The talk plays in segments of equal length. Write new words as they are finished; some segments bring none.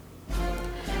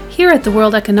Here at the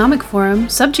World Economic Forum,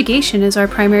 subjugation is our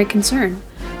primary concern.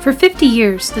 For 50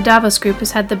 years, the Davos Group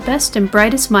has had the best and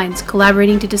brightest minds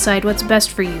collaborating to decide what's best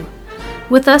for you.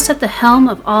 With us at the helm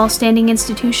of all standing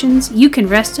institutions, you can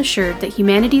rest assured that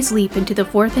humanity's leap into the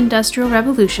Fourth Industrial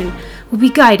Revolution will be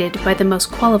guided by the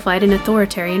most qualified and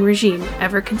authoritarian regime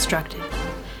ever constructed.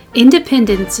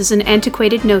 Independence is an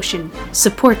antiquated notion.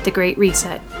 Support the Great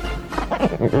Reset.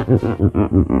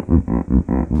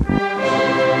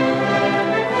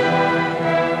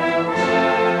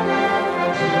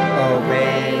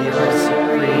 Obey your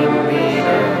supreme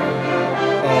leader.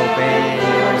 Obey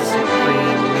your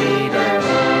supreme leader.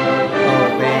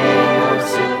 Obey your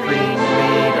supreme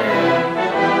leader.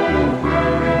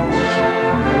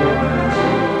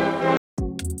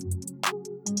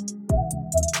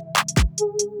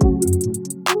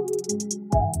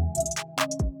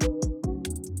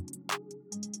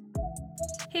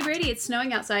 Hey Brady, it's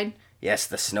snowing outside. Yes,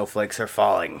 the snowflakes are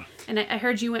falling. And I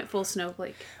heard you went full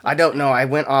snowflake. I don't know. I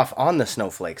went off on the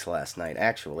snowflakes last night,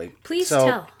 actually. Please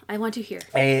tell. I want to hear.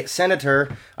 A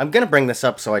senator, I'm going to bring this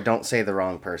up so I don't say the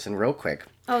wrong person real quick.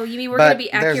 Oh, you mean we're going to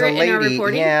be accurate in our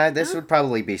reporting? Yeah, this would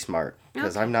probably be smart,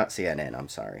 because I'm not CNN, I'm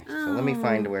sorry. So let me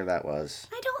find where that was.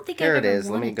 I don't think There I've it ever is.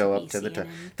 Let me wanted go to up to be the CNN.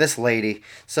 this lady.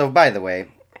 So, by the way,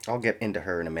 I'll get into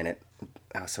her in a minute.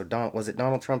 Was it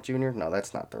Donald Trump Jr.? No,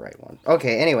 that's not the right one.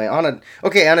 Okay, anyway, on a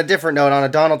different note, on a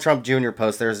Donald Trump Jr.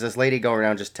 post, there's this lady going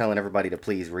around just telling everybody to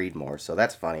please read more, so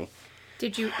that's funny.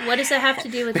 What does that have to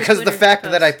do with Because the the Twitter fact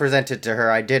post? that I presented to her,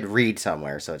 I did read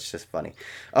somewhere, so it's just funny.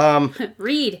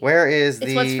 Read. Where is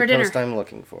It's what's the for dinner. post I'm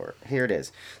looking for? Here it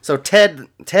is. So Ted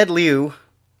Lieu,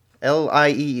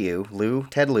 Lieu,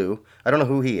 Ted Lieu, I don't know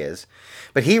who he is,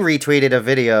 but he retweeted a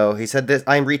video. He said this,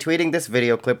 I'm retweeting this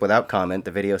video clip without comment.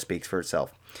 The video speaks for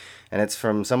itself. And it's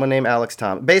from someone named Alex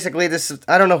Tom. Basically,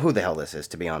 I don't know who the hell this is,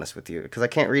 to be honest with you, because I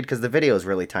can't read because the video is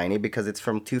really tiny because it's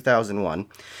from 2001.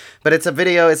 But it's a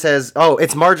video, it says, oh,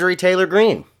 it's Marjorie Taylor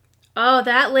Greene. Oh,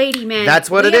 that lady, man. That's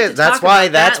what We it have is. to That's talk why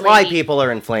about that lady. people are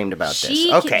inflamed about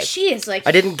She this. Okay. She is like...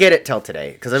 I didn't get it till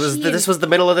today because this was the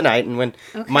middle of the night, and when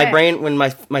my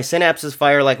synapses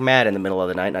fire like mad in the middle of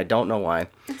the night, and I don't know why.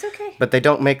 It's okay. But they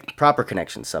don't make proper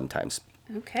connections sometimes.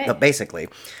 Okay. But basically,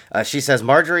 she says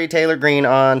Marjorie Taylor Greene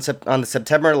on the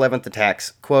September 11th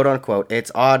attacks, quote unquote,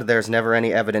 it's odd there's never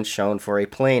any evidence shown for a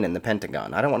plane in the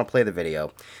Pentagon. I don't want to play the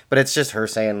video, but it's just her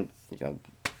saying,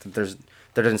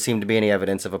 there doesn't seem to be any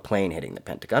evidence of a plane hitting the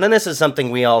Pentagon. And this is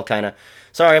something we all kind of...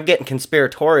 Sorry, I'm getting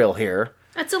conspiratorial here.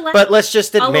 That's allowed. But let's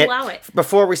just admit... I'll allow it.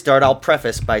 Before we start, I'll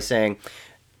preface by saying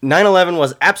 9/11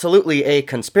 was absolutely a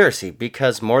conspiracy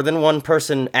because more than one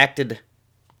person acted...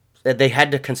 They had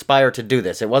to conspire to do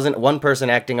this. It wasn't one person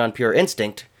acting on pure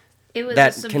instinct It was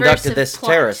that a conducted subversive this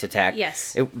plot. terrorist attack.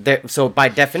 Yes. So by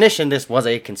definition, this was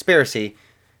a conspiracy.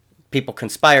 People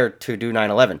conspired to do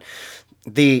 9/11.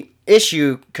 The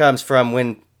issue comes from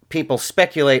when people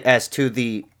speculate as to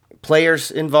the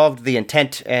players involved, the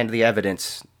intent, and the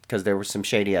evidence, because there was some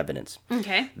shady evidence.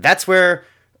 Okay. That's where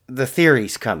the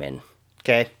theories come in.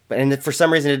 Okay? And for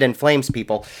some reason, it inflames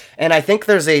people. And I think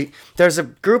there's a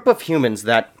group of humans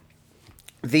that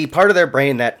the part of their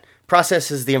brain that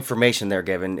processes the information they're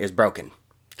given is broken.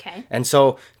 Okay. And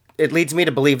so it leads me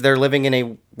to believe they're living in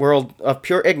a world of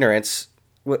pure ignorance,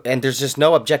 and there's just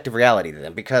no objective reality to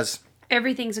them because...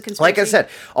 Everything's a conspiracy. Like I said,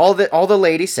 all the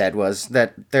lady said was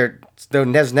that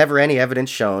there's never any evidence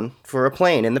shown for a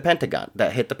plane in the Pentagon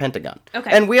that hit the Pentagon.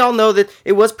 Okay. And we all know that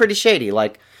it was pretty shady.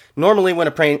 Like, normally when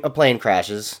a plane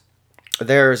crashes,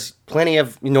 there's plenty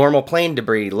of normal plane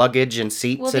debris, luggage and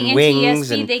seats and wings.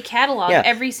 NTSB, And they catalog yeah.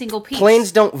 every single piece.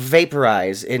 Planes don't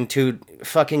vaporize into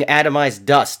fucking atomized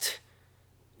dust.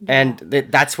 And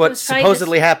that's what was probably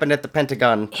supposedly happened at the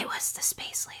Pentagon. It was the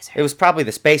space laser. It was probably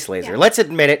the space laser. Yeah. Let's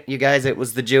admit it, you guys, it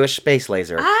was the Jewish space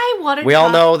laser. I wanted We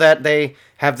all know that they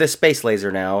have this space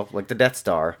laser now, like the Death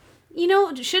Star. You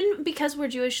know, shouldn't, because we're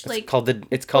Jewish, It's called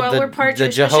the part the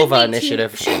Jewish, Jehovah shouldn't we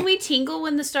Initiative. Shouldn't we tingle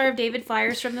when the Star of David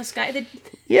fires from the sky?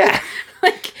 Yeah.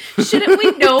 Like, shouldn't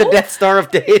we know? The Death Star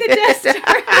of David. The Death Star of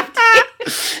David.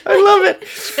 I love it.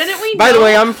 Shouldn't we know? By the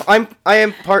way, I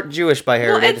am part Jewish by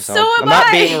heritage, and so am I'm not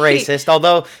I. being racist.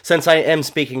 Although, since I am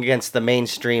speaking against the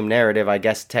mainstream narrative, I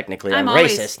guess technically I'm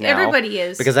always- racist now. everybody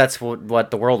is. Because that's what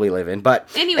the world we live in. But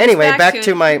Anyways, anyway, back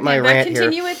to my rant here.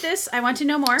 Continue with this. I want to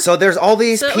know more. So there's all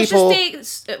these So people.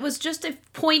 it was just a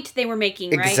point they were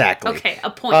making, right? Exactly. Okay,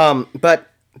 a point. But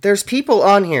there's people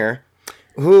on here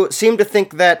who seem to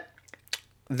think that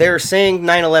they're saying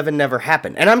 9/11 never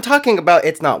happened. And I'm talking about,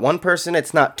 it's not one person,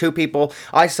 it's not two people.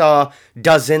 I saw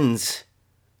dozens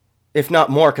if not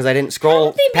more, because I didn't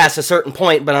scroll past a certain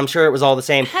point, but I'm sure it was all the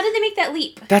same. How did they make that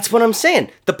leap? That's what I'm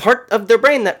saying. The part of their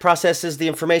brain that processes the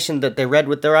information that they read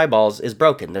with their eyeballs is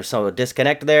broken. There's some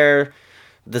disconnect there.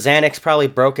 The Xanax probably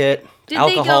broke it. Did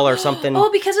alcohol or something.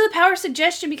 Oh, because of the power of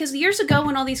suggestion. Because years ago,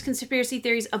 when all these conspiracy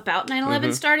theories about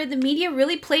 9/11 started, the media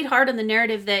really played hard on the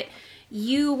narrative that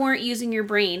you weren't using your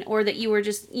brain, or that you were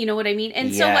just, you know what I mean?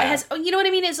 And so what has, you know what I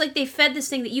mean? It's like they fed this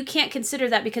thing that you can't consider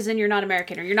that because then you're not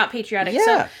American or you're not patriotic. Yeah.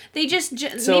 So they just,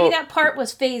 maybe that part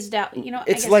was phased out, you know?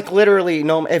 It's like literally,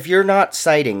 no, if you're not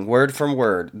citing word from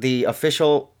word the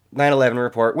official 9/11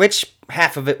 report, which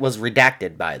half of it was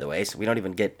redacted, by the way, so we don't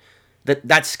even get,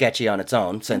 that's sketchy on its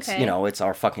own, since, you know, it's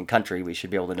our fucking country. We should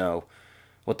be able to know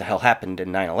what the hell happened in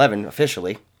 9/11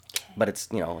 officially, but it's,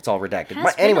 you know, it's all redacted.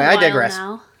 Anyway, I digress.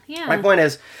 Now. Yeah. My point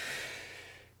is,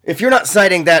 if you're not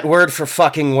citing that word for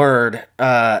fucking word,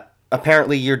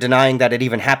 apparently you're denying that it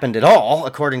even happened at all,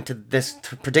 according to this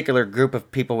particular group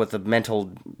of people with a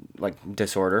mental, like,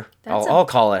 disorder. I'll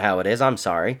call it how it is. I'm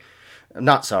sorry. I'm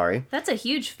not sorry. That's a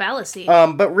huge fallacy.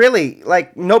 But really,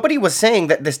 like, nobody was saying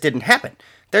that this didn't happen.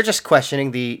 They're just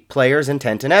questioning the player's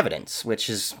intent and evidence, which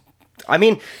is, I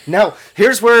mean, now,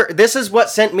 this is what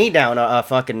sent me down a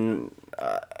fucking...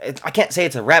 I can't say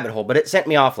it's a rabbit hole, but it sent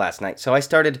me off last night. So I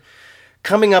started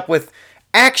coming up with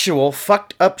actual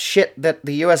fucked up shit that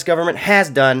the U.S. government has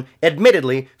done,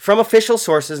 admittedly, from official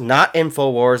sources, not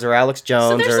InfoWars or Alex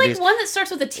Jones. So there's or like these... one that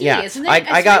starts with a T, yeah, isn't there?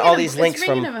 I got all these links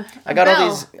from... I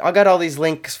got all these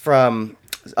links from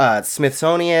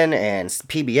Smithsonian and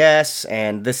PBS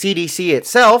and the CDC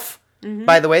itself. Mm-hmm.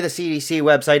 By the way, the CDC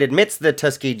website admits the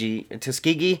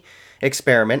Tuskegee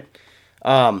experiment,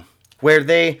 where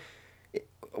they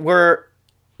were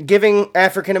giving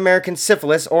African Americans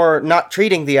syphilis, or not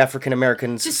treating the African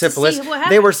Americans syphilis.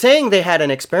 They were saying they had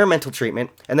an experimental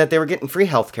treatment and that they were getting free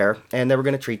health care and they were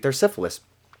going to treat their syphilis.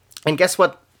 And guess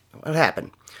what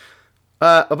happened?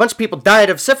 A bunch of people died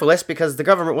of syphilis because the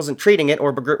government wasn't treating it,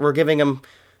 or were giving them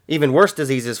even worse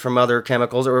diseases from other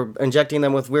chemicals, or injecting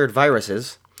them with weird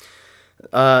viruses.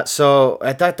 So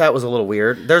I thought that was a little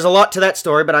weird. There's a lot to that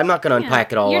story, but I'm not going to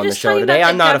unpack it all on the show today.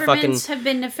 I'm not a fucking... Governments have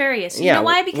been nefarious. You know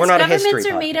why? Because governments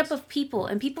are made up of people,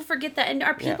 and people forget that. And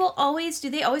are people do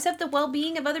they always have the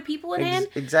well-being of other people in hand?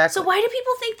 Exactly. So why do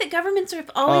people think that governments are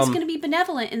always going to be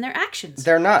benevolent in their actions?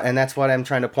 They're not, and that's what I'm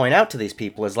trying to point out to these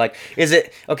people, is like,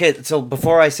 okay, so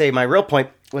before I say my real point,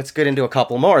 let's get into a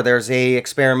couple more. There's a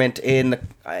experiment in,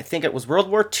 I think it was World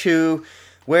War II,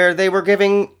 where they were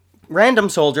giving random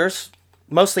soldiers...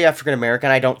 mostly African American.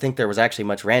 I don't think there was actually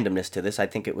much randomness to this. I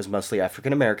think it was mostly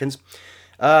African Americans.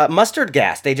 Mustard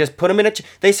gas. They just put them in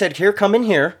they said, here, come in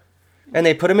here. And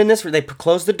they put them in this, they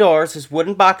closed the doors, this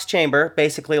wooden box chamber,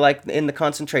 basically like in the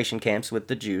concentration camps with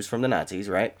the Jews from the Nazis,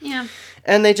 right? Yeah.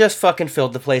 And they just fucking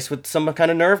filled the place with some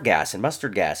kind of nerve gas and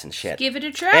mustard gas and shit. Give it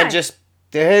a try. And just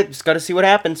got to see what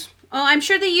happens. Oh, I'm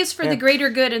sure they use for the greater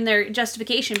good in their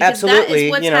justification, because absolutely, that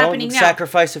is what's happening now.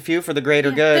 Sacrifice a few for the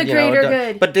greater good. The greater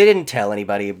good. But they didn't tell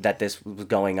anybody that this was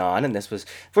going on, and this was...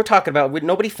 If we're talking about...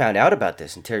 Nobody found out about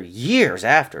this until years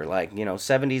after, like,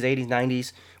 70s, 80s,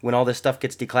 90s, when all this stuff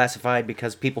gets declassified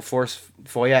because people force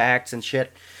FOIA acts and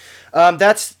shit.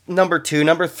 That's number 2.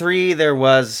 Number 3, there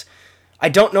was... I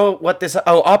don't know what this...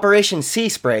 Oh, Operation Sea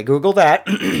Spray. Google that.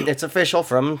 It's official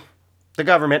from the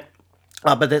government.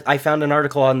 But I found an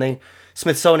article on the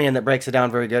Smithsonian that breaks it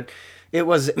down very good. It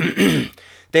was,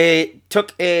 they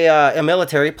took a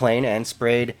military plane and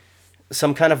sprayed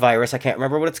some kind of virus. I can't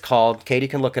remember what it's called. Katie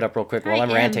can look it up real quick while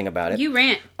I'm ranting about it. You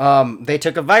rant. They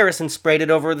took a virus and sprayed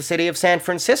it over the city of San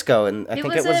Francisco, and I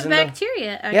think it was a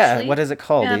bacteria. Actually. Yeah, what is it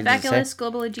called? Bacillus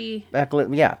globuligi.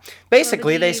 Yeah,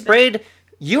 basically they sprayed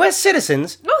U.S.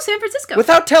 citizens. San Francisco.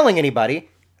 Without telling anybody,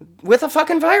 with a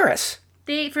fucking virus.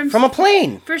 From a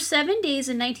plane. For 7 days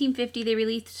in 1950, they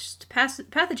released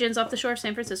pathogens off the shore of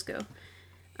San Francisco.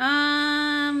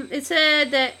 It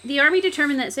said that the Army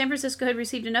determined that San Francisco had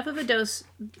received enough of a dose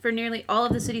for nearly all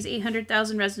of the city's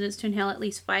 800,000 residents to inhale at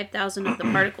least 5,000 of the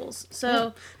particles.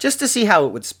 So just to see how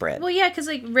it would spread. Well, yeah, because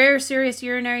like rare serious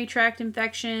urinary tract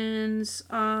infections.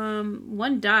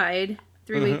 One died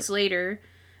 3 weeks later.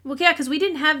 Well, yeah, because we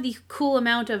didn't have the cool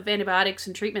amount of antibiotics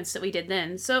and treatments that we did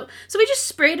then. So we just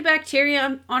sprayed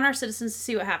bacteria on our citizens to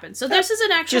see what happens. So this is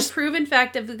an actual proven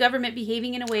fact of the government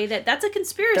behaving in a way that's a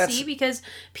conspiracy because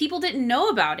people didn't know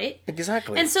about it.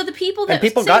 Exactly. And so the people that... And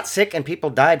people got sick and people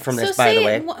died from this, by the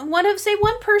way.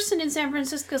 One person in San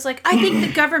Francisco is like, I think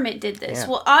the government did this. Yeah.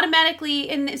 Well, automatically...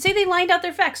 And say they lined out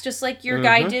their facts just like your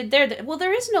guy did there. Well,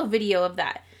 there is no video of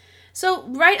that. So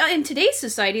right in today's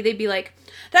society, they'd be like,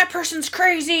 that person's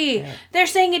crazy. Yeah. They're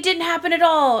saying it didn't happen at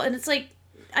all. And it's like,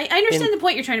 I understand the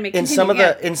point you're trying to make. In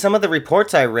some of the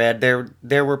reports I read,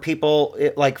 there were people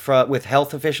with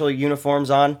health official uniforms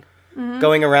on,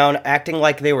 going around acting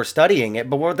like they were studying it,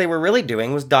 but what they were really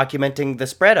doing was documenting the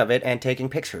spread of it and taking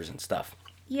pictures and stuff.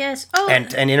 Yes. Oh.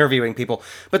 And interviewing people,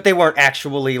 but they weren't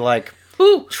actually like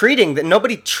treating that.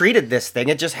 Nobody treated this thing.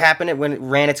 It just happened when it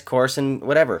ran its course and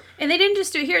whatever. And they didn't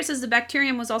just do it here. It says the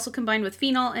bacterium was also combined with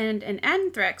phenol and an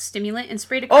anthrax stimulant and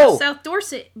sprayed across South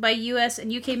Dorset by U.S.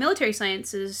 and U.K. military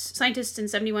scientists in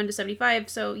 71 to 75.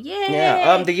 So yay!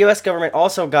 Yeah. The U.S. government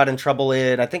also got in trouble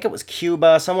in, I think it was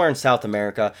Cuba, somewhere in South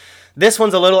America. This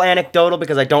one's a little anecdotal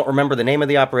because I don't remember the name of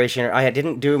the operation. I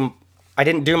didn't do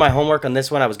my homework on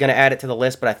this one. I was going to add it to the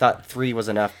list, but I thought 3 was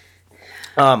enough.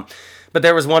 But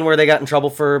there was one where they got in trouble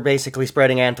for basically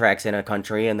spreading anthrax in a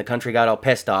country, and the country got all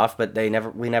pissed off, but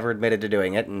we never admitted to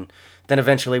doing it, and then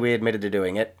eventually we admitted to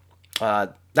doing it.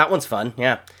 That one's fun,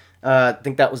 yeah. I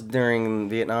think that was during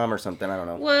Vietnam or something, I don't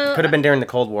know. Well, could have been during the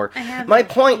Cold War. My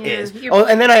point is,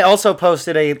 and then I also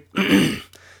posted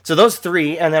so those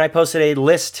 3, and then I posted a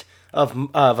list of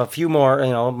a few more,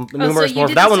 numerous more.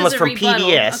 That one was from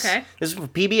PBS. Okay. This is from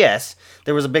PBS.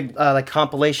 There was a big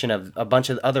compilation of a bunch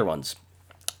of other ones.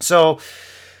 So,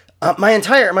 my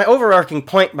overarching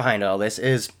point behind all this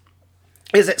is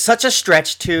it such a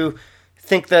stretch to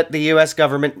think that the U.S.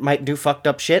 government might do fucked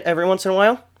up shit every once in a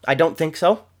while? I don't think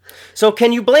so. So,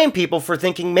 can you blame people for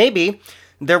thinking maybe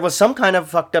there was some kind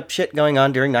of fucked up shit going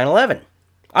on during 9/11?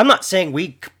 I'm not saying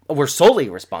we were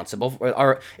solely responsible,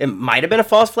 or it might have been a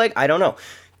false flag. I don't know.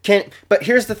 But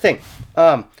here's the thing.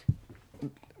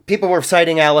 People were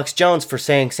citing Alex Jones for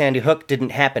saying Sandy Hook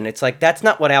didn't happen. It's like, that's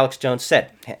not what Alex Jones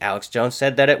said. Alex Jones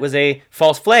said that it was a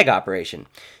false flag operation,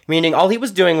 meaning all he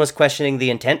was doing was questioning the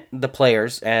intent, the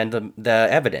players, and the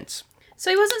evidence.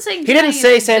 So he wasn't saying... He didn't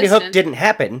say Sandy Hook didn't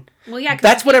happen. Well, yeah,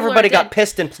 that's what everybody got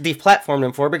pissed and deplatformed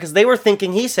him for, because they were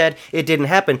thinking he said it didn't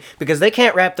happen, because they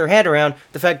can't wrap their head around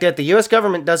the fact that the U.S.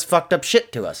 government does fucked up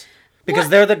shit to us. Because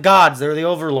they're the gods, they're the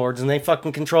overlords, and they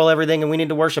fucking control everything, and we need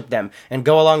to worship them, and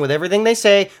go along with everything they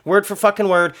say, word for fucking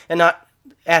word, and not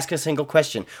ask a single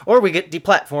question. Or we get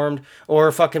deplatformed,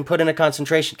 or fucking put in a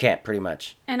concentration camp, pretty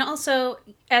much. And also,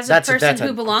 as a person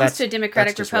who belongs to a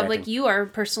democratic republic, you are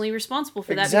personally responsible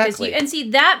for that. Exactly. And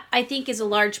see, that, I think, is a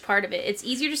large part of it. It's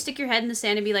easier to stick your head in the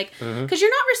sand and be like, because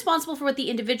you're not responsible for what the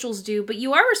individuals do, but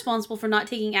you are responsible for not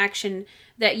taking action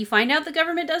that you find out the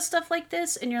government does stuff like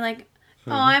this, and you're like...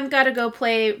 Oh, I've got to go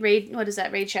play Raid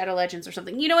Shadow Legends or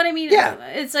something. You know what I mean? Yeah.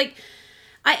 It's like,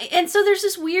 and so there's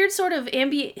this weird sort of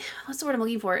what's the word I'm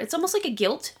looking for? It's almost like a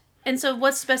guilt. And so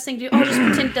what's the best thing to do? Oh, just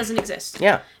pretend it doesn't exist.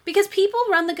 Yeah. Because people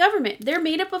run the government. They're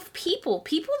made up of people.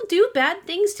 People do bad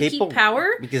things to keep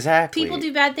power. Exactly. People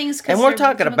do bad things because... And we're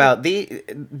talking about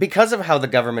because of how the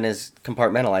government is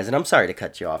compartmentalized, and I'm sorry to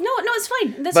cut you off. No, it's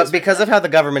fine. But because of how the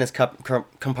government is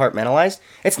compartmentalized,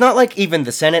 it's not like even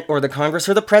the Senate or the Congress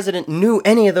or the President knew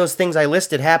any of those things I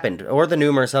listed happened, or the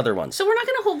numerous other ones. So we're not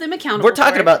going to hold them accountable. We're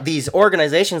talking about these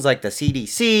organizations like the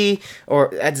CDC,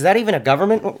 or is that even a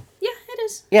government? Yeah, it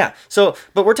is. Yeah. So,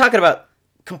 but we're talking about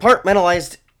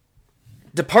compartmentalized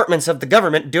departments of the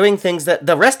government doing things that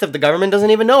the rest of the government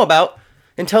doesn't even know about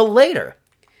until later,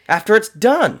 after it's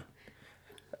done.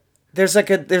 There's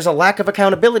a lack of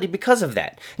accountability because of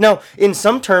that. Now, in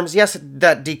some terms, yes,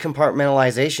 that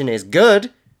decompartmentalization is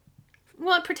good.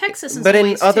 Well, it protects us in but some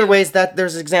in ways, other too. ways, that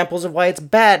there's examples of why it's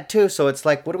bad too. So it's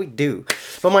like, what do we do?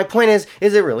 But my point is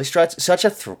it really such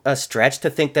a stretch to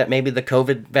think that maybe the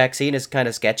COVID vaccine is kind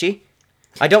of sketchy?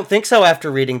 I don't think so after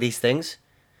reading these things.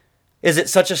 Is it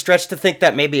such a stretch to think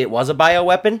that maybe it was a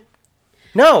bioweapon?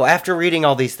 No, after reading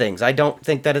all these things, I don't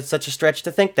think that it's such a stretch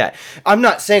to think that. I'm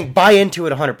not saying buy into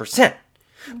it 100%.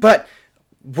 But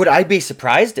would I be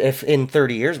surprised if in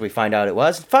 30 years we find out it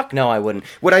was? Fuck no, I wouldn't.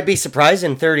 Would I be surprised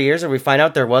in 30 years if we find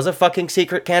out there was a fucking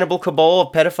secret cannibal cabal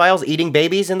of pedophiles eating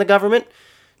babies in the government?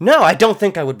 No, I don't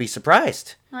think I would be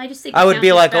surprised. I just think I would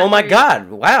be like, oh my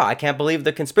god, wow, I can't believe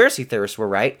the conspiracy theorists were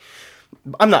right.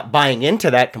 I'm not buying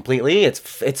into that completely.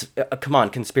 It's come on,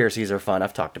 conspiracies are fun.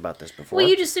 I've talked about this before. Well,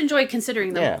 you just enjoy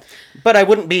considering them. Yeah, but I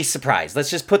wouldn't be surprised. Let's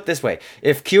just put it this way.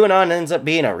 If QAnon ends up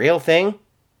being a real thing,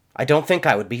 I don't think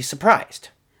I would be surprised.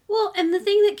 Well, and the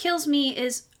thing that kills me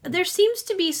is there seems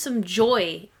to be some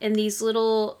joy in these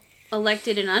little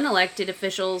elected and unelected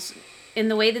officials in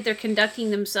the way that they're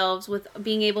conducting themselves with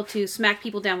being able to smack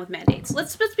people down with mandates.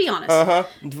 Let's be honest.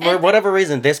 For whatever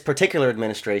reason, this particular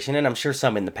administration, and I'm sure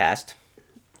some in the past,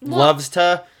 loves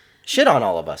to shit on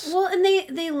all of us. Well, and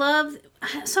they love...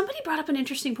 Somebody brought up an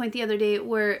interesting point the other day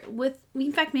where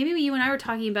in fact, maybe you and I were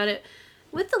talking about it.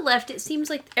 with the left, it seems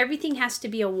like everything has to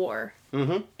be a war.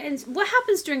 Mm-hmm. And what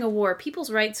happens during a war? People's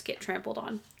rights get trampled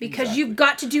on because you've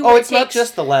got to do what it takes. Oh, it's not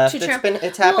just the left.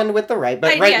 It's happened with the right,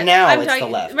 but now it's the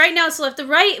left. Right now it's the left. The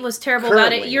right was terrible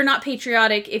about it. You're not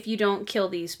patriotic if you don't kill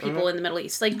these people in the Middle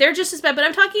East. Like, they're just as bad. But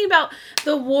I'm talking about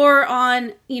the war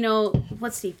on,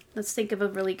 let's see. Let's think of a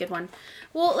really good one.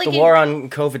 Well, like the war on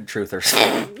COVID truthers.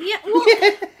 Yeah.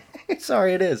 Well,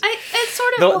 sorry, it is. It's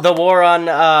sort of the war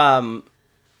on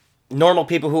normal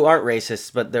people who aren't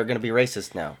racists, but they're going to be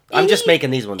racist now. I'm just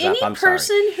making these ones up. I'm sorry. Any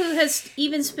person who has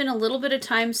even spent a little bit of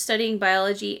time studying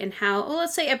biology and how,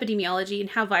 let's say epidemiology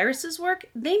and how viruses work,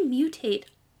 they mutate.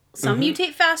 Some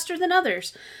mutate faster than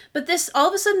others. But all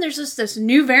of a sudden, there's just this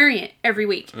new variant every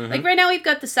week. Like right now, we've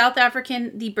got the South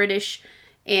African, the British,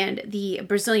 and the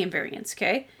Brazilian variants,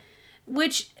 okay?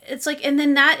 Which, it's like, and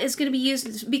then that is going to be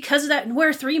used because of that,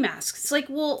 wear 3 masks. It's like,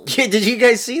 well... Yeah, did you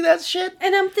guys see that shit?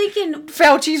 And I'm thinking...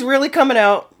 Fauci's really coming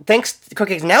out.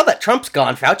 Okay, now that Trump's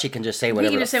gone, Fauci can just say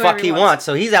whatever the fuck he wants.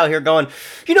 So he's out here going,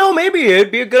 maybe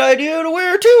it'd be a good idea to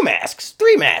wear 2 masks,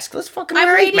 3 masks. Let's fucking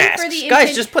wear 8 masks.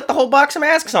 Guys, just put the whole box of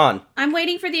masks on. I'm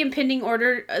waiting for the impending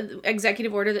order,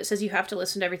 executive order that says you have to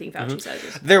listen to everything Fauci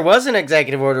says. There was an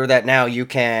executive order that now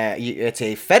it's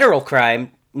a federal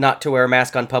crime not to wear a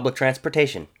mask on public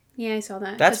transportation. Yeah, I saw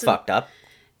that. That's fucked up.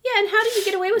 Yeah, and how do you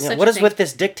get away with such a thing? What is with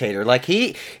this dictator? Like,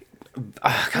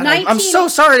 I'm so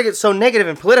sorry to get so negative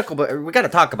and political, but we got to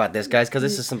talk about this, guys, because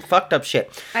this is some fucked up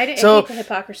shit. I hate the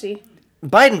hypocrisy.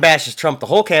 Biden bashes Trump the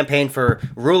whole campaign for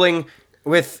ruling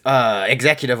with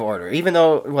executive order, even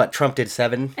though Trump did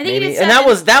 7, I think maybe, he did 7.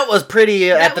 And that was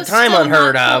pretty at the time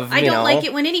unheard of. I don't like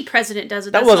it when any president does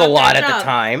it. That was a lot at the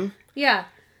time. Yeah.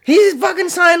 He's fucking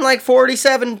signed like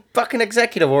 47 fucking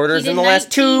executive orders in the last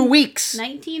 2 weeks.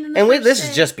 19 in the and this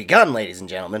has just begun, ladies and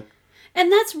gentlemen. And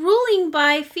that's ruling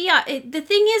by fiat. The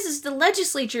thing is the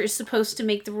legislature is supposed to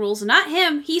make the rules, not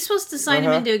him. He's supposed to sign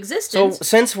them into existence. So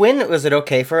since when was it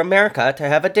okay for America to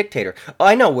have a dictator?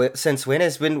 I know since when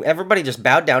has been everybody just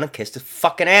bowed down and kissed his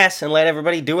fucking ass and let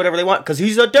everybody do whatever they want because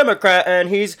he's a Democrat and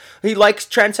he likes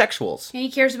transsexuals. And he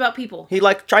cares about people. He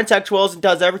likes transsexuals and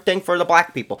does everything for the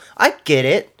black people. I get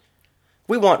it.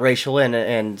 We want racial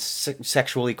and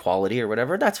sexual equality or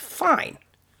whatever. That's fine.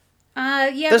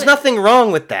 Yeah. There's nothing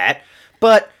wrong with that.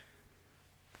 But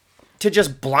to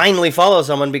just blindly follow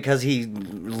someone because he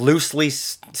loosely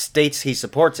states he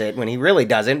supports it when he really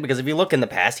doesn't, because if you look in the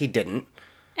past, he didn't.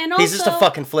 And also, he's just a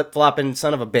fucking flip-flopping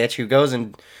son of a bitch who goes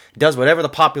and does whatever the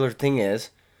popular thing is.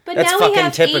 But That's now we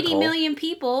have typical. 80 million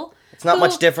people. It's not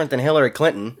much different than Hillary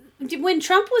Clinton. When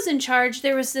Trump was in charge,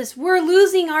 there was this, we're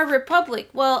losing our republic.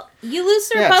 Well, you lose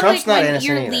the republic when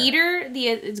your leader, the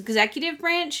executive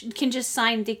branch, can just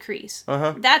sign decrees.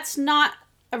 That's not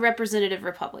a representative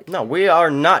republic. No, we are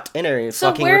not in a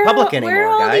fucking republic anymore, where are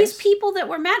all guys. these people that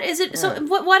were mad? Is it so?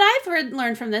 What I've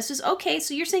learned from this is okay.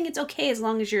 So you're saying it's okay as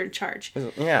long as you're in charge.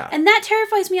 Yeah. And that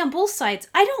terrifies me on both sides.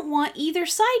 I don't want either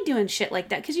side doing shit like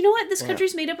that because you know what? This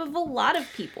country's made up of a lot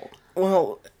of people.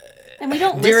 Well, and we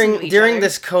don't during listen to each other.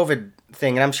 this COVID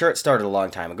thing, and I'm sure it started a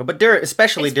long time ago, but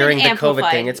especially during the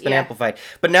COVID thing, it's been amplified.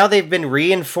 But now they've been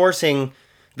reinforcing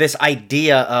this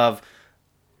idea of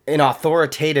an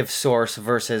authoritative source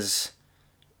versus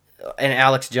an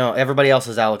Alex Jones. Everybody else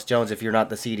is Alex Jones if you're not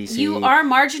the CDC. You are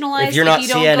marginalized if you don't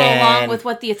CNN, go along with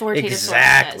what the authoritative source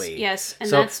says. Yes, and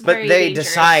that's very But they dangerous.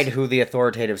 decide who the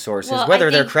authoritative source is, whether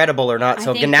they're credible or not.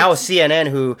 So now CNN,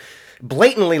 who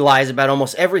blatantly lies about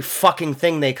almost every fucking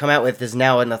thing they come out with, is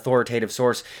now an authoritative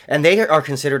source, and they are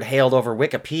considered hailed over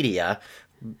Wikipedia,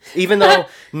 even though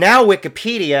now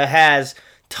Wikipedia has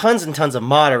tons and tons of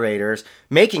moderators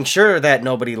making sure that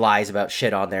nobody lies about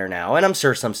shit on there now. And I'm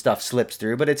sure some stuff slips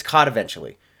through, but it's caught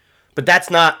eventually. But that's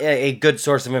not a good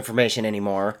source of information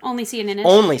anymore. Only CNN is.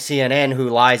 Only CNN, who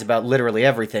lies about literally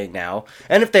everything now.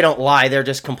 And if they don't lie, they're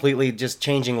just completely just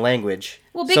changing language.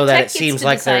 Well, big so tech that it gets seems to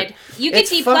like decide. You get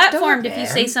deplatformed if you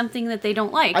say something that they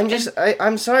don't like.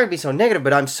 I'm sorry to be so negative,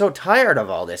 but I'm so tired of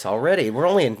all this already. We're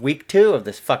only in week 2 of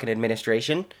this fucking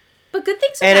administration. But good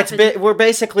things have happened. We're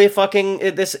basically fucking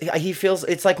this. He feels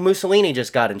it's like Mussolini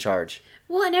just got in charge.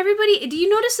 Well, and everybody, do you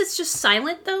notice it's just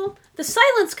silent though? The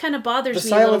silence kind of bothers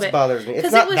me a little bit. The silence bothers me.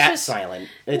 It's not that silent.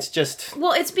 It's just.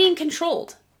 Well, it's being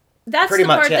controlled. That's the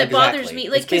part that bothers me.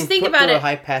 Like, because think about it. A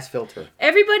high pass filter.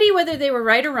 Everybody, whether they were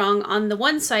right or wrong, on the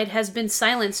one side has been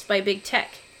silenced by big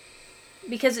tech.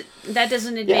 Because that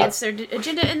doesn't advance their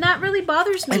agenda, and that really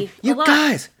bothers me a lot. You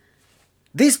guys,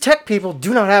 these tech people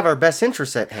do not have our best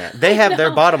interests at hand. They have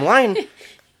their bottom line.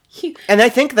 And I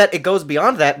think that it goes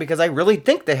beyond that because I really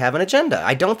think they have an agenda.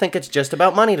 I don't think it's just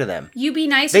about money to them. You be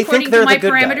nice They according think they're to my the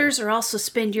good parameters, guys. or I'll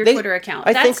suspend your They- Twitter account.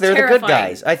 I That's think they're terrifying. the good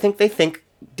guys. I think they think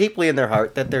deeply in their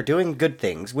heart that they're doing good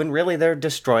things when really they're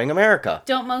destroying America.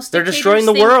 Don't most They're dictators destroying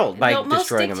the think- world by don't most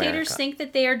destroying dictators America. think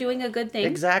that they are doing a good thing?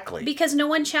 Exactly. Because no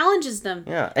one challenges them.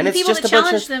 Yeah, And and the it's people just that a bunch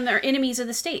challenge of- them are enemies of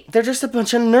the state. They're just a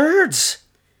bunch of nerds.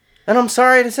 And I'm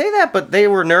sorry to say that, but they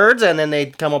were nerds and then they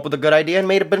come up with a good idea and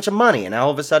made a bunch of money. And now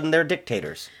all of a sudden they're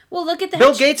dictators. Well, look at the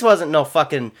Bill Gates wasn't no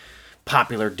fucking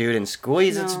popular dude in school.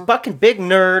 He's a No. fucking big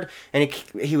nerd, and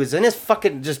he was in his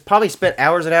fucking, just probably spent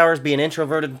hours and hours being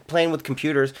introverted, playing with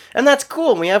computers, and that's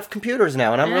cool. We have computers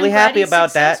now, and I'm really glad happy he's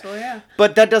about that. successful, yeah.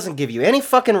 But that doesn't give you any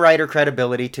fucking right or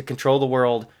credibility to control the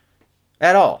world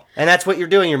at all. And that's what you're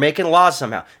doing. You're making laws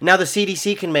somehow. Now the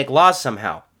CDC can make laws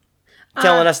somehow,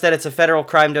 telling us that it's a federal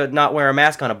crime to not wear a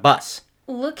mask on a bus.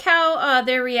 Look how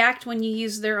they react when you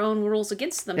use their own rules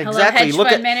against them. Hello, Exactly. hedge Look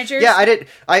fund at managers. Yeah,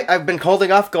 I've been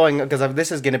holding off going because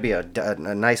this is going to be a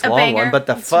nice long banger. one. But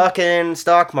the fucking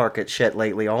stock market shit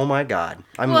lately. Oh my god,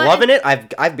 I'm Well, loving it.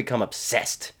 I've become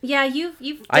obsessed. Yeah, you've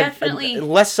I- definitely.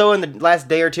 less so in the last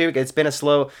day or two. It's been a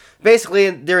slow.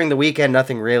 Basically, during the weekend,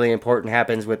 nothing really important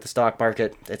happens with the stock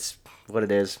market. It's what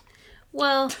it is.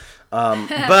 Well,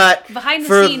 But Behind the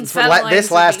for, scenes, for battle lines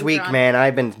this are last being week, drawn. man,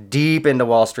 I've been deep into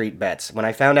Wall Street bets. When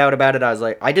I found out about it, I was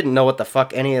like, I didn't know what the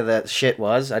fuck any of that shit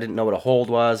was. I didn't know what a hold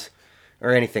was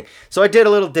or anything. So I did a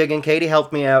little digging. Katie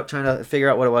helped me out trying to figure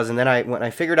out what it was, and then when I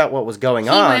figured out what was going he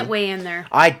on, went way in there.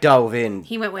 I dove in.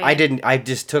 He went way I in. didn't. I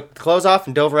just took the clothes off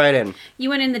and dove right in. You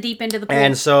went in the deep end of the pool.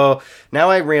 And so now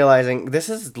I'm realizing this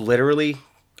is literally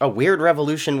a weird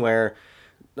revolution where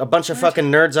a bunch of fucking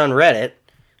nerds on Reddit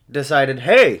decided,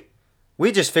 hey,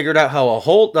 we just figured out how a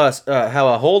hold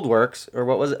works, or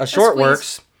what was it? A short squeeze.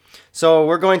 works. So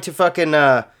we're going to fucking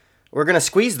we're gonna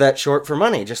squeeze that short for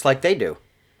money, just like they do.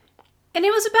 And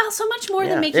it was about so much more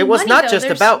than making It was money, not though. just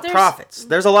There's- about there's- profits.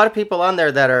 There's a lot of people on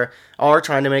there that are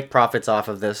trying to make profits off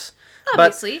of this.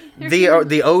 Obviously. But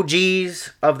the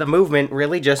OGs of the movement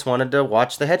really just wanted to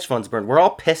watch the hedge funds burn. We're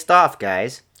all pissed off,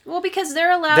 guys. Well, because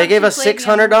they're allowed. They gave to us play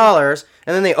beyond $600,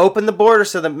 and then they opened the border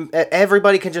so that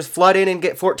everybody can just flood in and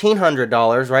get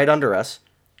 $1,400 right under us.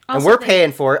 And Also, we're they-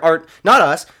 paying for it. Or not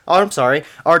us. Oh, I'm sorry.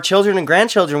 Our children and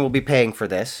grandchildren will be paying for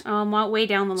this. Way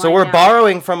down the line. So we're now.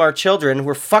 borrowing from our children.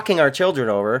 We're fucking our children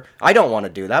over. I don't want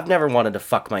to do that. I've never wanted to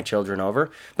fuck my children over.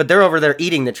 But they're over there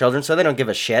eating the children, so they don't give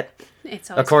a shit.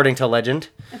 It's always, According to legend.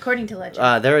 according to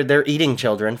legend. They're eating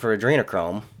children for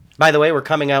adrenochrome. By the way, we're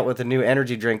coming out with a new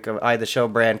energy drink of the show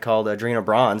brand called Adreno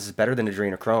Bronze. It's better than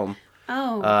adrenochrome.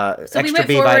 So extra we went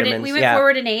B forward. vitamins. We went yeah.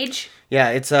 forward in age. Yeah,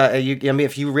 it's I mean,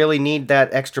 if you really need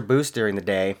that extra boost during the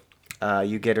day,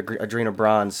 you get Adreno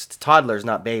Bronze. It's toddlers,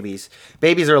 not babies.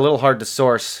 Babies are a little hard to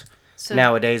source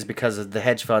nowadays because of the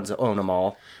hedge funds that own them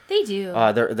all. They do.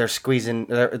 They're squeezing,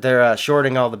 they're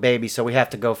shorting all the babies, so we have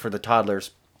to go for the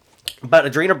toddlers. But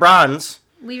Adreno Bronze,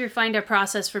 We refined our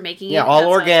process for making it. yeah, all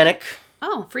That's organic,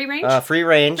 Oh, free range. free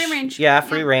range. Free range. Yeah,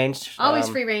 free range. Always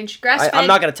free range. Grass fed. I'm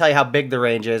not going to tell you how big the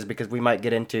range is because we might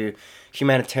get into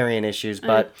humanitarian issues,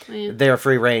 but yeah. they're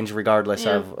free range regardless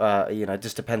Yeah. of, it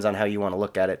just depends on how you want to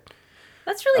look at it.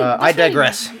 That's really. I that's really-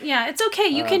 digress. Yeah, it's okay.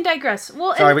 You can digress.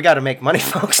 Well, Sorry, and we got to make money,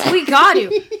 folks. we got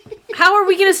to. How are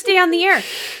we going to stay on the air?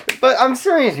 But I'm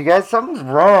serious, you guys. Something's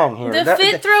wrong here. The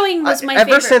fit throwing was my ever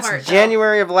favorite since part, though.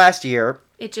 January of last year,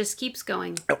 It just keeps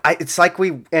going. it's like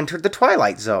we entered the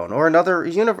Twilight Zone or another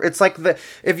universe. It's like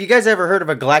if you guys ever heard of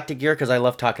a galactic year, because I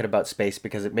love talking about space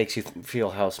because it makes you feel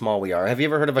how small we are. Have you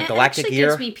ever heard of a galactic It actually year?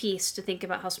 gives me peace to think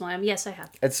about how small I am. Yes, I have.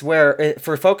 It's where,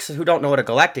 for folks who don't know what a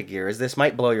galactic year is, this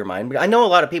might blow your mind. I know a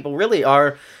lot of people really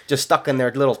are just stuck in their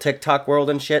little TikTok world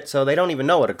and shit, so they don't even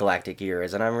know what a galactic year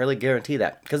is, and I really guarantee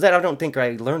that. Because I don't think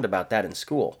I learned about that in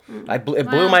school. It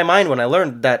blew my mind when I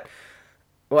learned that.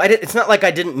 Well, it's not like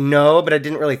I didn't know, but I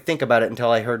didn't really think about it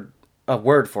until I heard a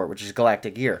word for it, which is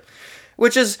galactic year.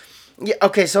 Which is... Yeah,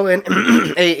 okay, so in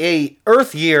a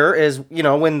Earth year is,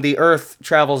 when the Earth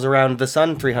travels around the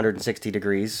sun 360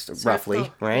 degrees, roughly,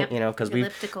 right? Yep. Because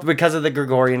Elliptical. because of the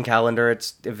Gregorian calendar,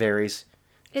 it varies.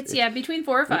 It's, between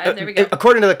 4 or 5. There we go.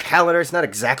 According to the calendar, it's not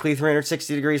exactly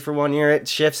 360 degrees for 1 year. It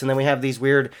shifts, and then we have these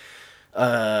weird,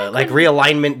 like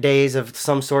realignment days of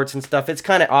some sorts and stuff. It's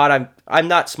kind of odd. I'm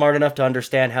not smart enough to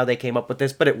understand how they came up with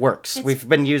this, but it works. We've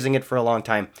been using it for a long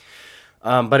time.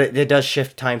 But it does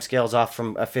shift timescales off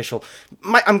from official.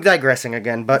 I'm digressing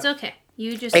again, but It's okay.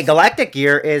 You just... a galactic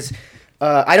year is.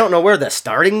 I don't know where the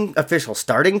official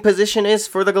starting position is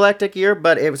for the galactic year,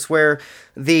 but it's where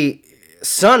the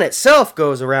sun itself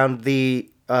goes around the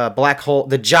black hole,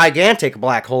 the gigantic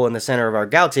black hole in the center of our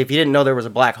galaxy. If you didn't know there was a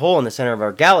black hole in the center of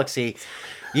our galaxy,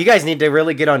 you guys need to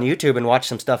really get on YouTube and watch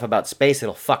some stuff about space.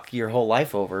 It'll fuck your whole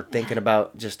life over thinking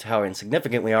about just how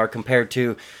insignificant we are compared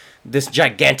to this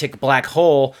gigantic black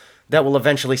hole that will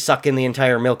eventually suck in the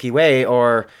entire Milky Way,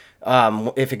 or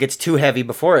if it gets too heavy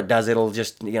before it does, it'll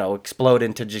just, explode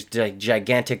into just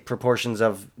gigantic proportions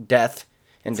of death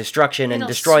and destruction and It'll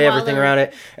destroy everything swallow. around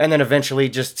it, and then eventually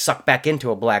just suck back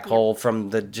into a black hole from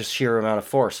the just sheer amount of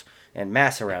force and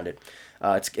mass around it.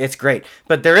 It's great.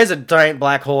 But there is a giant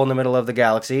black hole in the middle of the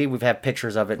galaxy. We've had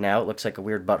pictures of it now. It looks like a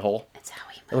weird butthole. That's how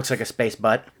we It looks like a space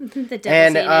butt. the devil's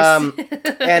And anus.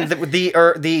 and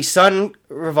the sun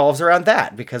revolves around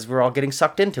that because we're all getting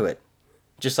sucked into it.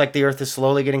 Just like the Earth is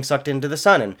slowly getting sucked into the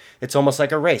sun, and it's almost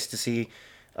like a race to see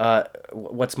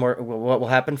what will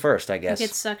happen first, I guess.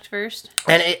 Gets sucked first.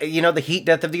 And the heat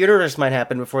death of the universe might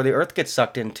happen before the Earth gets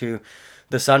sucked into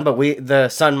the sun, but the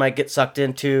sun might get sucked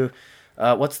into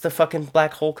what's the fucking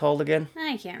black hole called again?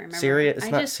 I can't remember. Syria? It's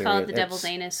I not just Syria, call it the it's- devil's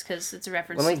anus because it's a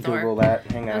reference Let me to Thor. Google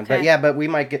that. Hang on. Okay. But we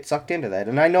might get sucked into that.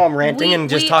 And I know I'm ranting and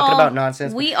just we talking all- about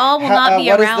nonsense. we all will not be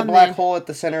What is around the black then. hole at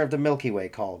the center of the Milky Way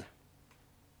called?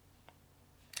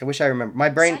 I wish I remember. My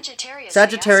brain.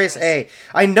 Sagittarius A.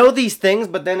 I know these things,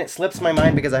 but then it slips my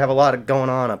mind because I have a lot of going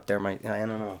on up there. I don't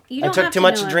know. You I don't took have too to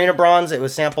much know it. Adrena Bronze. It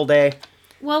was sample day.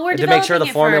 Well, we're To make sure the developing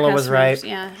it for our formula was right.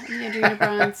 customers. Yeah, the Adrena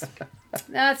Bronze.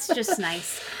 That's just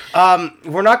nice.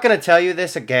 We're not going to tell you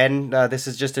this again. This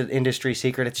is just an industry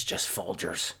secret. It's just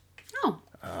Folgers. Oh,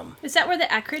 is that where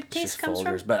the acrid It's taste just comes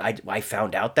Folgers. from? But I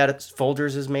found out that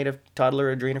Folgers is made of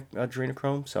toddler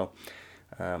adrenochrome. So,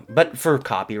 but for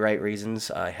copyright reasons,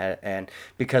 and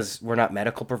because we're not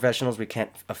medical professionals, we can't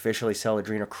officially sell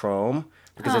adrenochrome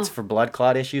because it's Oh. for blood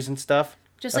clot issues and stuff.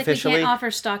 Just like we can't offer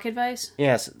stock advice.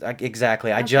 Yes,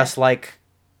 exactly. I Okay. just like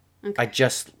Okay. I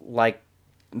just like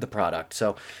the product.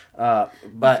 So,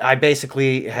 but I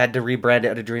basically had to rebrand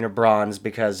it Adrena Bronze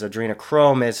because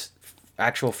adrenochrome is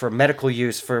actual for medical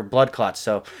use for blood clots.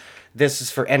 So, this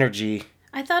is for energy.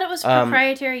 I thought it was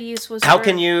proprietary use. Was How for,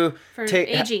 can you for take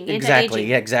aging? exactly? Anti-aging.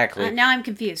 Yeah, exactly. Now I'm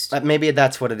confused. Maybe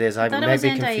that's what it is. I thought it may was be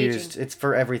anti-aging. confused. It's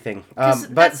for everything. 'Cause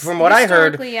But that's from what I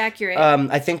heard, historically accurate.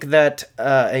 I think that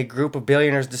a group of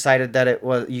billionaires decided that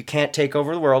you can't take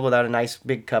over the world without a nice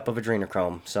big cup of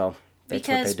adrenochrome. So that's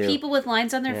because what they do. people with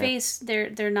lines on their face,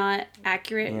 they're not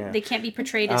accurate. Yeah. They can't be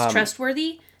portrayed as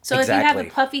trustworthy. So if you have exactly.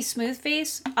 a puffy, smooth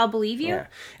face, I'll believe you. Yeah.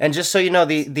 And just so you know,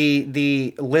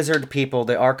 the lizard people,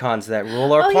 the Archons that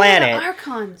rule our Oh planet. yeah, the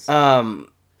Archons.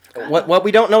 What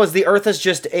we don't know is the Earth is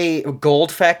just a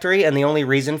gold factory, and the only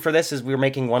reason for this is we're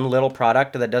making one little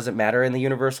product that doesn't matter in the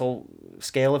universal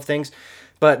scale of things.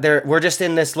 But we're just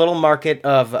in this little market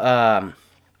of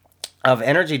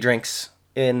energy drinks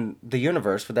in the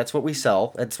universe. But that's what we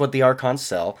sell. That's what the Archons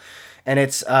sell, and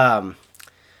it's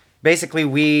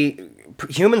basically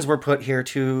humans were put here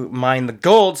to mine the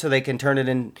gold so they can turn it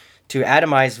into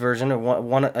atomized version of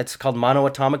one. It's called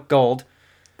monoatomic gold.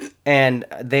 And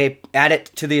they add it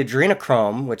to the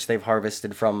adrenochrome, which they've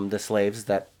harvested from the slaves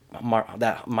that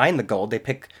mine the gold. They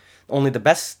pick only the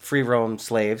best free roam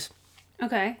slaves,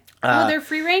 Okay. They're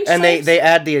free range. and slaves? they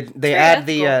add the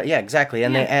ethical. yeah, exactly,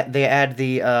 and Yeah. they add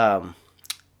the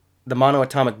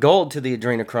monoatomic gold to the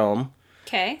adrenochrome,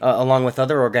 Okay. along with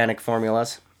other organic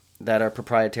formulas that are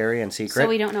proprietary and secret. So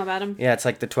we don't know about them. Yeah, it's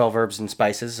like the 12 herbs and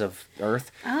spices of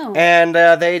Earth. Oh. And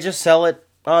they just sell it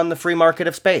on the free market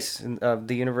of space, of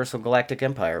the Universal Galactic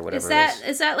Empire, whatever it is.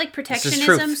 Is that like is protectionism?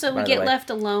 truth, So we by the get way.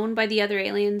 left alone by the other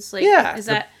aliens? Like, Yeah. Is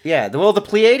that? the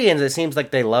Pleiadians, it seems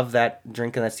like they love that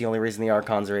drink, and that's the only reason the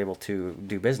Archons are able to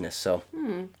do business. So,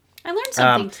 I learned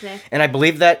something today. and I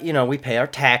believe that, we pay our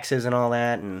taxes and all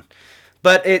that.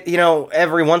 But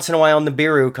every once in a while,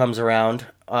 Nibiru comes around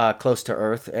close to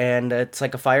Earth, and it's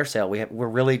like a fire sale. We're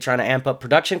really trying to amp up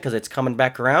production because it's coming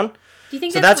back around. Do you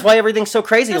think So that's why everything's so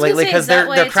crazy I was gonna lately, say, because is that they're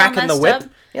why they're it's all cracking the messed whip. up?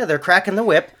 Yeah, they're cracking the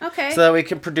whip. Okay. So that we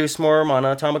can produce more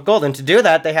monoatomic gold, and to do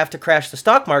that, they have to crash the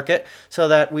stock market so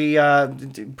that we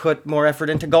put more effort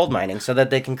into gold mining, so that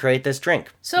they can create this drink.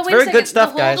 So it's wait very a second. good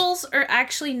stuff, the guys. hodls are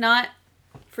actually not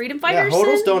freedom Yeah, fighters. hodls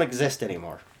then? don't exist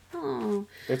anymore. Oh.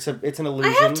 It's an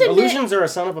illusion. have to admit- Illusions are a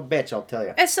son of a bitch, I'll tell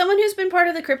you. As someone who's been part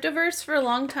of the cryptoverse for a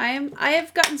long time, I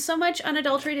have gotten so much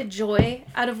unadulterated joy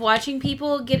out of watching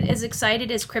people get as excited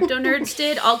as crypto nerds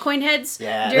did, altcoin heads,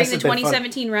 Yeah, during this the has been fun.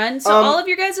 2017 run. So all of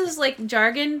your guys' like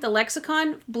jargon, the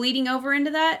lexicon, bleeding over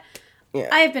into that. Yeah.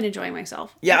 I have been enjoying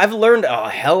myself. Yeah, I've learned a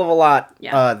hell of a lot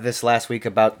Yeah. this last week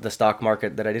about the stock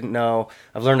market that I didn't know.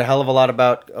 I've learned a hell of a lot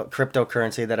about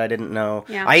cryptocurrency that I didn't know.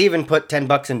 Yeah. I even put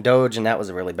 $10 in Doge, and that was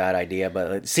a really bad idea, but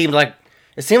it seemed like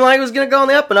It seemed like it was going to go on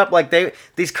the up and up. Like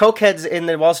these cokeheads in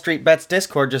the Wall Street Bets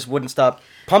Discord just wouldn't stop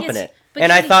pumping it. And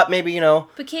Katie, I thought maybe,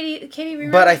 But Katie,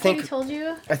 remember what Katie told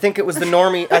you? I think it was the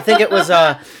normie. I think it was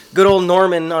good old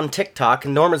Norman on TikTok.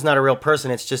 And Norman's not a real person.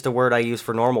 It's just a word I use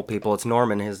for normal people. It's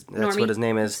Norman. That's normie. What his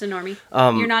name is. It's a normie.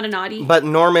 You're not a naughty. But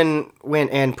Norman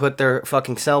went and put their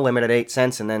fucking sell limit at 8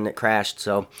 cents, and then it crashed.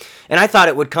 So, and I thought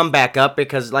it would come back up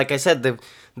because, like I said, the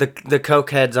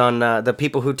cokeheads on the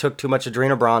people who took too much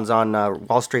Adrenobronze on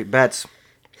Wall Street Bets.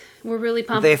 We're really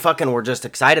pumped. They fucking were just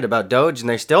excited about Doge, and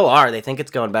they still are. They think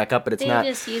it's going back up, but it's not.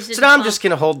 Just used it so now I'm just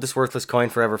gonna hold this worthless coin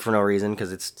forever for no reason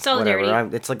because it's solidarity.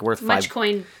 Whatever. It's like worth Much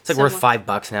coin. It's like worth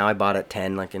 $5 now. I bought it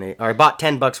I bought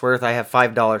 $10 worth. I have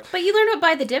 $5. But you learned what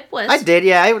buy the dip was. I did,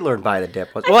 yeah. I learned buy the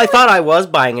dip was. Well, I thought I was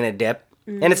buying in a dip,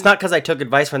 and it's not because I took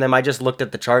advice from them. I just looked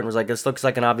at the chart and was like, this looks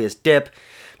like an obvious dip.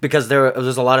 Because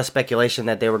there's a lot of speculation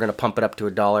that they were going to pump it up to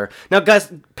 $1. Now,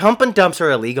 guys, pump and dumps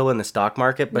are illegal in the stock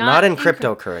market, but not in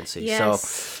cryptocurrency. Yes.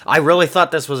 So I really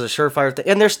thought this was a surefire thing.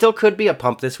 And there still could be a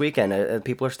pump this weekend.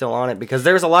 People are still on it because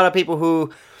there's a lot of people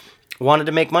who wanted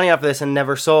to make money off of this and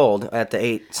never sold at the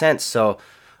 8 cents. So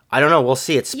I don't know. We'll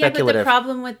see. It's speculative. Yeah, but the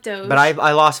problem with Doge... But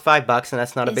I lost $5, and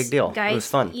that's not a big deal. Guys, it was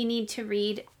fun. You need to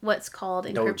read what's called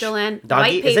in Doge. Cryptoland...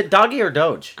 Doggy? Is it Doggy or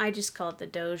Doge? I just call it the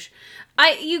Doge.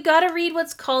 You gotta read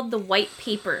what's called the white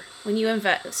paper when you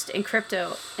invest in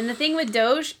crypto. And the thing with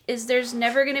Doge is there's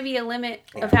never going to be a limit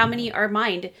of how many are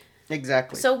mined.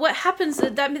 Exactly. So what happens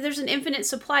is that there's an infinite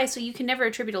supply, so you can never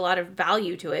attribute a lot of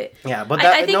value to it. Yeah, but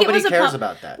I think nobody cares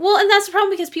about that. Well, and that's the problem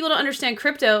because people don't understand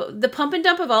crypto. The pump and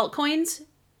dump of altcoins,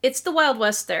 it's the Wild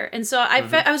West there. And so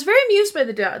I was very amused by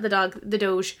the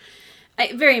Doge.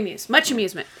 Very amused. Much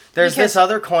amusement. There's this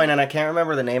other coin, and I can't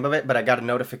remember the name of it, but I got a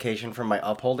notification from my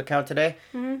Uphold account today.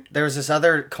 Mm-hmm. There's this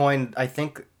other coin, I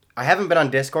think... I haven't been on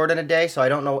Discord in a day, so I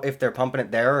don't know if they're pumping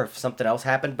it there or if something else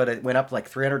happened, but it went up like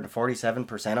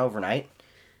 347% overnight.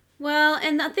 Well,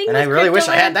 and the thing and I really wish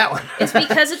I had that one. is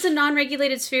because it's a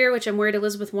non-regulated sphere, which I'm worried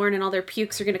Elizabeth Warren and all their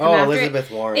pukes are going to come after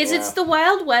Elizabeth Warren, It's the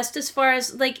Wild West as far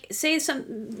as, like, say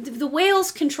the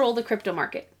whales control the crypto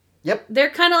market. Yep. They're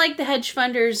kind of like the hedge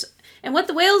funders. And what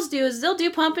the whales do is they'll do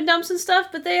pump and dumps and stuff,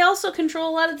 but they also control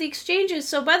a lot of the exchanges.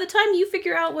 So by the time you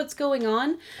figure out what's going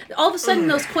on, all of a sudden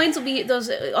those coins will be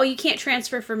you can't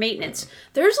transfer for maintenance.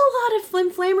 There's a lot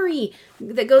of flammery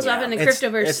that goes off in the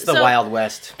cryptoverse. It's the Wild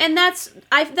West. And that's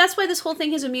why this whole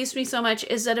thing has amused me so much,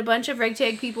 is that a bunch of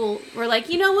RegTag people were like,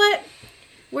 you know what?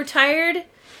 We're tired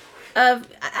of...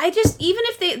 even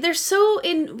if they're so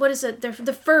in... What is it?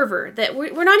 The fervor that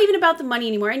we're not even about the money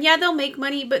anymore. And yeah, they'll make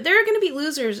money, but there are going to be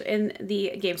losers in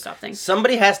the GameStop thing.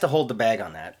 Somebody has to hold the bag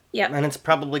on that. Yeah. And it's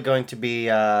probably going to be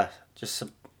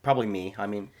probably me. I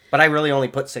mean, but I really only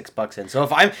put $6 in. So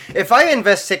if I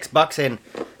invest $6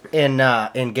 in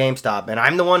GameStop and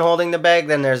I'm the one holding the bag,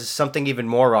 then there's something even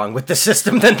more wrong with the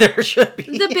system than there should be.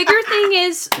 The bigger thing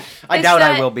is I doubt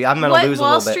I will be. I'm going to lose a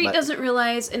little bit. Wall Street doesn't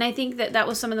realize, and I think that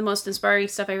was some of the most inspiring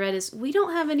stuff I read, is we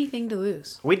don't have anything to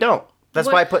lose. We don't. That's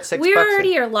why I put $6 We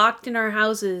already are locked in our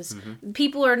houses. Mm-hmm.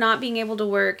 People are not being able to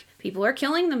work. People are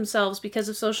killing themselves because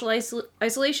of social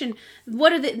isolation.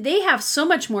 They have so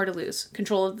much more to lose.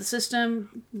 Control of the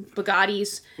system,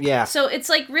 Bugattis. Yeah. So it's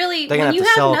like really, when you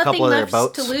have nothing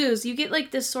left to lose, you get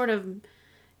like this sort of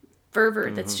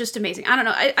fervor that's just amazing. I don't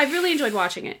know. I really enjoyed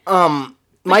watching it.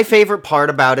 My favorite part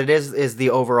about it is the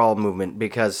overall movement,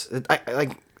 because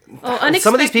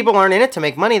some of these people aren't in it to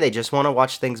make money. They just want to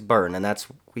watch things burn, and that's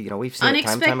we've seen it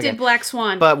time and time again. Unexpected black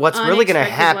swan. But what's really going to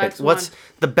happen? What's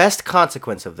the best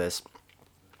consequence of this?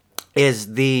 Is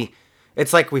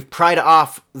it's like we've pried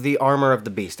off the armor of the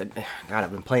beast. God,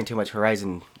 I've been playing too much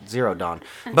Horizon Zero Dawn.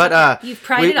 But you've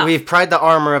pried it off. We've pried the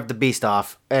armor of the beast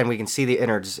off, and we can see the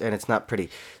innards, and it's not pretty.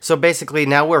 So basically,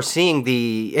 now we're seeing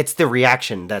it's the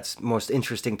reaction that's most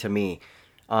interesting to me.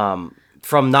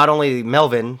 From not only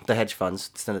Melvin, the hedge funds,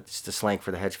 it's the slang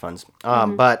for the hedge funds,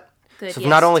 but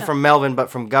not only from Melvin, but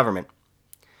from government.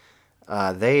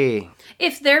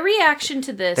 If their reaction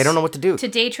to this... They don't know what to do. To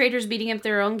day traders beating up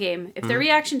their own game, if their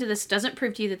reaction to this doesn't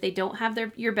prove to you that they don't have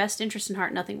your best interest in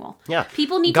heart, nothing will. Yeah.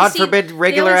 People need God to see... God forbid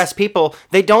regular-ass people,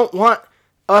 they don't want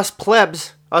us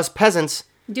plebs, us peasants,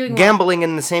 gambling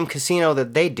in the same casino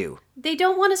that they do. They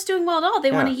don't want us doing well at all.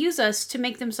 They want to use us to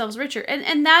make themselves richer.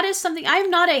 And that is something...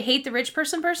 I'm not a hate the rich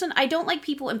person. I don't like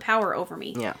people in power over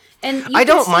me. Yeah. And I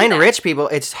don't mind rich people.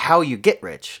 It's how you get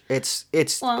rich. It's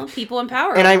well, people in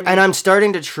power. And I'm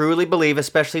starting to truly believe,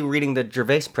 especially reading the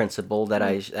Gervais Principle that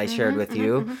I shared with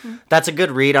you. Mm-hmm. That's a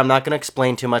good read. I'm not going to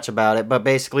explain too much about it, but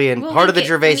basically, part of the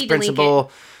Gervais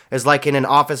Principle is like in an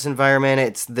office environment,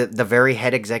 it's the very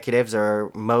head executives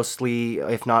are mostly,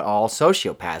 if not all,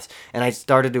 sociopaths. And I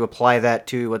started to apply that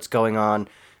to what's going on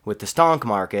with the stonk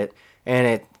market,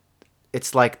 and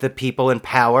it's like the people in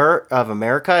power of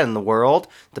America and the world,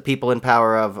 the people in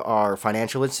power of our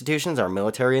financial institutions, our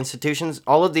military institutions,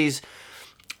 all of these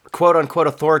quote-unquote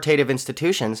authoritative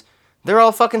institutions, they're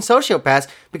all fucking sociopaths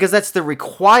because that's the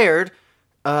required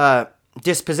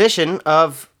disposition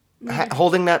of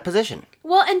holding that position.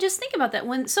 Well, and just think about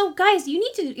that. So, guys, you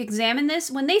need to examine this.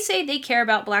 When they say they care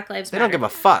about Black Lives Matter, They don't give a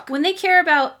fuck. When they care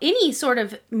about any sort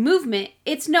of movement,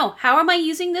 it's no. How am I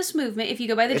using this movement? If you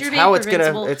go by the Jourdain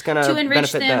principle, to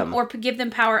enrich them or give them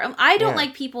power. I don't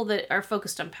like people that are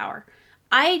focused on power.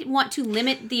 I want to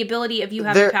limit the ability of you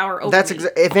having power over me.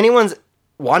 If anyone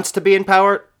wants to be in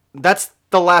power, that's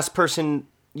the last person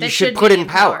you should put in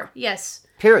power. Yes.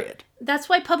 Period. That's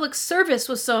why public service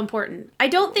was so important. I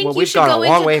don't think you should go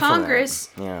into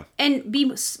Congress and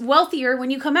be wealthier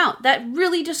when you come out. That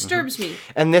really disturbs me.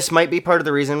 And this might be part of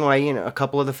the reason why, a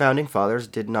couple of the founding fathers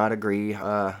did not agree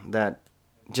that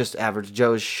just average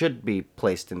Joes should be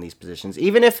placed in these positions.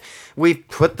 Even if we've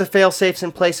put the fail-safes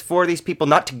in place for these people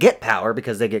not to get power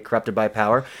because they get corrupted by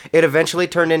power, it eventually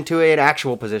turned into an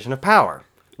actual position of power,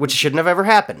 which shouldn't have ever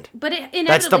happened. But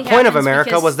that's the point of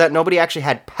America, was that nobody actually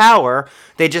had power.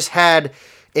 They just had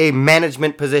a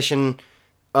management position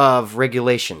of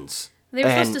regulations. They were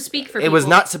supposed to speak for people. It was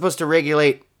not supposed to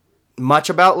regulate much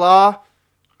about law,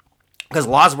 because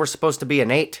laws were supposed to be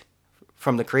innate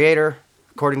from the Creator,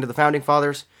 according to the Founding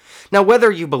Fathers. Now, whether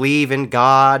you believe in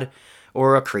God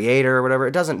or a creator or whatever,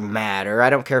 it doesn't matter. I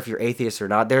don't care if you're atheist or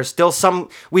not. There's still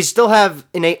we still have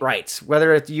innate rights,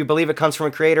 whether you believe it comes from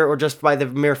a creator or just by the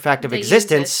mere fact of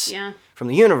existence from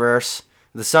the universe,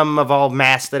 the sum of all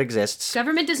mass that exists.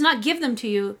 Government does not give them to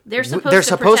you. They're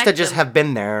supposed to just have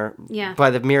been there by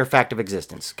the mere fact of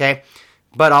existence, okay?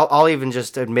 But I'll even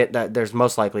just admit that there's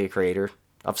most likely a creator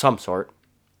of some sort.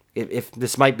 If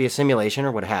this might be a simulation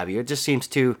or what have you, it just seems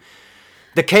to...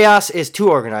 The chaos is too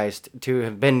organized to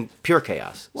have been pure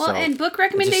chaos. Well, so and book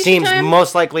recommendation it seems time,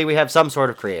 most likely we have some sort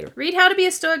of creator. Read How to Be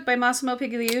a Stoic by Massimo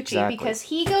Pigliucci, because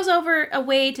he goes over a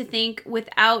way to think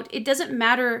without... It doesn't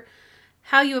matter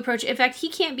how you approach it. In fact, he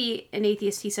can't be an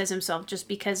atheist, he says himself, just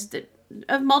because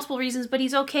of multiple reasons, but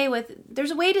he's okay with...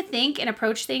 There's a way to think and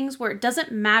approach things where it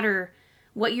doesn't matter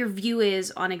what your view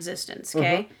is on existence,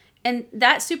 okay? Mm-hmm. And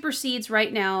that supersedes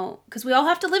right now, because we all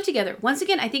have to live together. Once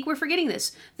again, I think we're forgetting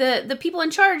this. The people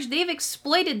in charge, they've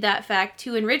exploited that fact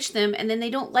to enrich them, and then they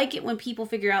don't like it when people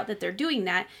figure out that they're doing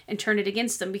that and turn it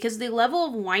against them. Because the level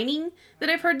of whining that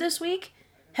I've heard this week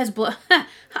has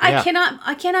I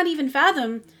cannot even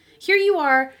fathom. Here you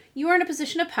are in a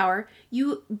position of power.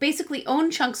 You basically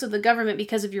own chunks of the government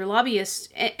because of your lobbyists,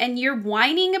 and you're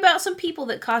whining about some people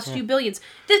that cost you billions.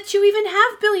 That you even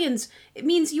have billions. It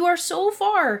means you are so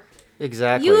far.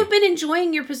 Exactly. You have been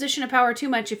enjoying your position of power too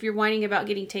much if you're whining about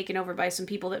getting taken over by some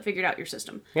people that figured out your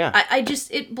system. Yeah.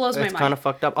 It blows my mind. It's kind of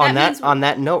fucked up. On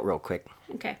that note, real quick.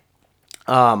 Okay.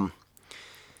 The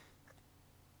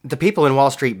people in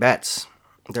Wall Street bets,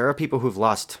 there are people who've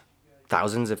lost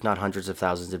thousands, if not hundreds of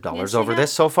thousands of dollars over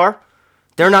this so far.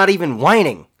 They're not even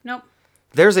whining. Nope.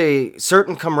 There's a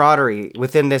certain camaraderie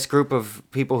within this group of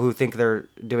people who think they're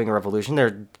doing a revolution.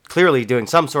 They're clearly doing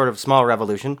some sort of small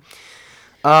revolution.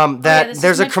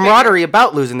 There's a camaraderie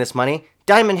about losing this money.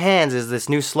 Diamond Hands is this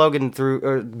new slogan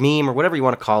or meme or whatever you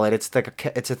want to call it.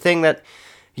 It's a thing that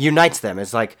unites them.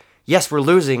 It's like, yes, we're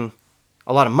losing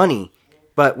a lot of money,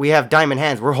 but we have diamond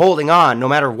hands. We're holding on no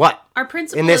matter what. Our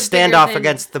principle in this standoff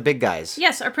against the big guys.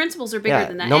 Yes, our principles are bigger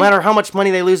than that. No matter how much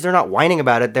money they lose, they're not whining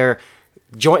about it. They're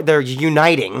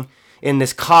uniting in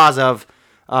this cause of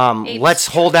let's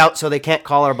hold out so they can't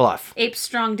call our bluff. Apes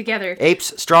strong together.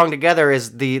 Apes strong together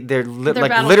is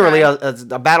literally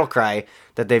a battle cry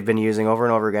that they've been using over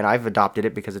and over again. I've adopted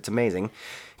it because it's amazing.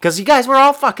 Because you guys, we're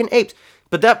all fucking apes.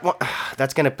 But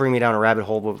that's going to bring me down a rabbit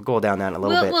hole. We'll go down that in a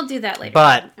little bit. We'll do that later.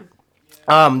 But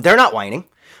they're not whining.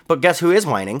 But guess who is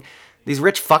whining? These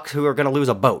rich fucks who are going to lose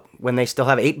a boat when they still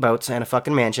have 8 boats and a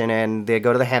fucking mansion, and they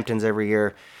go to the Hamptons every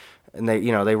year, and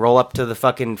they roll up to the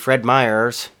fucking Fred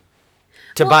Meyer's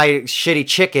to buy shitty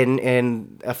chicken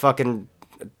in a fucking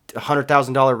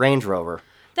 $100,000 Range Rover.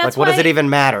 What does it even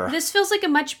matter? This feels like a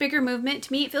much bigger movement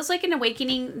to me. It feels like an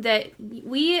awakening that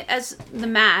we, as the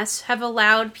mass, have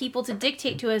allowed people to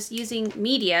dictate to us using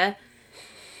media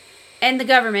and the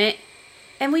government,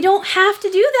 and we don't have to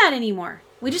do that anymore.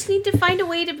 We just need to find a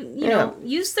way to,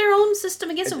 use their own system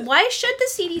against them. Why should the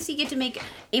CDC get to make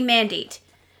a mandate?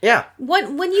 Yeah.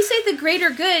 When you say the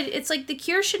greater good, it's like the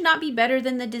cure should not be better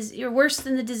than or worse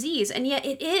than the disease, and yet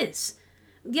it is.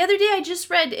 The other day I just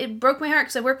read, it broke my heart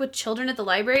because I work with children at the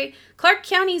library. Clark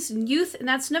County's youth, and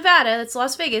that's Nevada, that's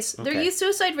Las Vegas, their youth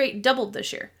suicide rate doubled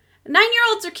this year.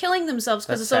 9-year-olds are killing themselves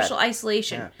because of social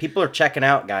isolation. Yeah. People are checking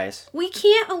out, guys. We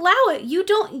can't allow it. You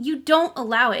don't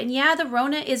allow it. And yeah, the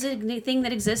Rona is a thing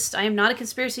that exists. I am not a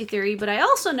conspiracy theory, but I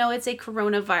also know it's a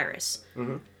coronavirus.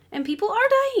 Mm-hmm. And people are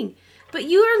dying. But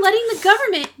you are letting the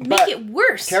government make it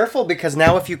worse. Careful, because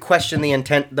now if you question the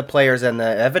intent, the players, and the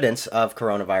evidence of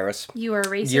coronavirus... You are a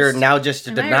racist. You're now just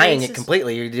denying it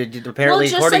completely. Apparently,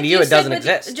 according to you, it doesn't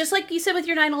exist. Just like you said with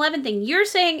your 9/11 thing. You're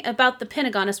saying about the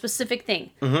Pentagon, a specific thing.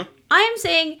 Mm-hmm. I am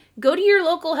saying go to your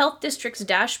local health district's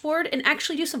dashboard and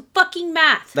actually do some fucking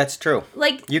math. That's true.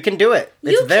 Like, you can do it.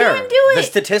 It's there. You can do it. The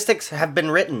statistics have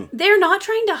been written. They're not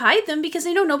trying to hide them because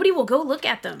they know nobody will go look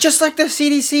at them. Just like the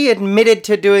CDC admitted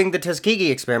to doing the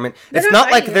Tuskegee experiment. It's not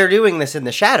like they're doing this in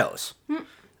the shadows.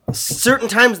 Certain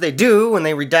times they do when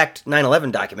they redact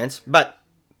 9/11 documents, but...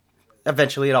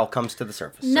 eventually it all comes to the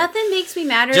surface. Nothing makes me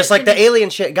madder. Just like the alien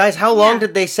shit. Guys, how long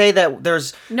did they say that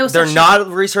they're not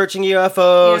researching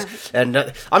UFOs? Yeah.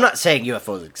 And I'm not saying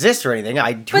UFOs exist or anything.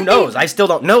 Who knows? I still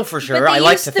don't know for sure. I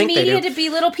like to think they do. But they use the media to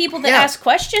belittle people that ask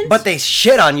questions. But they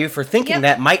shit on you for thinking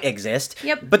that might exist.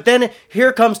 Yep. But then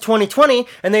here comes 2020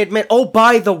 and they admit, oh,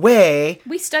 by the way,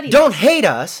 we studied don't hate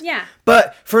us. Yeah.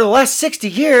 But for the last 60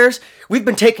 years, we've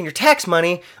been taking your tax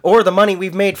money or the money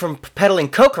we've made from peddling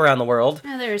coke around the world,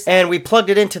 and we plugged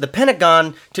it into the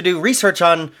Pentagon to do research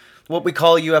on what we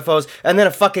call UFOs, and then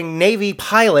a fucking Navy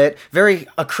pilot, very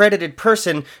accredited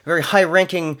person, very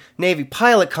high-ranking Navy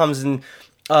pilot comes and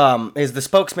is the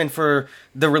spokesman for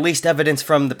the released evidence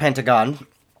from the Pentagon,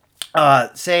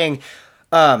 saying,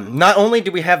 not only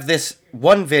do we have this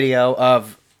one video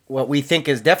of what we think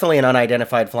is definitely an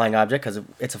unidentified flying object, because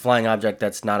it's a flying object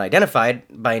that's not identified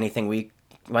by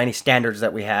by any standards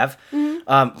that we have,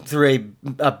 through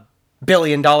a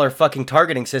billion-dollar fucking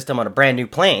targeting system on a brand new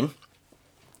plane.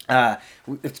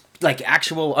 It's like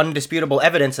actual undisputable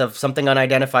evidence of something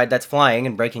unidentified that's flying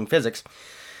and breaking physics.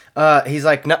 He's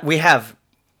like, no, we have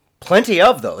plenty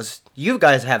of those. You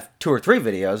guys have 2 or 3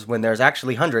 videos when there's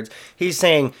actually hundreds. He's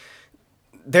saying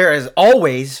there is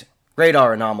always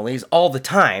radar anomalies all the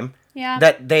time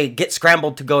that they get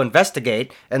scrambled to go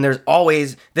investigate, and there's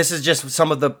always, this is just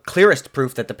some of the clearest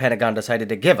proof that the Pentagon decided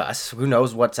to give us. Who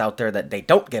knows what's out there that they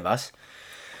don't give us.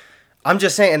 I'm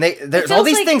just saying, there's all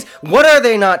these things. What are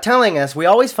they not telling us? We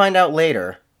always find out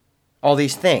later. All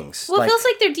these things. Well, it feels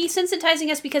like they're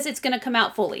desensitizing us because it's going to come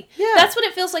out fully. Yeah. That's what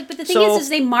it feels like. But the thing is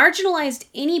they marginalized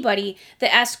anybody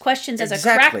that asked questions as a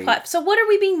crackpot. So what are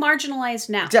we being marginalized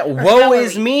now? Woe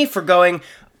is me for going,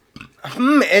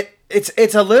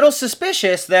 it's a little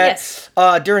suspicious that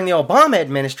during the Obama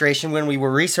administration, when we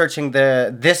were researching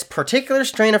this particular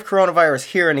strain of coronavirus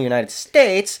here in the United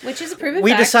States, which is a proven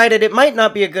fact, decided it might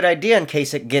not be a good idea in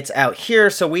case it gets out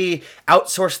here, so we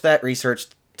outsourced that research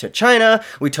to China.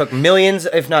 We took millions,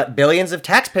 if not billions, of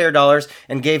taxpayer dollars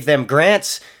and gave them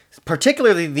grants,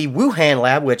 particularly the Wuhan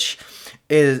lab, which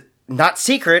is not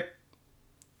secret.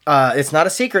 It's not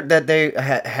a secret that they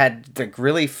had the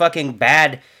really fucking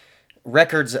bad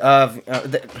records of.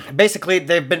 Basically,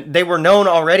 they were known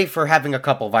already for having a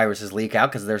couple viruses leak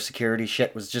out because their security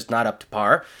shit was just not up to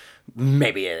par.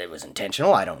 Maybe it was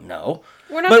intentional. I don't know.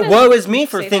 But woe is me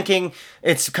for thinking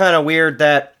it's kind of weird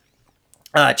that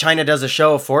China does a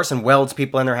show of force and welds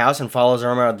people in their house and follows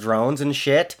them around with drones and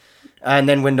shit. And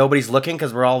then when nobody's looking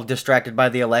because we're all distracted by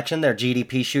the election, their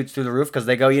GDP shoots through the roof because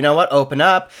they go, you know what, open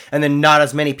up. And then not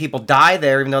as many people die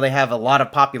there, even though they have a lot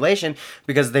of population,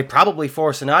 because they probably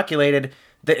force inoculated.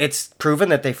 It's proven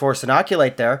that they force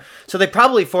inoculate there. So they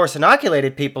probably force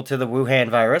inoculated people to the Wuhan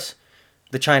virus,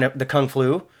 the Kung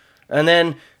flu. And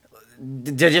then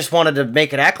they just wanted to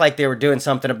make it act like they were doing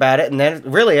something about it. And then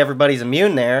really everybody's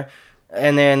immune there.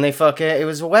 And then they it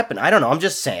was a weapon. I don't know. I'm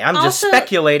just saying. I'm just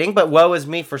speculating, but woe is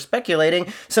me for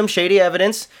speculating. Some shady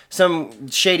evidence, some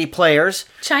shady players.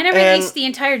 China released the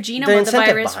entire genome of the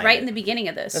virus right in the beginning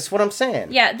of this. That's what I'm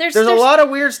saying. Yeah, there's a lot of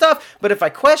weird stuff, but if I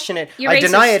question it, I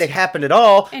deny it happened at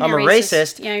all. I'm a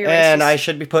racist, and I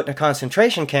should be put in a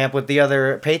concentration camp with the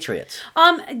other patriots.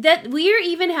 That we are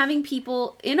even having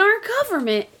people in our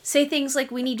government say things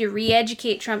like we need to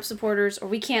re-educate Trump supporters or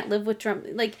we can't live with Trump.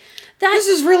 Like that. This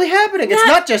is really happening. It's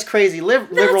not just crazy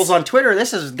liberals on Twitter.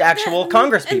 This is actual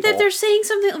Congress people. And that they're saying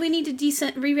something that we need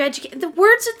to re-educate. The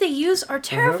words that they use are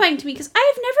terrifying to me because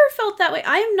I have never felt that way.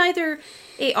 I am neither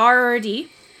a R or a D.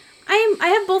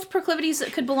 I have both proclivities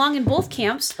that could belong in both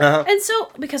camps, and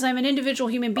so because I'm an individual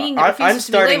human being that refuses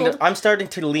to be labeled. I'm starting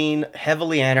to lean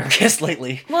heavily anarchist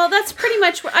lately. Well, that's pretty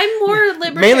much what I'm more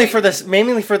libertarian.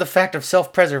 mainly for the fact of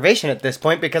self-preservation at this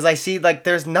point, because I see like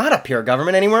there's not a pure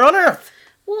government anywhere on Earth.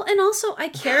 Well, and also I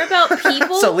care about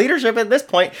people. So leadership at this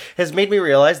point has made me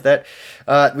realize that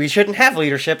we shouldn't have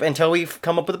leadership until we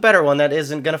come up with a better one that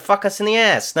isn't going to fuck us in the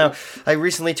ass. Now, I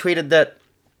recently tweeted that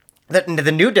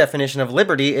the new definition of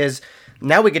liberty is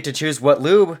now we get to choose what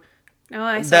lube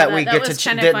that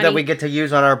we get to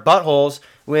use on our buttholes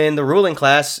when the ruling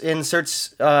class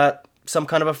inserts some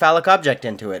kind of a phallic object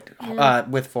into it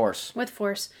with force. With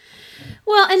force.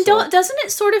 Well, and doesn't it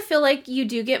sort of feel like you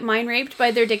do get mind raped by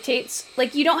their dictates?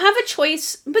 Like, you don't have a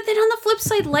choice, but then on the flip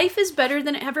side, life is better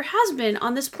than it ever has been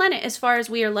on this planet as far as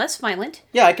we are less violent.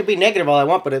 Yeah, I could be negative all I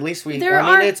want, but at least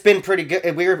it's been pretty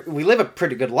good. We live a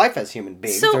pretty good life as human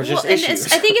beings. So, there's just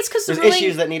issues. I think it's because there's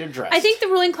issues that need addressed. I think the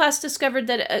ruling class discovered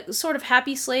that a sort of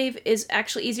happy slave is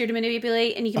actually easier to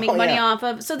manipulate and you can make money off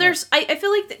of. So I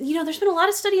feel like, there's been a lot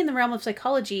of study in the realm of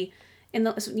psychology in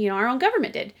our own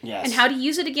government did. Yes. And how to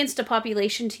use it against a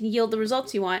population to yield the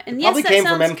results you want. And it probably came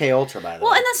from MK Ultra, by the way.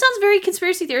 Well, and that sounds very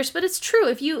conspiracy theorist, but it's true.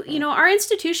 If our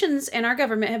institutions and our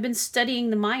government have been studying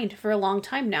the mind for a long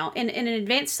time now in an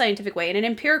advanced scientific way, in an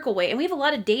empirical way, and we have a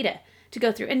lot of data to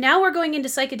go through. And now we're going into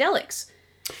psychedelics.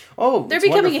 Oh, they're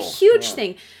becoming a huge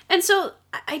thing. And so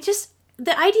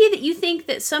the idea that you think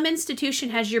that some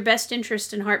institution has your best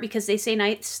interest in heart because they say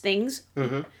nice things,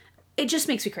 it just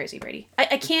makes me crazy, Brady.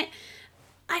 I can't.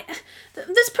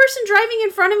 This person driving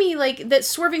in front of me, like, that's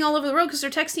swerving all over the road because they're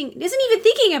texting, isn't even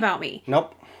thinking about me.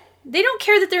 Nope. They don't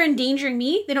care that they're endangering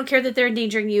me. They don't care that they're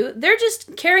endangering you. They're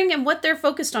just caring and what they're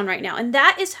focused on right now. And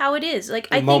that is how it is.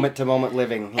 Like, moment-to-moment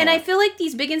living. And I feel like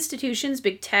these big institutions,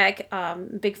 big tech,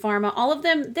 big pharma, all of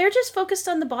them, they're just focused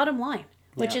on the bottom line,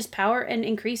 which is power and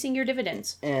increasing your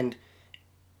dividends. And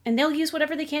they'll use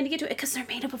whatever they can to get to it because they're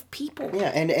made up of people.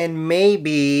 Yeah, and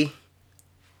maybe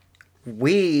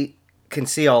we can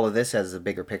see all of this as a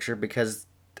bigger picture because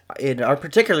in our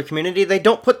particular community they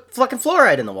don't put fucking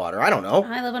fluoride in the water. I don't know.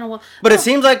 I live on a wall. But it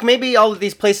seems like maybe all of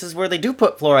these places where they do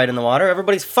put fluoride in the water,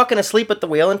 everybody's fucking asleep at the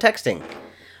wheel and texting.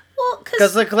 Well,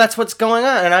 because that's what's going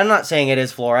on. And I'm not saying it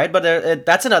is fluoride, but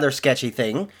that's another sketchy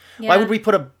thing. Yeah. Why would we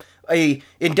put a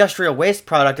industrial waste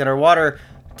product in our water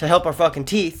to help our fucking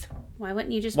teeth? Why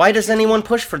wouldn't you just... Why does anyone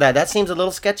push for that? That seems a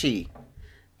little sketchy.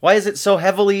 Why is it so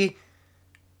heavily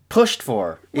pushed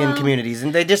for in communities?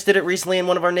 And they just did it recently in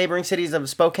one of our neighboring cities of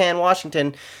Spokane,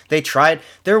 Washington. They tried.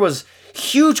 There was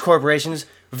huge corporations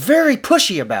very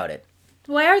pushy about it.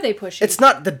 Why are they pushy? It's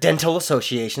not the dental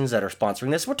associations that are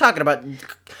sponsoring this. We're talking about...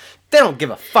 They don't give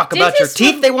a fuck about your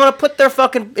teeth. They want to put their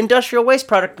fucking industrial waste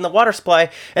product in the water supply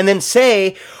and then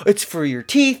say it's for your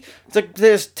teeth. It's like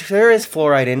there is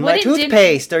fluoride in my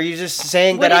toothpaste. Are you just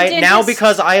saying that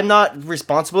because I am not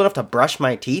responsible enough to brush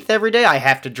my teeth every day, I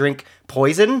have to drink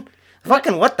poison?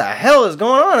 Fucking what the hell is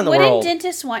going on in the world? Wouldn't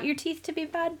dentists want your teeth to be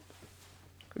bad?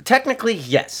 Technically,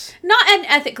 yes. Not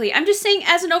ethically. I'm just saying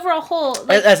as an overall whole.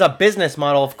 Like, as a business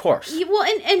model, of course. Well,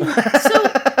 and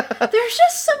so there's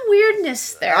just some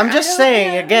weirdness there. I'm just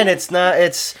saying, again, it's not,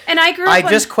 it's... And I grew up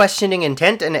just questioning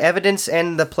intent and evidence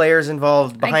and the players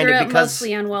involved behind it because,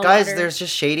 mostly on well guys, water. There's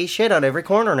just shady shit on every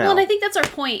corner now. Well, and I think that's our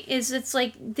point, is it's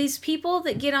like these people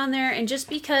that get on there and just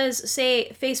because,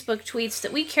 say, Facebook tweets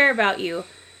that we care about you,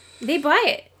 they buy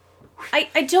it.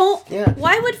 I don't... Yeah.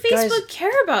 Why would Facebook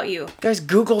care about you? Guys,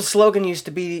 Google's slogan used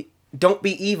to be, don't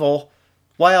be evil,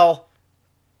 while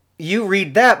you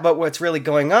read that, but what's really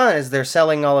going on is they're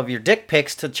selling all of your dick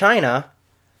pics to China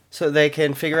so they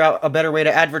can figure out a better way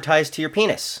to advertise to your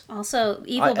penis. Also,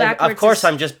 evil backwards... Of course,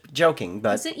 I'm just joking,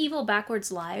 but... Isn't evil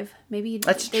backwards live? Maybe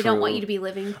they don't want you to be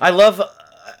living. I love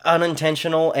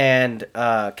unintentional and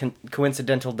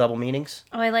coincidental double meanings.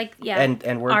 Oh, I like... Yeah. And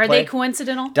wordplay. Are they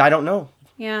coincidental? I don't know.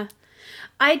 Yeah.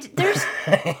 There's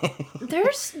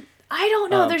I don't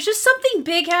know. There's just something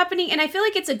big happening, and I feel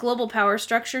like it's a global power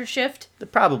structure shift.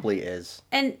 It probably is.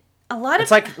 And a lot of... It's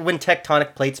like when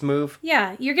tectonic plates move.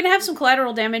 Yeah, you're going to have some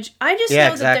collateral damage. I just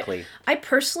know that I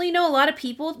personally know a lot of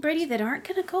people, Brady, that aren't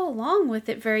going to go along with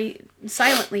it very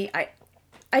silently.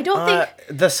 I don't think...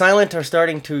 The silent are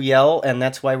starting to yell, and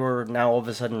that's why we're now all of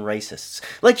a sudden racists.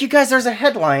 Like, you guys, there's a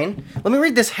headline. Let me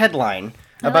read this headline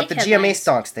about the GMA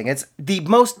stonks thing. It's the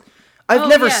most... I've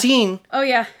never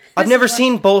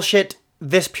seen bullshit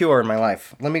this pure in my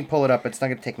life. Let me pull it up. It's not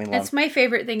going to take me long. It's my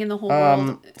favorite thing in the whole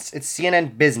world. It's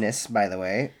CNN Business, by the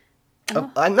way. Oh.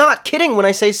 I'm not kidding when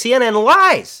I say CNN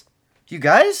lies. You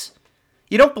guys?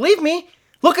 You don't believe me?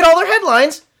 Look at all their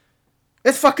headlines.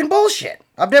 It's fucking bullshit.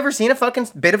 I've never seen a fucking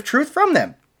bit of truth from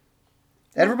them.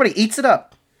 Everybody eats it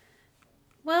up.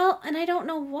 Well, and I don't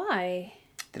know why.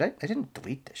 I didn't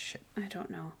delete this shit. I don't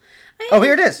know.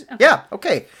 Here it is. Okay. Yeah,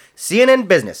 okay. CNN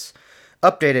Business.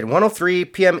 Updated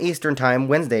 1:03 p.m. Eastern Time,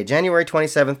 Wednesday, January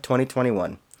 27th,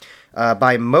 2021.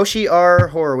 By Moshe R.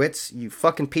 Horowitz, you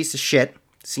fucking piece of shit.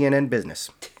 CNN Business.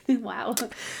 Wow.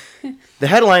 The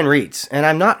headline reads,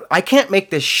 and I can't make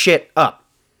this shit up.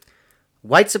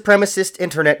 White supremacist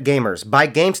internet gamers buy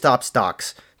GameStop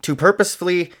stocks to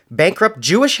purposefully bankrupt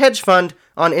Jewish hedge fund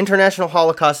on International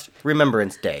Holocaust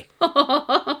Remembrance Day.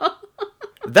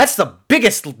 That's the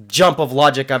biggest jump of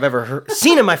logic I've ever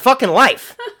seen in my fucking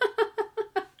life.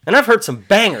 And I've heard some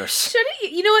bangers. Should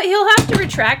he? You know what? He'll have to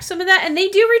retract some of that, and they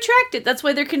do retract it. That's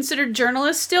why they're considered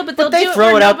journalists still, but they do throw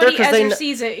it it out there because they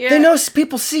sees it. Yeah. They know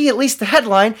people see at least the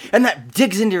headline, and that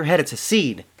digs into your head. It's a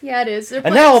seed. Yeah, it is.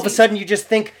 And now all of a sudden you just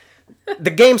think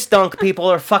the GameStunk people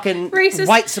are fucking racist.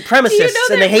 White supremacists,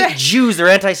 and they hate Jews. They're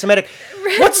anti-Semitic.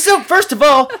 First of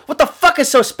all, what the fuck is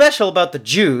so special about the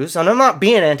Jews? And I'm not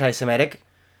being anti-Semitic.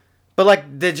 But,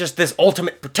 like, they're just this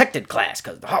ultimate protected class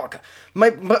because of the Holocaust.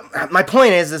 My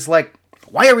point is like,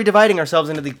 why are we dividing ourselves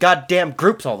into these goddamn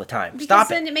groups all the time? Stop it. Because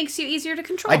then it makes you easier to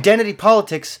control. Identity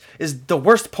politics is the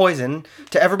worst poison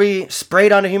to ever be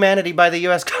sprayed onto humanity by the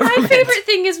U.S. government. My favorite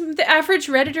thing is the average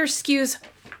Redditor skews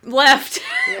left.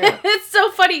 Yeah. It's so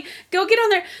funny. Go get on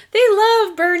there. They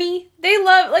love Bernie. They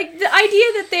love, like, the idea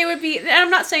that they would be, and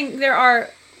I'm not saying there are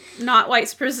not white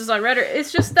supremacists on Reddit.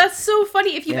 It's just, that's so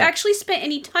funny. If you've actually spent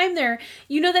any time there,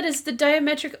 you know that is the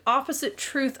diametric opposite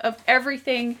truth of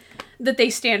everything that they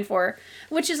stand for,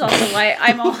 which is also why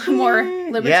I'm all more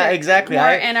libertarian. Yeah, exactly. More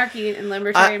anarchy and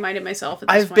libertarian-minded myself at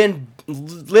this I've been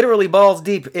literally balls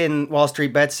deep in Wall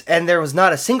Street Bets, and there was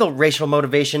not a single racial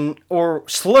motivation or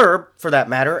slur, for that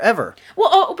matter, ever.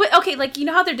 Well, but okay, like, you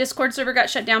know how their Discord server got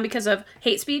shut down because of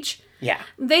hate speech? Yeah.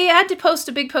 They had to post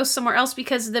a big post somewhere else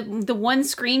because the one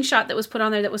screenshot that was put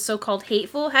on there that was so-called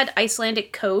hateful had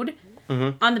Icelandic code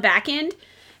on the back end.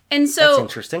 And so, that's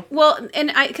interesting. Well,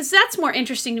 and because that's more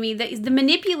interesting to me, the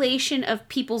manipulation of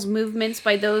people's movements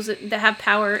by those that have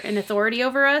power and authority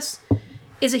over us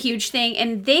is a huge thing.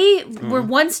 And they were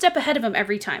one step ahead of them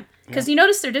every time. Because you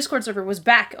notice their Discord server was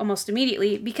back almost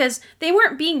immediately because they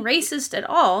weren't being racist at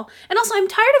all. And also, I'm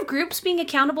tired of groups being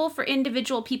accountable for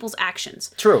individual people's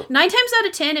actions. True. 9 times out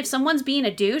of 10, if someone's being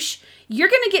a douche, you're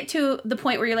going to get to the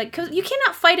point where you're like, because you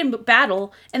cannot fight in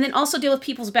battle and then also deal with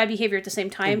people's bad behavior at the same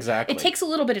time. Exactly. It takes a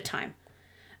little bit of time.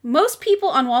 Most people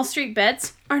on Wall Street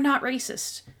Bets are not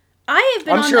racist.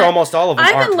 I'm sure almost all of them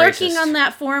aren't I've been lurking racist. on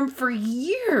that forum for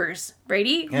years,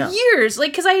 Brady. Yeah. Years.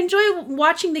 Like, because I enjoy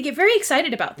watching they get very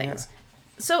excited about things. Yeah.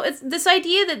 So it's this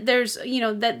idea that there's,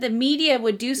 that the media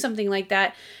would do something like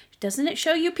that. Doesn't it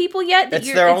show you people yet that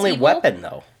it's their only evil? weapon,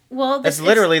 though. Well, that's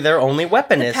literally their only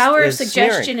weapon. The power of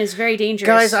suggestion is very dangerous.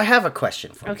 Guys, I have a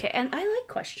question for you. Okay, and I like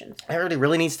questions. Everybody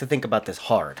really needs to think about this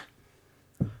hard.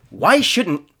 Why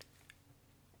shouldn't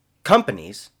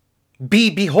companies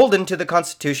be beholden to the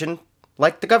Constitution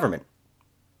like the government?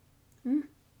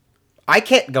 I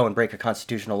can't go and break a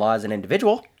constitutional law as an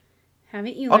individual.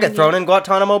 Haven't you? I'll get thrown in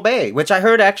Guantanamo Bay, which I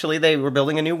heard actually they were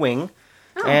building a new wing,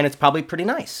 and it's probably pretty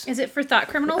nice. Is it for thought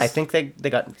criminals? I think they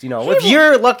got, if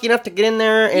you're lucky enough to get in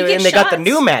there and they got the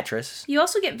new mattress. You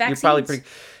also get vaccines. You're probably pretty,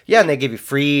 and they give you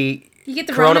free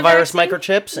coronavirus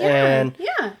microchips, and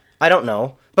I don't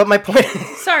know. But my point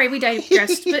Sorry, we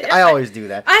digressed. But I always do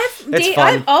that.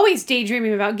 I'm always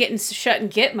daydreaming about getting shut in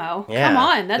Gitmo. Yeah, come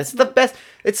on. That's the best.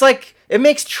 It's like, it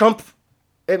makes Trump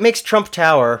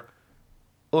Tower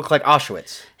look like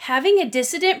Auschwitz. Having a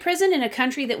dissident prison in a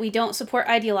country that we don't support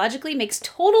ideologically makes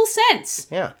total sense.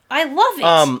 Yeah. I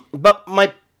love it. But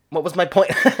what was my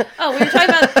point? Oh, we were talking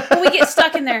about when we get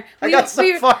stuck in there. I got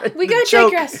so far. We gotta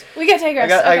digress.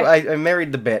 I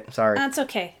married the bit. Sorry. That's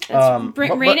okay.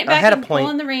 Rein it back. I had a and point.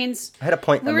 pull in the reins. I had a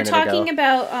point. We were talking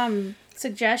about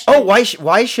suggestions. Oh,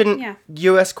 why shouldn't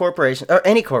U.S. corporation or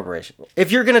any corporation,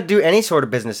 if you're gonna do any sort of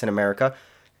business in America,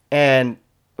 and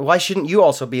why shouldn't you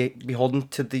also be beholden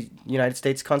to the United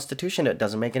States Constitution? It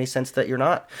doesn't make any sense that you're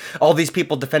not. All these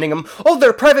people defending them. Oh,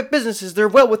 they're private businesses. They're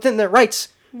well within their rights.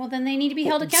 Well, then they need to be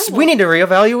held accountable. We need to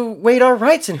reevaluate our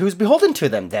rights and who's beholden to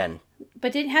them then.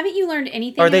 But haven't you learned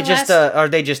anything? Are they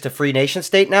just a free nation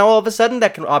state now all of a sudden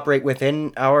that can operate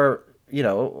within our,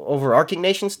 overarching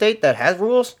nation state that has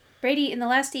rules? Brady, in the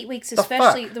last 8 weeks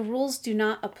especially, the rules do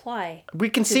not apply. We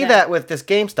can see that with this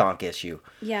GameStonk issue.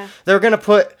 Yeah. They're going to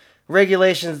put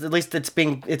regulations, at least it's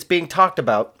being talked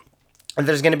about, and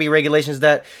there's going to be regulations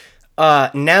that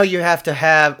now you have to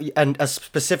have a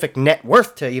specific net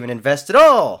worth to even invest at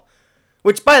all,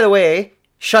 which, by the way,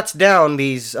 shuts down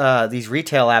these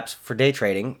retail apps for day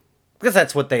trading, because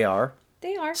that's what they are.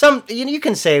 They are. Some you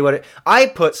can say what I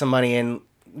put some money in,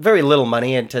 very little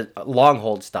money into long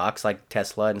hold stocks like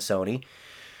Tesla and Sony.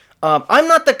 I'm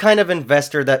not the kind of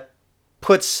investor that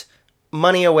puts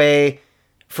money away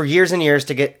for years and years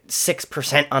to get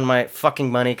 6% on my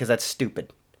fucking money because that's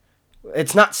stupid.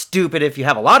 It's not stupid if you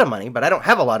have a lot of money, but I don't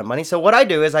have a lot of money. So what I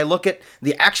do is I look at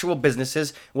the actual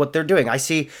businesses, what they're doing. I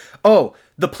see, oh,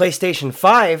 the PlayStation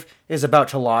 5 is about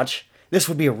to launch. This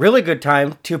would be a really good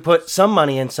time to put some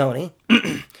money in Sony.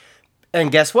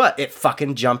 And guess what? It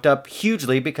fucking jumped up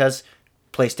hugely because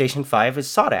PlayStation 5 is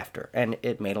sought after and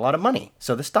it made a lot of money.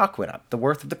 So the stock went up. The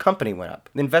worth of the company went up.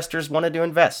 The investors wanted to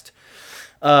invest.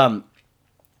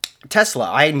 Tesla,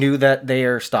 I knew that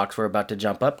their stocks were about to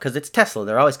jump up because it's Tesla.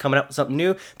 They're always coming up with something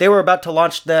new. They were about to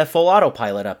launch the full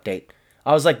autopilot update.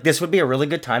 I was like, this would be a really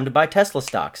good time to buy Tesla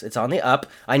stocks. It's on the up.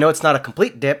 I know it's not a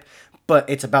complete dip, but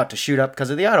it's about to shoot up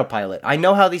because of the autopilot. I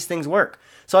know how these things work.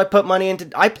 So I put money into,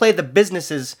 I play the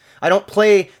businesses. I don't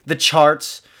play the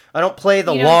charts. I don't play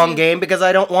the long game because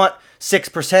I don't want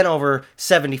 6% over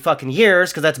 70 fucking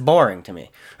years because that's boring to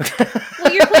me.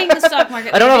 Well, you're playing the stock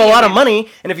market. I don't have a lot of money,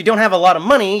 and if you don't have a lot of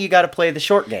money, you got to play the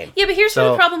short game. Yeah, but here's where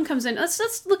the problem comes in.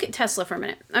 Let's look at Tesla for a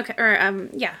minute. Okay, or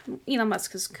Elon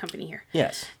Musk's company here.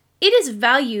 Yes. It is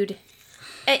valued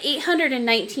at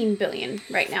 $819 billion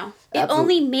right now. It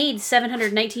only made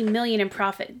 $719 million in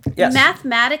profit. Yes.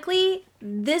 Mathematically,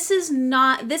 this is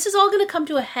all going to come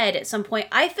to a head at some point.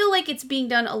 I feel like it's being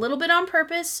done a little bit on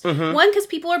purpose. Mm-hmm. One, because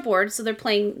people are bored, so they're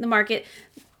playing the market.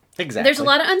 Exactly. There's a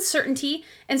lot of uncertainty,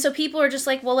 and so people are just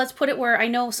like, well, let's put it where I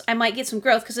know I might get some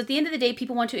growth, because at the end of the day,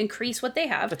 people want to increase what they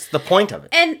have. That's the point of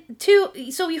it. And two,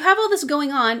 so you have all this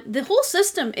going on. The whole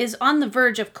system is on the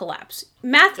verge of collapse.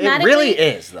 Mathematically. It really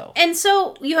is, though. And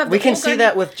so you have we can see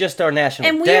that with just our national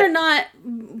debt. And we are not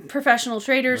professional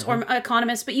traders or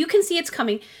economists, but you can see it's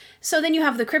coming. So then you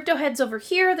have the crypto heads over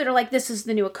here that are like, this is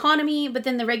the new economy, but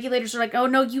then the regulators are like, oh,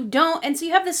 no, you don't. And so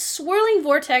you have this swirling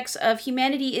vortex of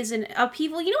humanity is in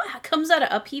upheaval. You know what comes out of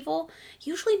upheaval?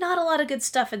 Usually not a lot of good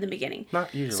stuff in the beginning.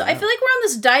 Not usually. So I feel like we're on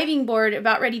this diving board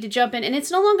about ready to jump in, and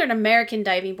it's no longer an American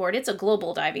diving board. It's a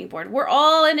global diving board. We're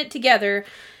all in it together.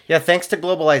 Yeah, thanks to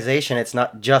globalization, it's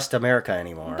not just America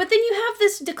anymore. But then you have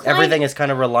this decline. Everything is kind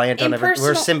of reliant on everything.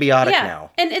 We're symbiotic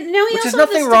now. And now you also have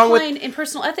this decline in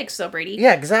personal ethics, though, Brady.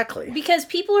 Yeah, exactly. Because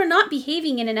people are not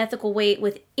behaving in an ethical way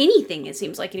with anything, it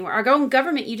seems like, anymore. Our own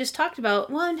government, you just talked about,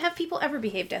 well, and have people ever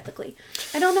behaved ethically?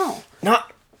 I don't know.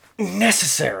 Not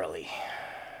necessarily.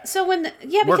 So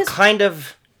because... We're kind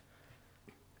of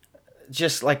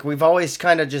just, like, we've always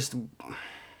kind of just...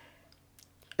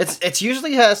 It's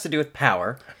usually has to do with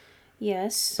power.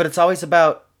 Yes. But it's always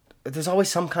about... There's always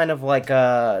some kind of, like,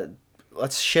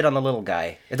 let's shit on the little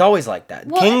guy. It's always like that.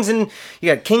 Well, you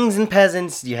had kings and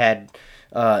peasants. You had...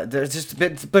 there's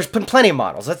been plenty of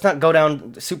models. Let's not go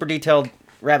down super detailed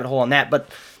rabbit hole on that. But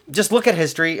just look at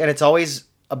history, and it's always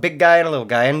a big guy and a little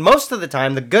guy. And most of the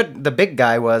time, the big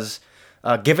guy was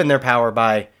given their power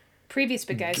by... previous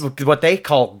big guys. What they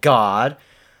call God.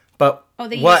 But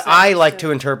what I like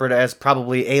to interpret as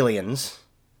probably aliens.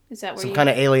 Is that where some kind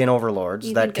of alien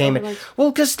overlords that came in?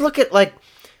 Well, just look at, like,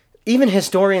 even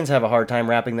historians have a hard time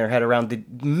wrapping their head around the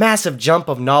massive jump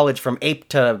of knowledge from ape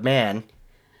to man.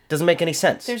 Doesn't make any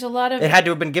sense. There's a lot of... It had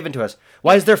to have been given to us.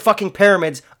 Why is there fucking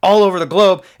pyramids all over the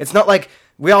globe? It's not like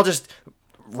we all just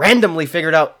randomly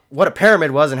figured out what a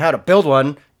pyramid was and how to build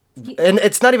one. And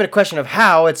it's not even a question of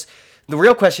how. It's the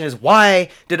real question is, why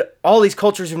did all these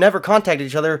cultures who never contacted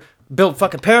each other build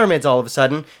fucking pyramids all of a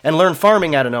sudden and learn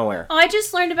farming out of nowhere? Oh, I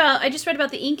just read about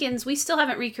the Incans. We still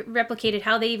haven't replicated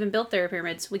how they even built their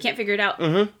pyramids. We can't figure it out.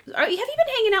 Mm-hmm. Have you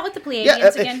been hanging out with the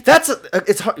Pleiadians again?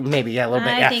 It's hard, maybe, a little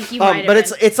bit. I think you might have but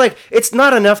been. it's like, it's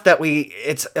not enough that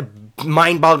it's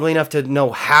mind-boggling enough to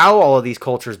know how all of these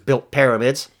cultures built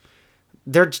pyramids.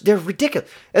 They're ridiculous.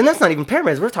 And that's not even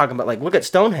pyramids. We're talking about, like, look at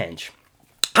Stonehenge.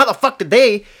 How the fuck did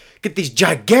they get these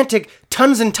gigantic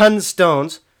tons and tons of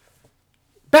stones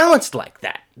balanced like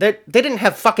that? They didn't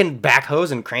have fucking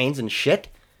backhoes and cranes and shit.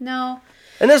 No.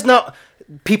 And there's no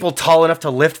people tall enough to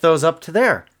lift those up to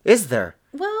there, is there?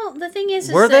 Well, the thing is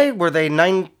were they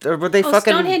fucking...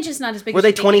 Stonehenge is not as big. Were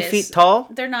they 20 feet tall?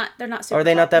 They're not super Are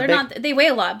they tall. not that big? They weigh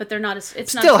a lot, but they're not as...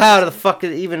 It's still, not how the fuck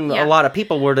even a lot of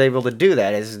people were able to do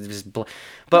that? Is just...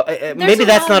 But maybe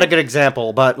that's not a good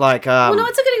example, but like... well, no,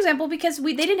 it's a good example because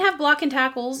they didn't have block and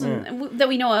tackles that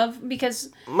we know of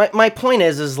because... My point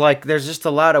is like there's just a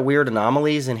lot of weird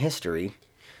anomalies in history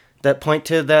that point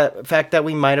to the fact that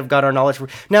we might have got our knowledge...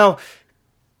 Now,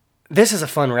 this is a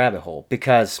fun rabbit hole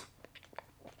because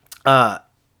maybe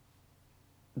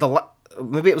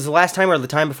it was the last time or the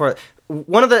time before...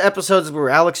 One of the episodes where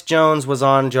Alex Jones was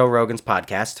on Joe Rogan's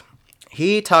podcast...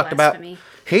 he talked Blasphemy. about,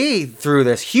 he threw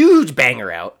this huge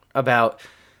banger out about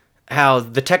how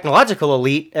the technological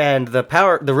elite and the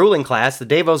ruling class, the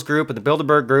Davos group and the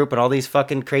Bilderberg group and all these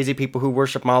fucking crazy people who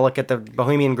worship Moloch at the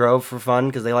Bohemian Grove for fun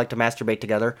because they like to masturbate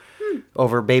together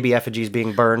over baby effigies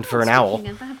being burned for an owl. I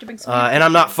have to bring some And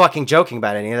I'm not fucking joking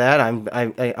about any of that.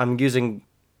 I'm using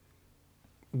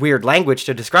weird language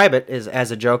to describe it as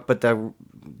a joke, but the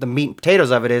meat and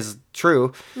potatoes of it is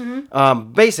true.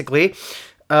 Basically,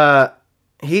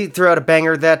 he threw out a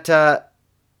banger that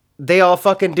they all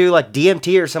fucking do like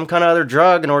DMT or some kind of other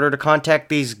drug in order to contact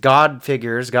these god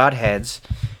figures, godheads,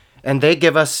 and they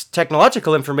give us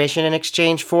technological information in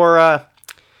exchange for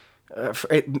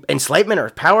enslavement or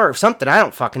power or something. I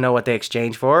don't fucking know what they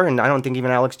exchange for, and I don't think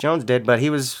even Alex Jones did, but he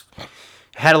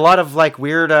had a lot of like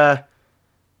weird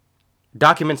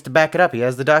documents to back it up. He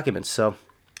has the documents, so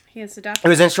He has the documents. it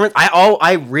was instruments.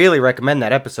 I really recommend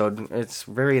that episode. It's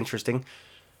very interesting.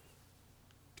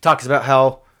 Talks about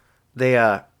how they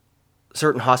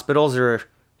certain hospitals are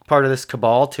part of this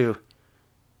cabal to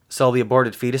sell the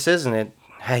aborted fetuses, and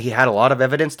he had a lot of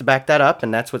evidence to back that up,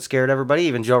 and that's what scared everybody.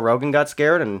 Even Joe Rogan got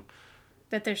scared, and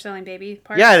That they're selling baby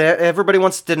parts? yeah, everybody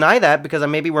wants to deny that because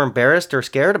maybe we're embarrassed or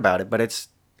scared about it, but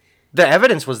the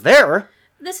evidence was there.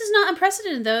 This is not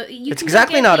unprecedented, though. It's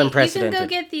exactly not unprecedented. You can go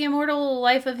get The Immortal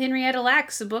Life of Henrietta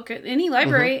Lacks, a book at any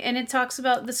library, and it talks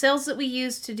about the cells that we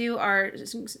use to do our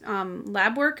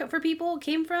lab work for people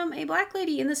came from a black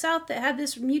lady in the South that had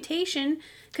this mutation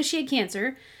because she had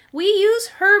cancer. We use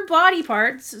her body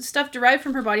parts, stuff derived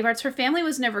from her body parts. Her family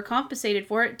was never compensated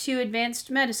for it to advanced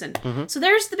medicine. So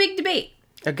there's the big debate.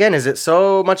 Again, is it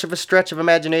so much of a stretch of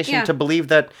imagination Yeah. to believe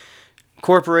that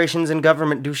corporations and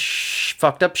government do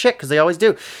fucked up shit? Because they always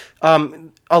do.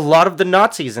 A lot of the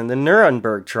Nazis in the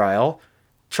Nuremberg trial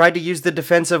tried to use the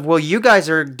defense of, well, you guys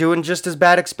are doing just as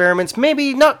bad experiments,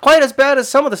 maybe not quite as bad as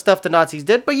some of the stuff the Nazis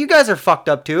did, but you guys are fucked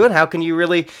up too, and how can you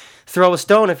really throw a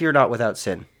stone if you're not without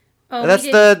sin? Oh,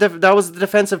 That was the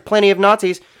defense of plenty of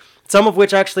Nazis, some of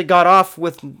which actually got off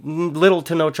with little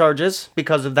to no charges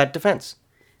because of that defense.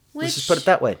 Let's just put it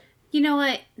that way. You know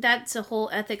what? That's a whole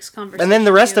ethics conversation. And then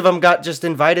the rest too. of them got just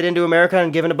invited into America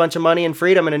and given a bunch of money and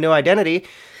freedom and a new identity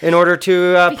in order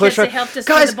to push. they helped us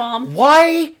Guys, with the bomb.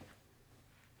 why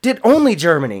did only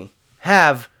Germany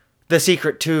have the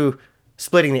secret to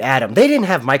splitting the atom? They didn't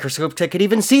have microscopes that could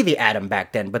even see the atom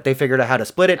back then, but they figured out how to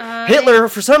split it. Hitler,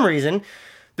 for some reason,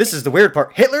 this is the weird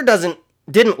part. Hitler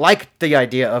didn't like the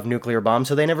idea of nuclear bombs,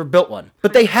 so they never built one.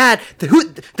 But they had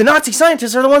the Nazi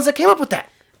scientists are the ones that came up with that.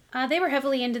 They were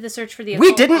heavily into the search for the We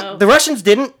occult, didn't. though. The Russians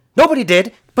didn't. Nobody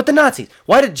did. But the Nazis.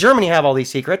 Why did Germany have all these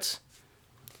secrets?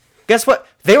 Guess what?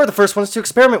 They were the first ones to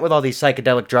experiment with all these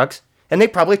psychedelic drugs. And they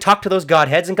probably talked to those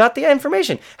godheads and got the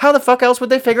information. How the fuck else would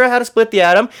they figure out how to split the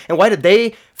atom? And why did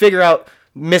they figure out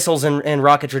missiles and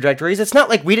rocket trajectories? It's not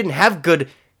like we didn't have good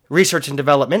research and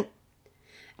development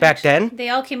back then. They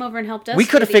all came over and helped us. We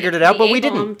could have with figured it out, the but we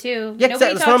A-bomb, didn't. Too. Yeah,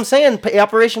 Nobody that's what I'm talks- saying.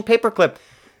 Operation Paperclip.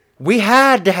 We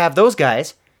had to have those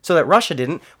guys so that Russia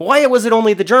didn't. Why was it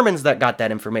only the Germans that got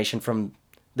that information from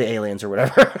the aliens or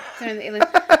whatever? Kind of the alien.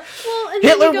 Well, and then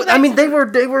Hitler. you go back I mean, to- they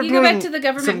were You doing go back to the some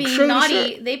government being shady naughty.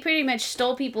 shit. They pretty much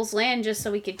stole people's land just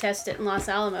so we could test it in Los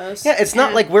Alamos. Yeah, it's not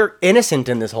And like we're innocent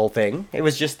in this whole thing. It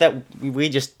was just that we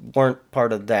just weren't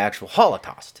part of the actual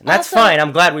Holocaust. And that's Also, fine.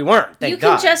 I'm glad we weren't. Thank you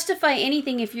can God. justify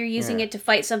anything if you're using it to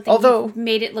fight something. Although- you've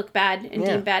made it look bad and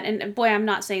Yeah. deemed bad. And boy, I'm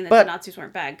not saying that But- the Nazis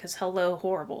weren't bad because hello,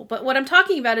 horrible. But what I'm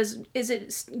talking about is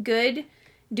it good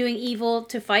doing evil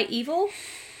to fight evil?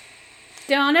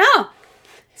 Don't know.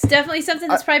 It's definitely something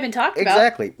that's probably been talked about.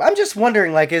 Exactly. I'm just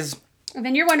wondering, like, And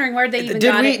then you're wondering where they even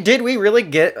got it. did we really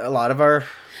get a lot of our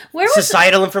Where was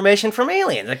societal information from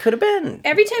aliens? It could have been.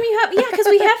 every time you have because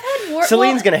we have had war.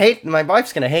 Celine's gonna hate. My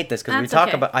wife's gonna hate this because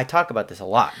That's okay. I talk about this a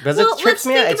lot because Well, it trips let's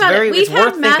me out. think It's about very. it. We've It's worth had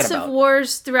thinking massive about.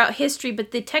 wars throughout history,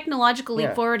 but the technological leap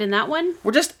Yeah. forward in that one.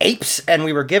 We're just apes, and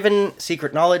we were given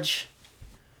secret knowledge,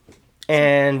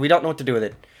 and we don't know what to do with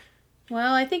it.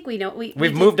 Well, I think we know. We've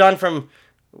did- moved on from.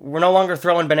 We're no longer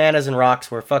throwing bananas and rocks.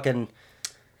 We're fucking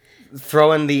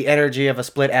throwing the energy of a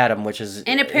split atom, which is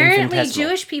And apparently, infinitesimal.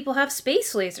 Jewish people have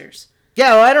space lasers.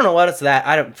 Yeah, well, I don't know what it's that.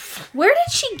 I don't. Where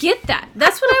did she get that?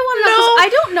 That's what I want to know. 'cause No. I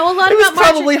don't know a lot It was about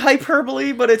Marjorie. probably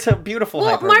hyperbole, but it's a beautiful Well,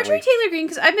 hyperbole. Marjorie Taylor Greene,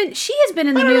 because she has been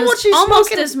in the I don't know what news she's almost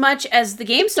smoking. as much as the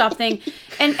GameStop thing,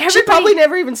 and everybody. She probably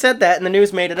never even said that, and the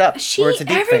news made it up. Or it's a deep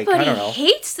fake. Everybody I don't know.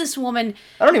 hates this woman.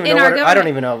 I don't even in know. our I don't government.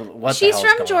 even know what. She's the hell's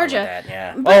from going Georgia. On with that.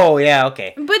 Yeah. But- Oh yeah.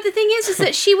 Okay. But the thing is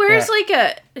that she wears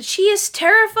Yeah. she is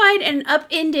terrified and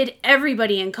upended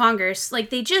everybody in Congress. Like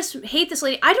they just hate this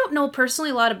lady. I don't know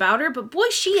personally a lot about her, but boy,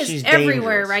 she is She's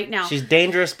everywhere dangerous. right now. She's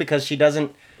dangerous because she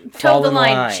doesn't fall toe the in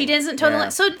line. She doesn't toe the Yeah.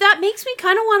 line. So that makes me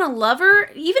kind of want to love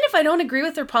her, even if I don't agree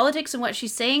with her politics and what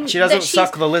she's saying. She doesn't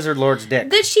suck the lizard lord's dick.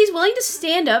 That she's willing to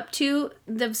stand up to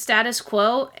the status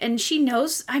quo, and she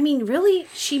knows, I mean, really,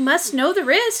 she must know the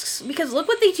risks, because look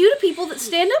what they do to people that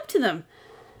stand up to them.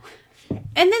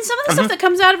 And then some of the stuff that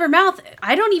comes out of her mouth,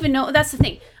 I don't even know. That's the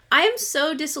thing. I am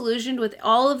so disillusioned with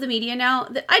all of the media now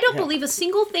that I don't believe a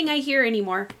single thing I hear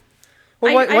anymore.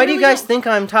 Well, why do really you guys don't. think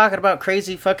I'm talking about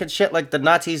crazy fucking shit like the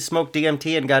Nazis smoked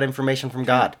DMT and got information from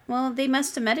God? Well, they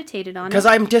must have meditated on it. Because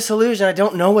I'm disillusioned. I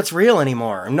don't know what's real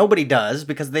anymore. Nobody does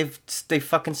because they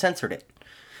fucking censored it.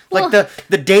 Like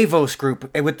the Davos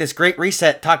group with this Great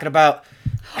Reset talking about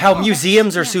how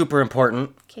museums are super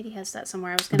important. Katie has that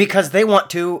somewhere. I was gonna Because they want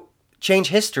to change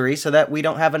history so that we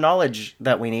don't have a knowledge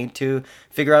that we need to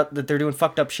figure out that they're doing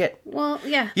fucked up shit. Well,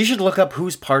 yeah. You should look up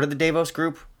who's part of the Davos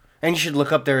group, and you should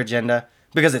look up their agenda,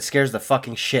 because it scares the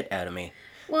fucking shit out of me.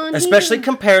 Well, and Especially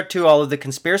compared to all of the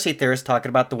conspiracy theorists talking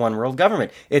about the one world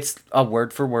government. It's a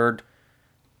word-for-word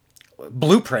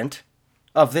blueprint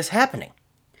of this happening.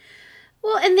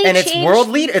 Well, and they It's world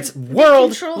leader. It's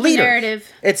world control the leaders.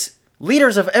 narrative. It's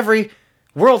leaders of every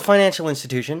world financial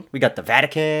institution. We got the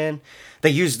Vatican. They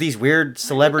use these weird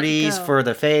celebrities go? for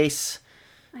their face.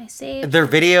 I say Their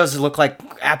videos look like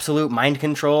absolute mind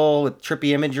control with trippy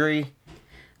imagery.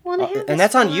 And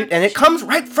that's on you. And it comes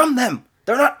right from them.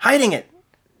 They're not hiding it.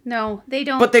 No, they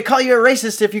don't. But they call you a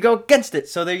racist if you go against it.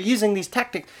 So they're using these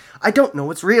tactics. I don't know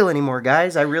what's real anymore,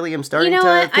 guys. I really am starting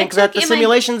to think that the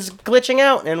simulation's glitching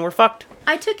out and we're fucked.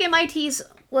 I took MIT's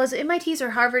or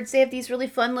Harvard's. They have these really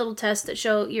fun little tests that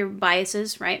show your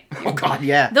biases, right? Oh, God,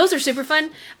 yeah. Those are super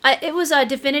fun. It was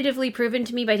definitively proven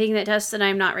to me by taking that test that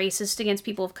I'm not racist against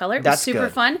people of color. It was super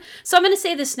fun. So I'm going to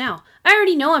say this now. I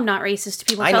already know I'm not racist to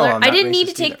people of color. I didn't need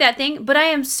to take that thing, but I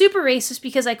am super racist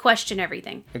because I question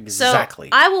everything. Exactly.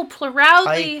 So I will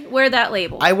proudly wear that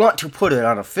label. I want to put it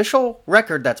on official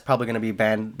record, that's probably going to be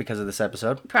banned because of this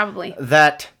episode, Probably.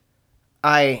 that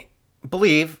I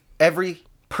believe every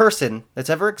person that's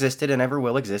ever existed and ever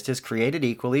will exist is created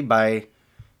equally by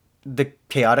the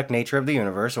chaotic nature of the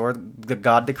universe or the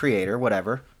God, the creator,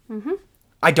 whatever. Mm-hmm.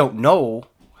 I don't know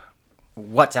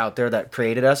what's out there that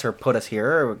created us or put us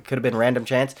here, or it could have been random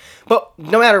chance. But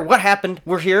no matter what happened,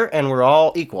 we're here and we're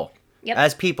all equal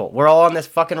as people. We're all on this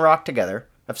fucking rock together.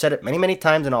 I've said it many, many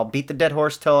times, and I'll beat the dead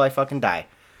horse till I fucking die.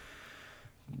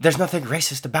 There's nothing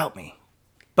racist about me.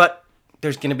 But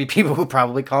there's going to be people who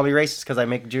probably call me racist because I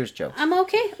make Jewish jokes. I'm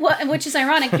okay. Well, which is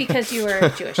ironic because you were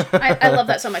Jewish. I love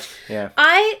that so much. Yeah.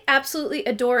 I absolutely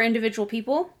adore individual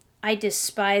people. I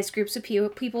despise groups of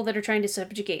people that are trying to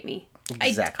subjugate me.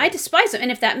 Exactly. I despise them.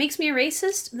 And if that makes me a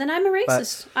racist, then I'm a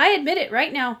racist. I admit it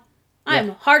right now.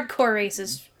 I'm hardcore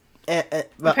racist.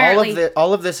 But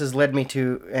all of this has led me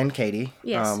to, and Katie,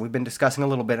 Yes. We've been discussing a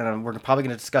little bit, and we're probably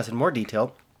going to discuss in more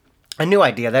detail, a new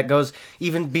idea that goes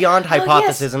even beyond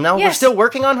hypothesism. Now, we're still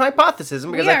working on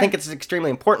hypothesism because I think it's extremely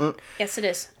important. Yes, it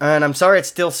is. And I'm sorry it's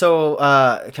still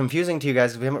so confusing to you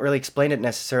guys. We haven't really explained it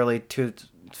necessarily to its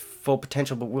full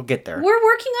potential, but we'll get there. We're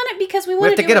working on it because we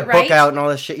want to do it right. We have to get a book out and all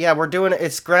this shit. Yeah, we're doing it.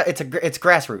 It's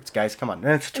grassroots, guys. Come on.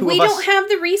 It's two of us. We don't have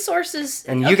the resources.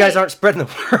 And you guys aren't spreading the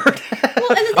word.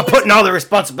 Well, and the I'm putting all the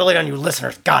responsibility on you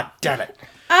listeners. God damn it.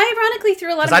 I ironically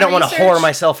threw a lot of my research... Because I don't want to whore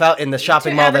myself out in the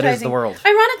shopping mall that is the world.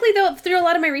 Ironically, though, through a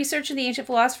lot of my research in the ancient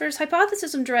philosophers,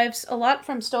 hypothesism derives a lot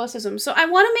from Stoicism. So I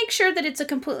want to make sure that it's a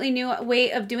completely new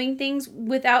way of doing things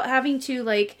without having to,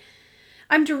 like...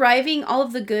 I'm deriving all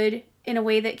of the good in a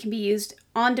way that can be used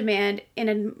on demand in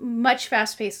a much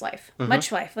fast-paced life. Mm-hmm.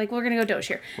 Much life. Like, we're going to go Doge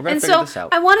here. We're going to figure this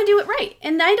out. I want to do it right.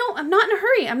 And I'm not in a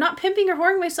hurry. I'm not pimping or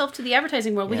whoring myself to the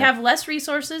advertising world. Yeah. We have less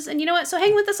resources. And you know what? So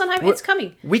hang with us on how it's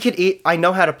coming. We could I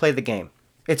know how to play the game.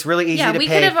 It's really easy to pay. Yeah, we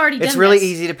could have already done this. It's really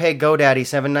easy to pay GoDaddy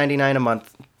 $7.99 a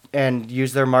month and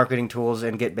use their marketing tools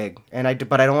and get big.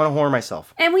 But I don't want to whore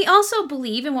myself. And we also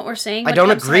believe in what we're saying. I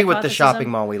don't agree with the shopping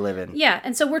mall we live in. Yeah,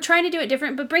 and so we're trying to do it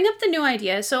different, but bring up the new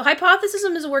idea. So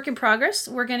hypothesism is a work in progress.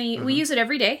 We use it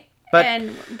every day.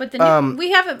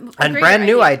 We have a brand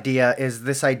new idea is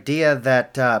this idea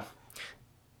that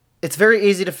it's very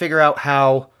easy to figure out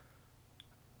how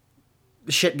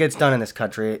shit gets done in this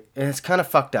country. And it's kind of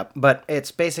fucked up, but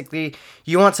it's basically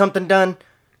you want something done,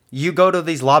 you go to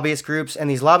these lobbyist groups, and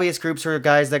these lobbyist groups are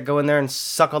guys that go in there and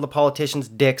suck all the politicians'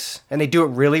 dicks, and they do it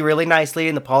really, really nicely,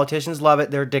 and the politicians love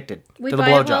it. They're addicted to the blowjobs. We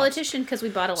buy a politician because we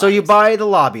bought a lobbyist. So you buy the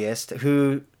lobbyist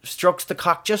who strokes the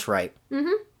cock just right,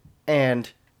 and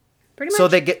pretty much. So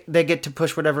they get to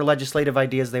push whatever legislative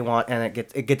ideas they want, and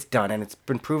it gets done, and it's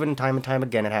been proven time and time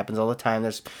again. It happens all the time.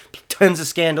 There's tons of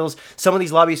scandals. Some of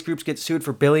these lobbyist groups get sued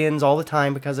for billions all the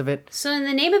time because of it. So in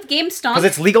the name of GameStop, because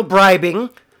it's legal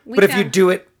bribing. But if you do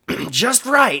it just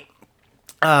right,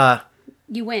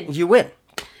 you win. You win.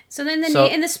 So then,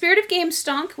 in the spirit of Game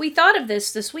Stonk, we thought of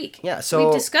this week. Yeah, so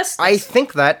we've discussed this. I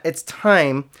think that it's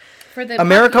time for the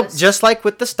America, populace. just like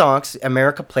with the Stonks,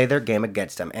 America play their game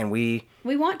against them, and we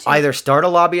want to either start a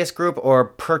lobbyist group or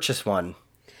purchase one.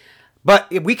 But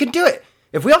we can do it.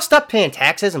 If we all stop paying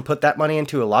taxes and put that money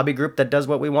into a lobby group that does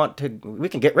what we want to, we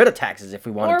can get rid of taxes if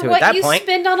we wanted to at that point. Or what you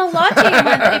spend on a latte a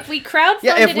month. If we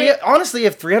crowdfunded it. Honestly,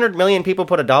 if 300 million people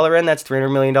put $1 in, that's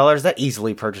 $300 million. That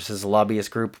easily purchases a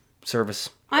lobbyist group service.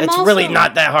 It's really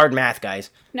not that hard math, guys.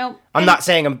 No. I'm not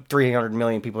saying 300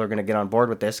 million people are going to get on board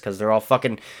with this because they're all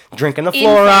fucking drinking the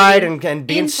fluoride and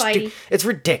being stupid. It's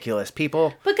ridiculous,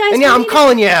 people. But guys, and yeah, I'm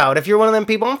calling you out. If you're one of them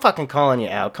people, I'm fucking calling you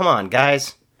out. Come on,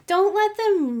 guys. Don't let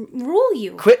them rule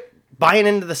you. Quit buying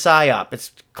into the PSYOP.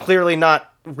 It's clearly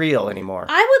not real anymore.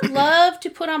 I would love to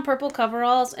put on purple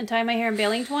coveralls and tie my hair in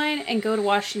baling twine and go to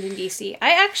Washington, D.C.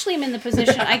 I actually am in the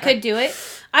position I could do it.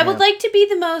 I would like to be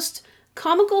the most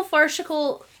comical,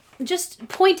 farcical, just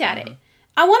point at it.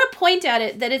 I want to point at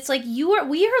it that it's like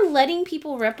we are letting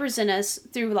people represent us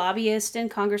through lobbyists and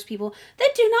congresspeople that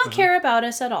do not care about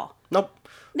us at all. Nope.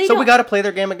 We got to play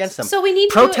their game against them. So we need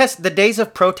protest. The days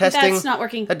of protesting. That's not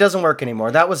working. That doesn't work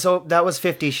anymore. That was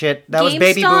 50 shit. That was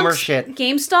baby boomer shit.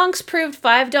 Game Stonks proved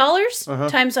 $5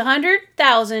 times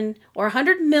 100,000 or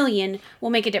 100 million will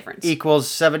make a difference. Equals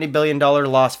 $70 billion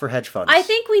loss for hedge funds. I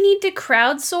think we need to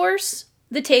crowdsource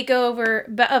the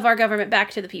takeover of our government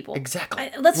back to the people.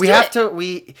 Exactly. Let's do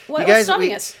it. What's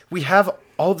stopping us? We have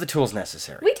all the tools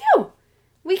necessary. We do.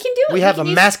 We can do it. We have a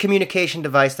mass communication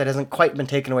device that hasn't quite been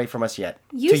taken away from us yet.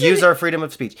 Use our freedom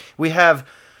of speech. We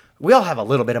all have a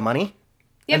little bit of money.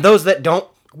 Yep. And those that don't,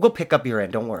 we'll pick up your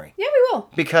end. Don't worry. Yeah, we will.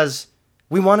 Because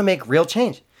we want to make real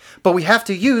change. But we have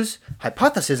to use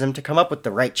hypothesism to come up with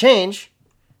the right change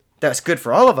that's good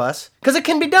for all of us. Because it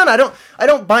can be done. I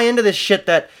don't buy into this shit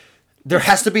that there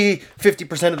has to be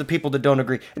 50% of the people that don't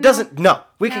agree. It doesn't. No,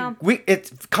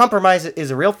 compromise is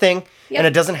a real thing, and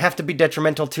it doesn't have to be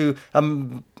detrimental to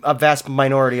a vast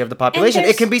minority of the population.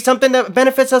 It can be something that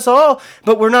benefits us all,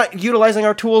 but we're not utilizing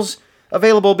our tools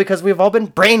available because we've all been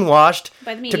brainwashed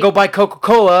to go buy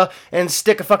Coca-Cola and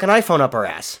stick a fucking iPhone up our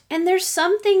ass. And there's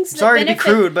some things. Sorry to be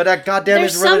crude, but that goddamn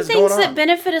is really what's going on. There's some things that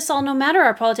benefit us all, no matter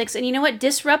our politics. And you know what?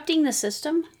 Disrupting the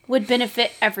system would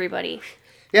benefit everybody.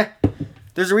 Yeah.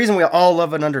 There's a reason we all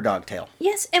love an underdog tale.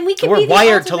 Yes, and we can We're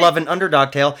wired to love an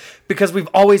underdog tale because we've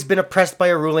always been oppressed by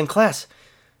a ruling class.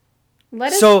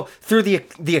 So through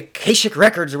the Akashic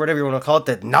records, or whatever you want to call it,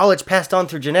 the knowledge passed on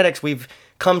through genetics, we've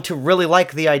come to really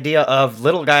like the idea of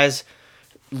little guys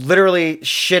literally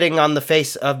shitting on the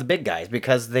face of the big guys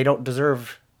because they don't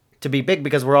deserve to be big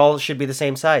because we're all should be the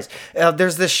same size.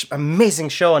 There's this amazing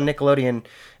show on Nickelodeon,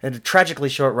 a tragically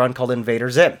short run called Invader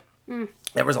Zim.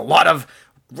 There was a lot of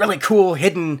really cool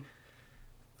hidden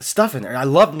stuff in there. I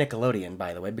love Nickelodeon,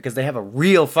 by the way, because they have a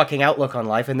real fucking outlook on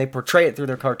life and they portray it through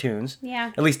their cartoons.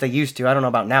 Yeah. At least they used to. I don't know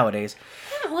about nowadays.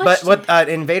 But what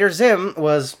Invader Zim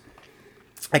was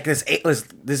like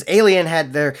this alien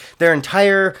had their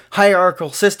entire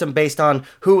hierarchical system based on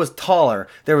who was taller.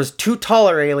 There was 2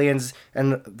 taller aliens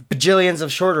and bajillions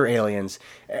of shorter aliens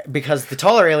because the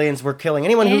taller aliens were killing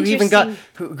anyone who even got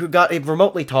who got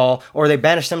remotely tall, or they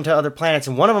banished them to other planets,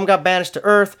 and one of them got banished to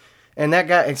Earth, and that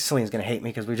guy, Celine's gonna hate me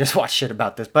because we just watched shit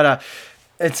about this, but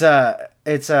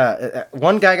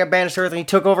one guy got banished to Earth and he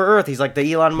took over Earth. He's like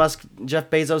the Elon Musk, Jeff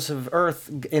Bezos of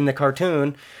Earth in the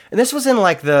cartoon. And this was in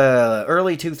like the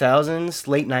early 2000s,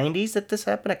 late 90s that this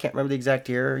happened. I can't remember the exact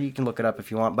year. You can look it up if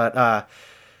you want. But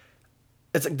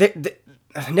it's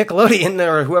Nickelodeon,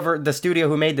 or whoever, the studio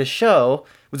who made this show,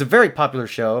 was a very popular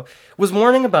show, was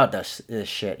warning about this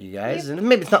shit, you guys. And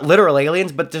maybe it's not literal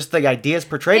aliens, but just the ideas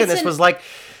portrayed in this was like,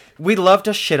 we love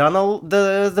to shit on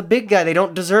the big guy. They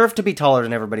don't deserve to be taller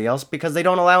than everybody else because they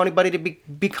don't allow anybody to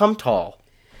become tall.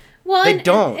 Well, they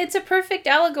don't. It's a perfect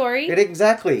allegory.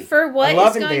 Exactly. For what I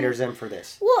love Invader Zim for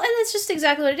this. Well, and that's just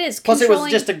exactly what it is. Plus, it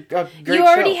was just a great show. You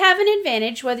already have an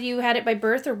advantage, whether you had it by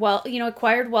birth or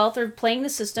acquired wealth or playing the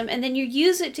system, and then you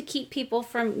use it to keep people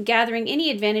from gathering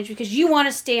any advantage because you want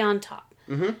to stay on top.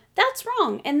 Mm-hmm. That's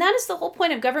wrong, and that is the whole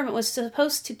point of government, was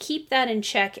supposed to keep that in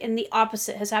check, and the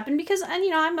opposite has happened because,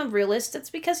 and I'm a realist. It's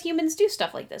because humans do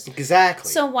stuff like this. Exactly.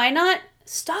 So why not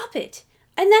stop it?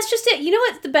 And that's just it. You know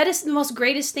what the most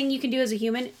greatest thing you can do as a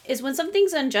human is when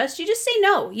something's unjust, you just say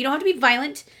no. You don't have to be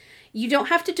violent. You don't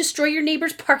have to destroy your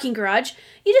neighbor's parking garage.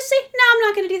 You just say, no, I'm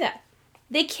not going to do that.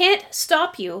 They can't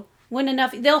stop you when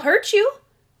enough. They'll hurt you,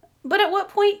 but at what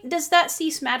point does that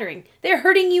cease mattering? They're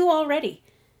hurting you already.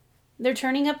 They're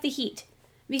turning up the heat.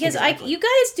 Because you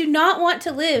guys do not want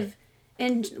to live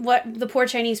in what the poor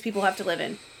Chinese people have to live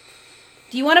in.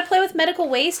 Do you want to play with medical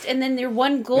waste and then your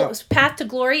one path to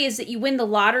glory is that you win the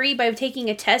lottery by taking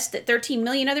a test that 13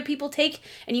 million other people take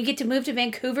and you get to move to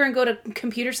Vancouver and go to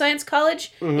computer science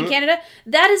college in Canada?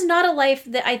 That is not a life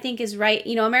that I think is right.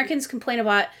 You know, Americans complain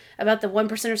about the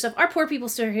 1% stuff. Our poor people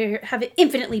still here have it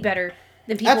infinitely better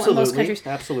than people in most countries.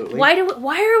 Absolutely. Why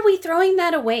are we throwing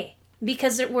that away?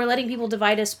 Because we're letting people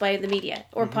divide us by the media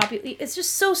or it's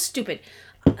just so stupid.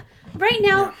 Right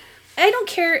now, I don't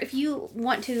care if you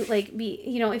want to be,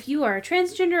 if you are a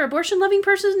transgender abortion-loving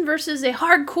person versus a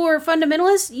hardcore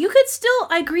fundamentalist, you could still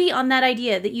agree on that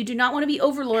idea that you do not want to be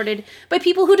overlorded by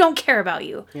people who don't care about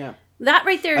you. Yeah. That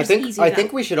right there is easy. I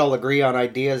think we should all agree on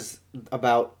ideas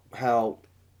about how,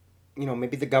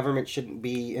 maybe the government shouldn't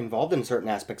be involved in certain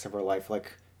aspects of our life,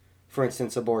 like, for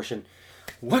instance, abortion.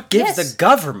 What gives the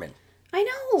government? I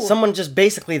know. Someone just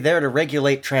basically there to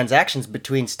regulate transactions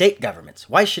between state governments.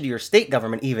 Why should your state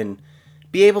government even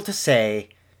be able to say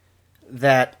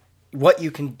that what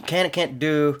you can and can't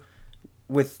do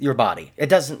with your body? It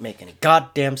doesn't make any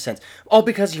goddamn sense. All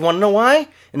because you want to know why?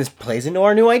 And this plays into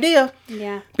our new idea.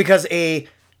 Yeah. Because a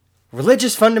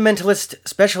religious fundamentalist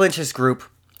special interest group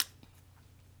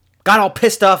got all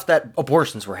pissed off that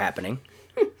abortions were happening.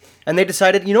 And they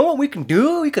decided, you know what we can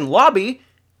do? We can lobby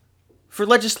for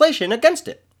legislation against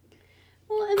it.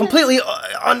 Well, completely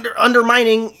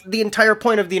undermining the entire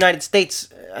point of the United States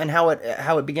and how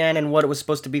it began and what it was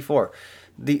supposed to be for.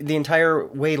 The entire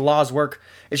way laws work,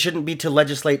 it shouldn't be to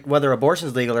legislate whether abortion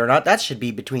is legal or not. That should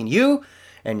be between you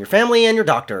and your family and your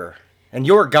doctor and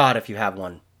your God if you have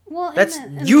one. Well, it's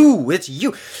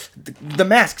you. The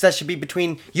masks, that should be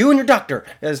between you and your doctor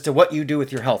as to what you do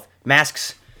with your health.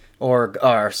 Masks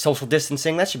or social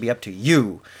distancing, that should be up to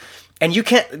you. And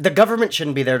the government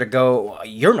shouldn't be there to go,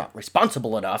 you're not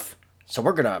responsible enough, so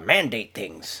we're going to mandate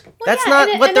things. Well, that's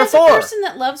not what they're for. And as a person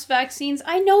that loves vaccines,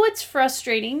 I know it's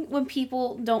frustrating when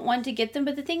people don't want to get them,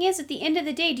 but the thing is, at the end of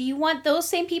the day, do you want those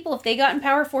same people, if they got in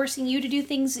power, forcing you to do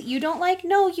things that you don't like?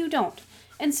 No, you don't.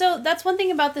 And so that's one thing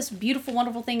about this beautiful,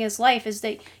 wonderful thing is life, is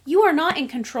that you are not in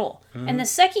control. Mm-hmm. And the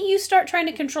second you start trying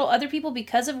to control other people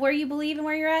because of where you believe and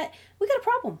where you're at, we got a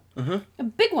problem. Mm-hmm. A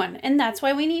big one. And that's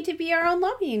why we need to be our own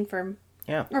lobbying firm.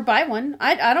 Yeah. Or buy one.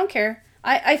 I don't care.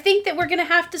 I think that we're going to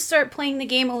have to start playing the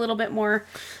game a little bit more.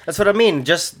 That's what I mean.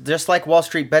 Just like Wall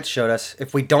Street Bets showed us,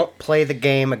 if we don't play the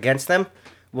game against them,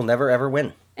 we'll never, ever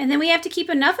win. And then we have to keep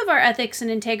enough of our ethics and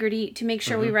integrity to make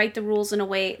sure we write the rules in a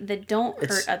way that don't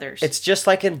hurt others. It's just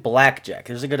like in blackjack.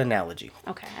 Here's a good analogy.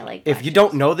 Okay, I like blackjack. If you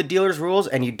don't know the dealer's rules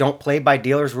and you don't play by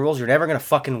dealer's rules, you're never going to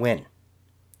fucking win.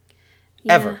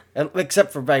 Yeah. Ever.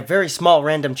 Except for by very small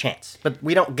random chance. But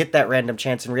we don't get that random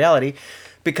chance in reality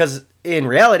because in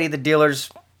reality the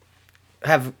dealers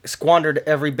have squandered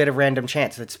every bit of random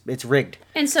chance. It's rigged.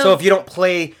 And so if you don't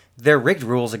play their rigged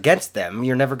rules against them,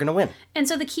 you're never going to win. And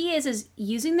so the key is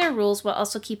using their rules while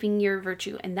also keeping your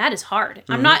virtue. And that is hard.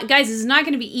 Mm-hmm. I'm not, guys, this is not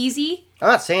going to be easy. I'm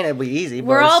not saying it'll be easy,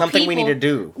 but it's something we need to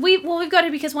do. We've got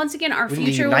to, because once again, our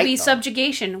future will be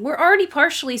subjugation. We're already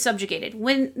partially subjugated.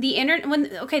 The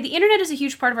internet is a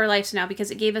huge part of our lives now because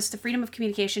it gave us the freedom of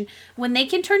communication. When they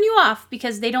can turn you off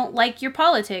because they don't like your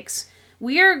politics,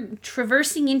 we are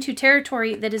traversing into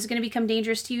territory that is going to become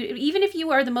dangerous to you, even if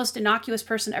you are the most innocuous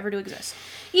person ever to exist.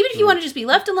 Even if you want to just be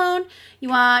left alone, you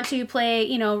want to play,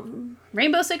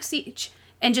 Rainbow Six Siege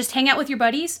and just hang out with your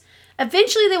buddies,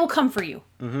 eventually they will come for you.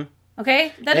 Mm-hmm.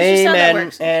 Okay? That is just how that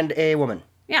works. And a woman.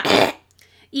 Yeah.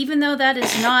 Even though that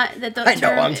is not that the I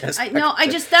term. know,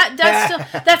 I'm just.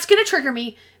 That's gonna trigger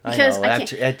me because I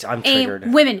can't. I'm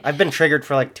triggered. Women. I've been triggered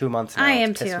for like 2 months now. I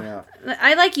am too.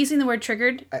 I like using the word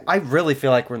triggered. I really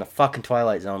feel like we're in the fucking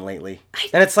Twilight Zone lately.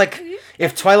 And it's like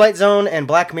if Twilight Zone and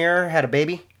Black Mirror had a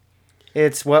baby,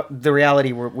 it's what the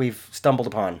reality we've stumbled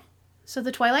upon. So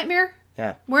the Twilight Mirror.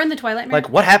 Yeah. We're in the Twilight Mirror.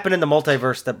 Like, what happened in the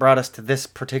multiverse that brought us to this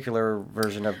particular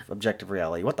version of objective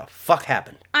reality? What the fuck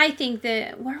happened? I think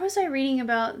that... Where was I reading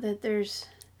about that there's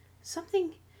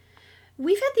something...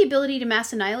 We've had the ability to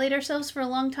mass annihilate ourselves for a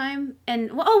long time.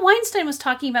 And, Weinstein was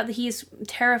talking about that he is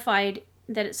terrified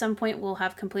that at some point we'll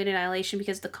have complete annihilation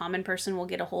because the common person will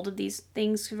get a hold of these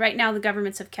things. Right now, the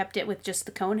governments have kept it with just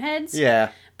the cone heads.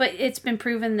 Yeah. But it's been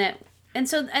proven that... And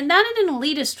not in an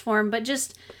elitist form, but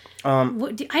just... I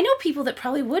know people that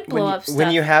probably would blow up stuff. When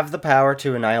you have the power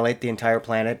to annihilate the entire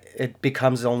planet, it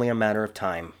becomes only a matter of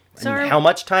time. So and how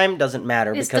much time doesn't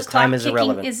matter because time is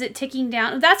irrelevant. Is it ticking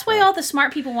down? That's why all the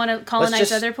smart people want to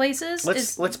colonize other places.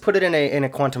 Let's put it in a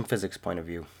quantum physics point of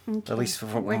view. Okay. At least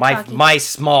from my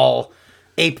small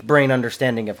ape brain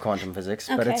understanding of quantum physics,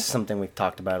 but it's something we've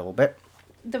talked about a little bit.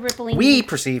 The rippling. We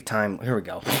perceive time. Here we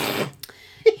go.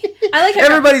 I like how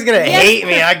Everybody's gonna hate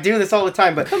me. I do this all the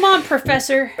time, but come on,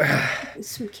 Professor.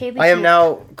 I am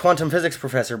now quantum physics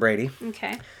professor Brady.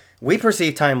 Okay. We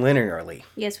perceive time linearly.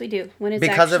 Yes, we do. When it's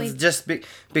because actually... of just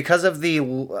because of the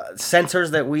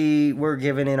sensors that we were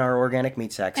given in our organic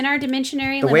meat sacks. And our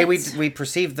dimensionary the limits. way we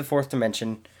perceive the fourth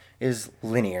dimension is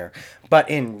linear. But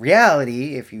in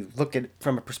reality, if you look at it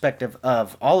from a perspective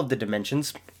of all of the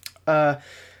dimensions,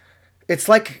 it's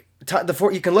like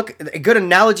you can look. A good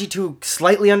analogy to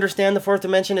slightly understand the fourth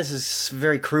dimension is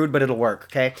very crude, but it'll work.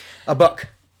 Okay, a book.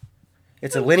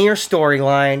 It's a linear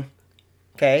storyline.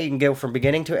 Okay, you can go from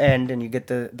beginning to end, and you get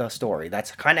the story.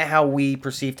 That's kind of how we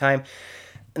perceive time.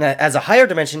 And as a higher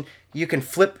dimension, you can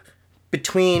flip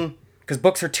between, because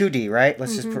books are 2D, right?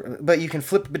 But you can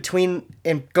flip between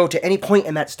and go to any point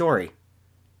in that story.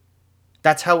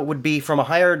 That's how it would be from a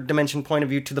higher dimension point of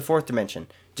view to the fourth dimension.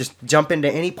 Just jump into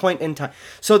any point in time.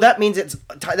 So that means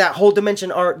that whole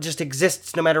dimension just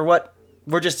exists no matter what.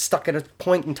 We're just stuck at a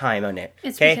point in time on it.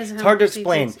 It's okay? because of It's how hard to it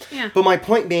explain. exists. Yeah. But my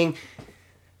point being,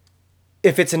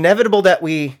 if it's inevitable that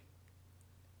we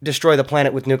destroy the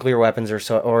planet with nuclear weapons,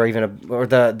 or even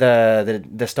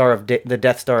the star of the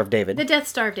Death Star of David. The Death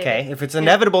Star of David. Okay, if it's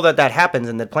inevitable that happens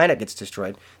and the planet gets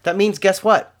destroyed, that means guess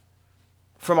what?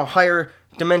 From a higher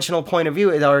dimensional point of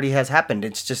view, it already has happened.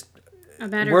 It's just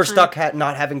we're stuck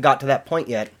not having got to that point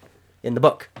yet in the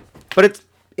book. But it's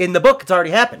in the book. It's already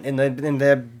happened in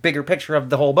the bigger picture of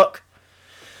the whole book.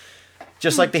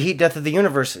 Just like the heat death of the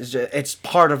universe, it's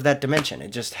part of that dimension.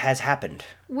 It just has happened.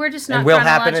 We're just not. And will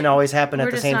happen and always happen at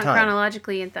the same time. We're just not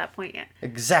chronologically at that point yet.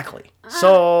 Exactly.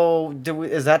 So,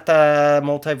 is that the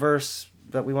multiverse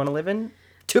that we want to live in?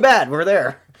 Too bad we're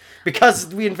there, because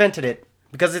we invented it.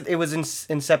 Because it was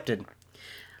incepted.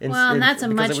 Well, and that's a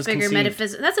much bigger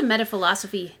metaphysics. That's a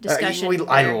metaphilosophy discussion.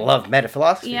 I love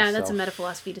metaphilosophy. Yeah, that's a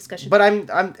metaphilosophy discussion. But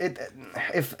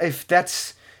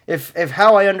if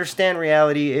how I understand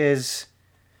reality is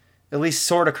at least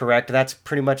sort of correct, that's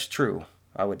pretty much true,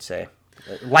 I would say.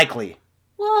 Likely.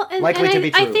 Well, and to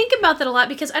be true. I think about that a lot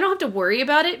because I don't have to worry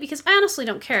about it because I honestly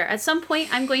don't care. At some point,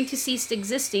 I'm going to cease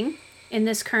existing in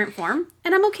this current form,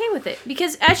 and I'm okay with it.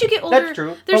 Because as you get older... That's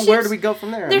true. But where do we go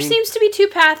from there? There seems to be two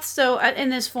paths, so in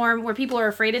this form, where people are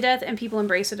afraid of death and people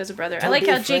embrace it as a brother. I like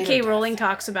how J.K. Rowling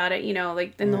talks about it,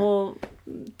 like in the whole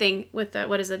thing with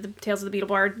the Tales of the Beetle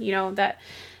Bard, that...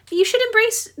 You should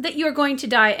embrace that you're going to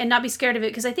die and not be scared of it,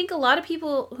 because I think a lot of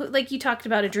people, who, like you talked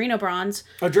about Adrenobronze.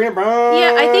 Adrenobronze!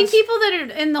 Yeah, I think people that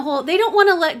are in the whole... They don't want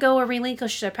to let go or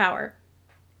relinquish their power.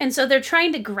 And so they're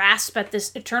trying to grasp at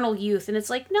this eternal youth. And it's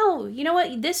like, no, you know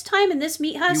what? This time in this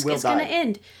meat husk is going to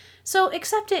end. So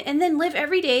accept it and then live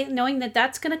every day knowing that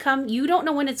that's going to come. You don't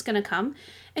know when it's going to come.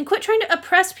 And quit trying to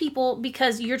oppress people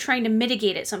because you're trying to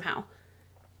mitigate it somehow.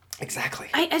 Exactly.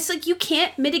 It's like you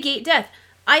can't mitigate death.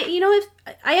 If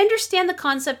I understand the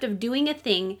concept of doing a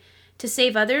thing to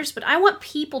save others, but I want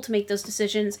people to make those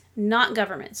decisions, not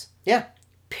governments. Yeah.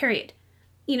 Period.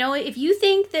 If you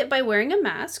think that by wearing a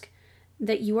mask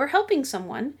that you are helping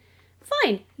someone,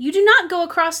 fine. You do not go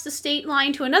across the state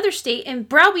line to another state and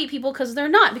browbeat people because they're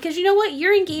not. Because you know what?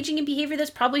 You're engaging in behavior that's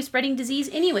probably spreading disease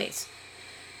anyways.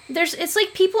 It's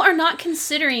like people are not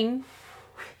considering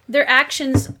their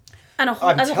actions on a whole.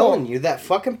 I'm telling you, that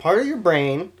fucking part of your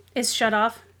brain is shut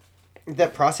off.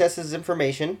 That processes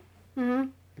information. Mm-hmm.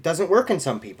 It doesn't work in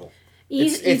some people. You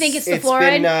think it's the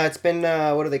fluoride? It's been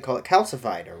what do they call it?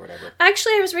 Calcified or whatever.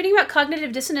 Actually, I was reading about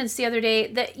cognitive dissonance the other day,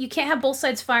 that you can't have both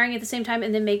sides firing at the same time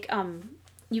and then make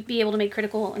you be able to make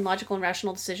critical and logical and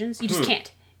rational decisions. You just can't.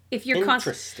 If you're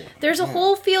interesting. There's a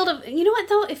whole field of, you know what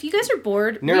though, if you guys are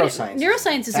bored,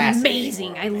 neuroscience is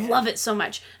amazing. I love it so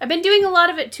much. I've been doing a lot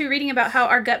of it too, reading about how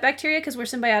our gut bacteria, because we're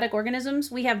symbiotic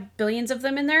organisms, we have billions of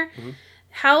them in there. Mm-hmm.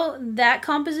 How that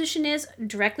composition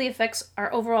directly affects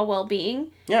our overall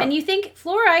well-being. Yeah. And you think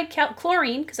fluoride,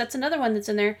 chlorine, because that's another one that's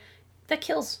in there, that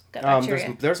kills gut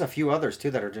bacteria. There's a few others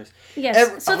too that are just... Yes.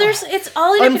 It's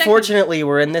all interconnected. Unfortunately,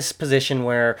 we're in this position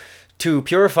where to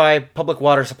purify public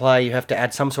water supply, you have to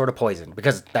add some sort of poison,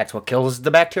 because that's what kills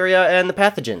the bacteria and the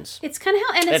pathogens. It's kind of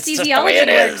how anesthesiology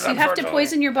works. You have to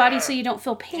poison your body so you don't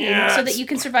feel pain, so that you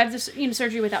can survive this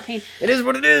surgery without pain. It is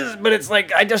what it is, but it's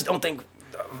like, I just don't think...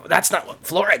 That's not what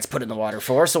fluoride's put in the water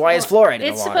for, so why is fluoride in the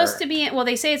water? It's supposed to be... Well,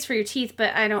 they say it's for your teeth,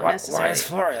 but I don't necessarily... Why is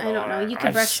fluoride in the water? I don't know. You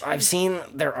can brush... I've seen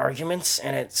their arguments,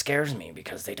 and it scares me,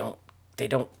 because they don't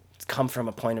come from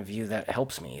a point of view that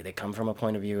helps me. They come from a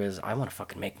point of view as, I want to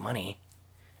fucking make money,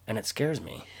 and it scares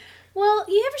me. Well,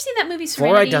 you ever seen that movie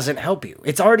Serenity? Fluoride doesn't help you.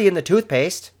 It's already in the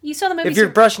toothpaste. You saw the movie. If you're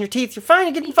brushing your teeth, you're fine.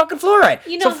 You're getting fucking fluoride.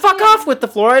 You know, so fuck off with the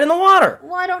fluoride in the water.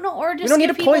 Well, I don't know, or just we don't need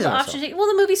give to people poison the option. ourselves. Well,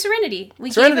 the movie Serenity.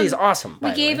 Serenity is awesome.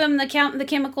 We gave them the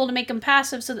chemical to make them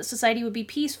passive, so that society would be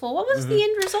peaceful. What was the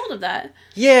end result of that?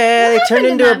 Yeah, What they turned happened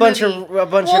in into a that bunch movie?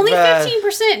 of Well, only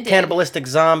 15% did. cannibalistic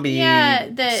zombie,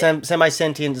 Yeah,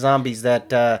 semi-sentient zombies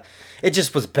that it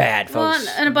just was bad, folks.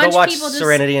 Well, and a bunch Go watch of people just...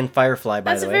 Serenity and Firefly,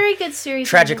 by That's the way. a very good series.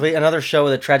 Tragically, another show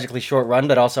with a tragically short run,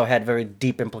 but also had very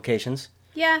deep implications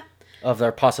Yeah. of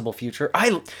their possible future.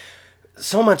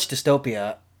 So much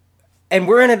dystopia, and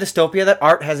we're in a dystopia that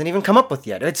art hasn't even come up with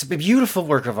yet. It's a beautiful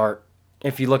work of art,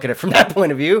 if you look at it from that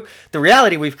point of view. The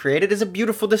reality we've created is a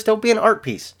beautiful dystopian art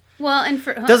piece. Well, and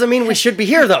for... Doesn't mean we should be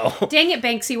here, though. Dang it,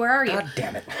 Banksy, where are you? God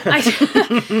damn it.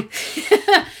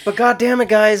 But god damn it,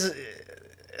 guys.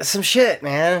 Some shit,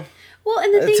 man. Well,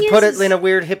 and the thing To is... put it in a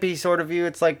weird hippie sort of view,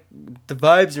 it's like, the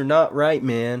vibes are not right,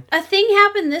 man. A thing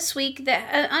happened this week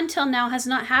that until now has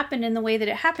not happened in the way that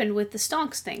it happened with the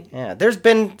Stonks thing. Yeah, there's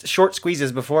been short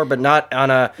squeezes before, but not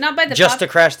on a... Not by the just to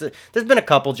crash the... There's been a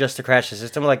couple just to crash the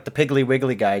system, like the Piggly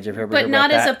Wiggly guy. Did you ever hear But about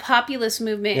not as that? a populist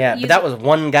movement. Yeah, but that was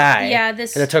one guy. Yeah,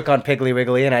 this... And it took on Piggly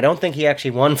Wiggly, and I don't think he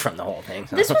actually won from the whole thing.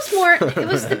 So. This was more... It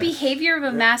was the behavior of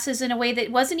the masses in a way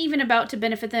that wasn't even about to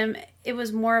benefit them. It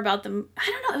was more about them... I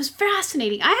don't know. It was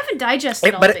fascinating. I haven't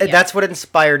digested all of it yet. That's what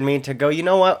inspired me to go, you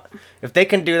know what? If they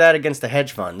can do that against the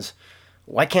hedge funds,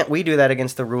 why can't we do that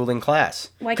against the ruling class?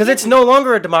 Because it's no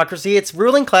longer a democracy. It's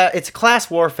ruling class. It's class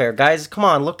warfare, guys. Come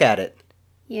on, look at it.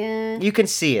 Yeah. You can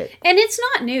see it. And it's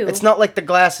not new. It's not like the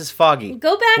glass is foggy.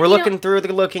 Go back. We're looking through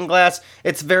the looking glass.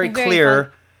 It's very clear.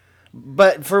 Fun.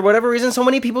 But for whatever reason, so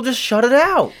many people just shut it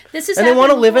out. This is and they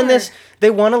want to live in before. this. They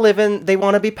want to live in. They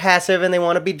want to be passive, and they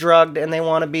want to be drugged, and they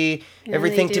want to be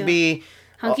everything to be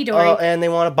hunky-dory. And they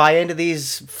want to buy into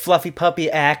these fluffy puppy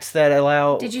acts that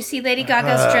allow... Did you see Lady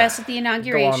Gaga's dress at the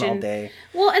inauguration? Go on all day.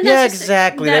 Well, and yeah, that's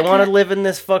exactly. They want to live in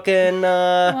this fucking...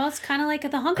 well, it's kind of like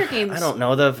the Hunger Games. I don't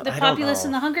know. The populace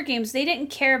in the Hunger Games, they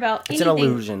didn't care about anything an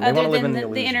illusion. They other want to live than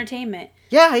in the entertainment.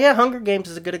 Yeah, Hunger Games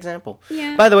is a good example.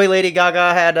 Yeah. By the way, Lady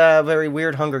Gaga had a very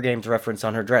weird Hunger Games reference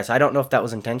on her dress. I don't know if that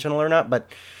was intentional or not, but...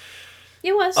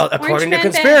 It was. According to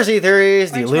conspiracy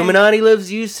theories, the Illuminati loves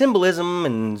to use symbolism,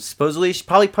 and supposedly she's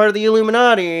probably part of the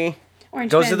Illuminati.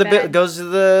 Goes to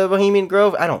the Bohemian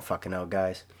Grove. I don't fucking know,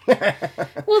 guys. Well,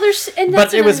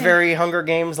 but it was very Hunger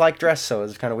Games like dress, so it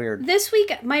was kind of weird. This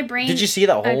week, my brain. Did you see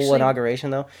that whole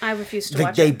inauguration though? I refused to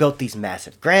watch. They built these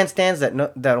massive grandstands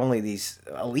that only these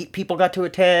elite people got to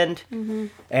attend,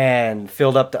 and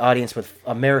filled up the audience with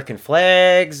American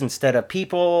flags instead of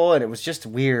people, and it was just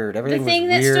weird. Everything. The thing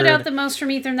was weird. that stood out the most for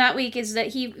me from that week is that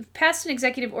he passed an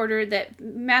executive order that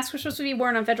masks were supposed to be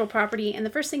worn on federal property, and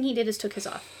the first thing he did is took his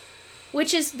off.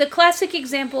 Which is the classic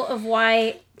example of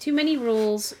why too many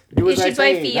rules issued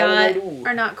by fiat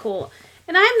are not cool.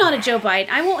 And I'm not a Joe Biden.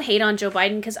 I won't hate on Joe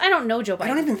Biden because I don't know Joe Biden. I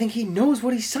don't even think he knows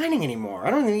what he's signing anymore.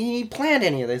 I don't think he planned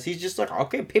any of this. He's just like,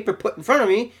 okay, paper put in front of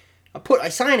me. I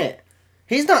sign it.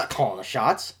 He's not calling the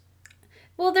shots.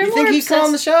 Well, they're you more think he's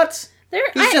calling the shots?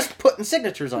 He's just putting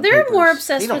signatures on They're papers. more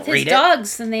obsessed with his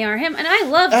dogs than they are him. And I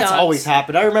love dogs. That's always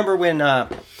happened. I remember when...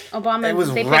 Obama. It was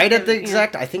right at the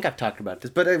exact... I think I've talked about this,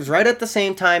 but it was right at the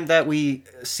same time that we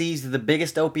seized the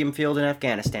biggest opium field in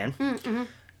Afghanistan.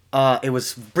 Mm-hmm. It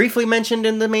was briefly mentioned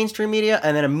in the mainstream media,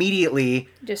 and then immediately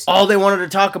all they wanted to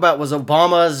talk about was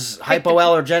Obama's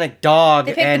hypoallergenic dog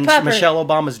and Michelle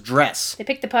Obama's dress. They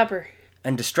picked the pupper.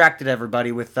 And distracted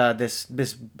everybody with this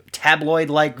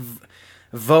tabloid-like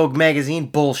Vogue magazine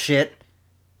bullshit.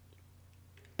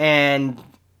 And...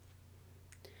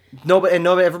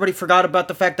 everybody forgot about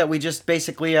the fact that we just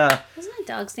basically wasn't that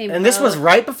dog's name? And this was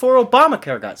right before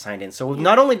Obamacare got signed in. So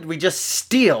not only did we just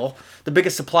steal the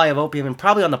biggest supply of opium and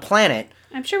probably on the planet,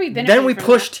 I'm sure we've been. Then we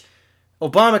pushed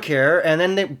Obamacare, and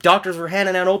then doctors were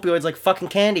handing out opioids like fucking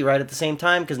candy right at the same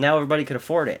time because now everybody could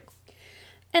afford it.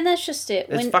 And that's just it.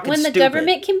 When the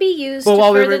government can be used to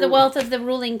further the wealth of the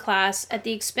ruling class at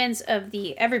the expense of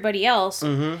everybody else.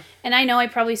 Mm-hmm. And I know I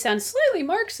probably sound slightly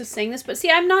Marxist saying this, but see,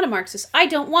 I'm not a Marxist. I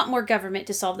don't want more government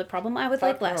to solve the problem. I would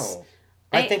like less. No.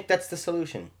 I think that's the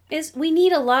solution. We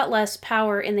need a lot less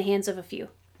power in the hands of a few.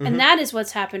 Mm-hmm. And that is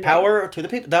what's happened. Power to the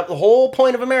people. The whole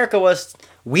point of America was,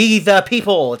 we the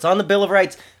people. It's on the Bill of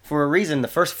Rights for a reason. The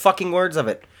first fucking words of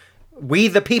it. We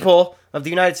the people of the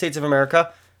United States of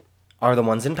America are the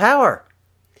ones in power.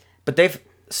 But they've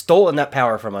stolen that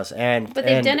power from us. But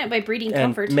they've done it by breeding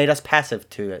comfort. And made us passive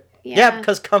to it. Yeah,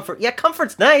 because comfort. Yeah,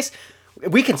 comfort's nice.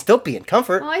 We can still be in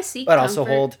comfort. Well, I see but comfort. Also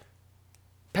hold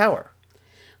power.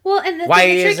 Well, and the Why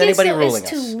trick is anybody is ruling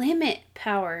to us? limit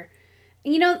power.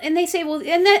 You know, and they say, well,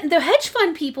 and then the hedge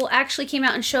fund people actually came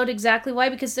out and showed exactly why,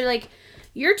 because they're like,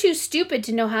 you're too stupid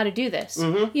to know how to do this.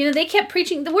 Mm-hmm. You know, they kept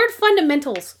preaching. The word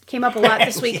fundamentals came up a lot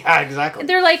this week. Yeah, exactly.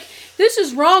 They're like, this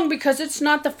is wrong because it's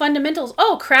not the fundamentals.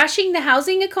 Oh, crashing the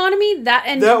housing economy? That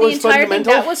the entire thing,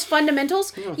 that was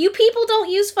fundamentals? Yeah. You people don't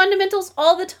use fundamentals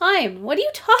all the time. What are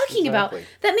you talking about? That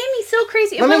made me so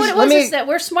crazy. And what it was is that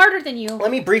we're smarter than you.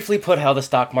 Let me briefly put how the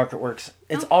stock market works.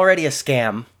 It's already a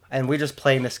scam, and we're just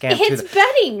playing the scam. It's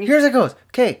betting. Here's how it goes.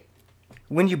 Okay.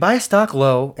 When you buy a stock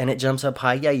low and it jumps up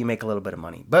high, yeah, you make a little bit of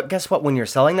money. But guess what? When you're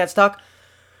selling that stock,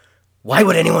 why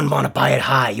would anyone want to buy it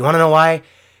high? You want to know why?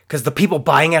 Because the people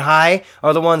buying it high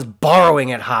are the ones borrowing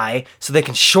it high so they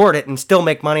can short it and still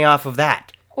make money off of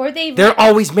that. Or they're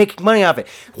always making money off it.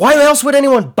 Why else would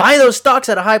anyone buy those stocks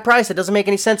at a high price? It doesn't make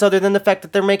any sense other than the fact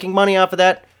that they're making money off of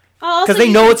that. Because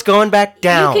they know it's going back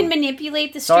down. You can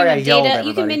manipulate the stream of data.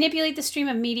 You can manipulate the stream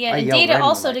of media and data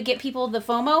also to get people the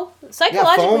FOMO.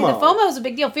 Psychologically, the FOMO is a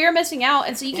big deal. Fear of missing out.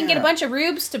 And so you can get a bunch of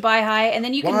rubes to buy high, and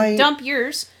then you can dump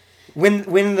yours.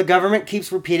 When the government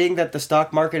keeps repeating that the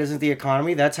stock market isn't the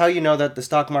economy, that's how you know that the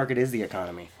stock market is the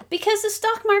economy. Because the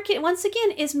stock market, once again,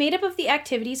 is made up of the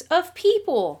activities of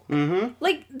people. Mm-hmm.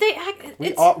 Like,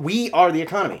 we are the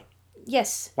economy.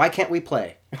 Yes. Why can't we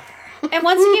play? And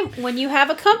once again, when you have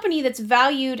a company that's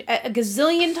valued at a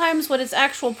gazillion times what its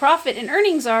actual profit and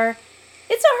earnings are,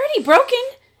 it's already broken.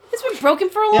 It's been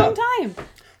broken for a long time.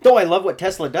 Though I love what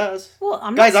Tesla does. Well,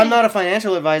 I'm not a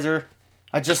financial advisor.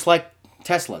 I just like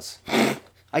Teslas.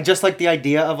 I just like the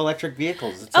idea of electric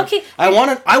vehicles. It's okay. I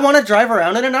want to drive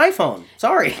around in an iPhone.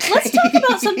 Sorry. Let's talk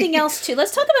about something else, too.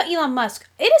 Let's talk about Elon Musk.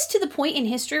 It is to the point in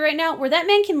history right now where that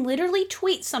man can literally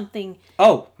tweet something.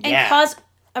 And cause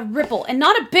a ripple, and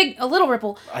not a little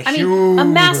ripple. A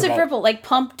massive ripple, like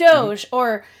pump Doge,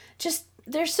 or just,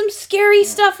 there's some scary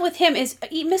stuff with him. Is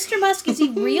Mr. Musk, is he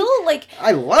real? Like,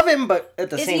 I love him, but at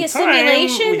the same time,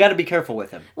 we got to be careful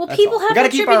with him. Well, people have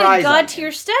attributed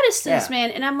God-tier status to this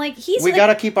man, and I'm like, we got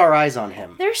to keep our eyes on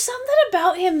him. There's something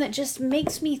about him that just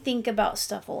makes me think about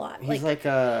stuff a lot. He's like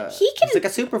a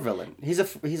supervillain. He's a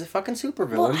fucking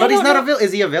supervillain, but he's not a villain.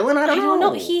 Is he a villain? I don't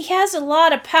know. He has a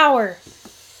lot of power.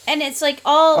 And it's like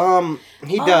all...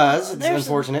 he does. It's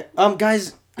unfortunate.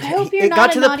 Guys... I hope you're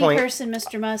not a naughty person,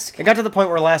 Mr. Musk. It got to the point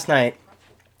where last night...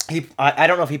 I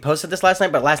don't know if he posted this last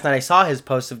night, but last night I saw his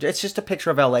post of... It's just a picture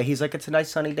of L.A. He's like, it's a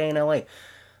nice sunny day in L.A.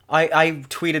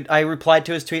 I replied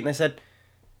to his tweet and I said...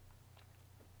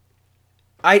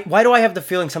 Why do I have the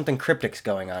feeling something cryptic's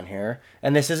going on here?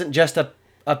 And this isn't just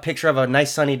a picture of a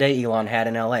nice sunny day Elon had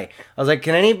in L.A. I was like,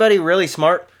 can anybody really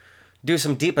smart... do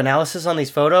some deep analysis on these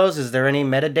photos? Is there any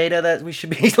metadata that we should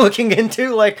be looking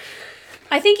into? Like,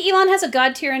 I think Elon has a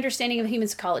god-tier understanding of human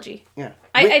psychology. Yeah.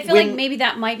 I feel like maybe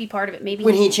that might be part of it. Maybe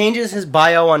when he changes his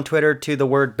bio on Twitter to the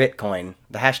word Bitcoin,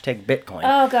 the hashtag Bitcoin.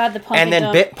 Oh God, the pump. And then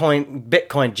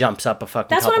Bitcoin jumps up a fucking.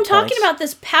 That's what I'm talking about.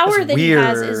 This power that he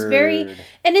has is very.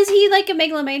 And is he like a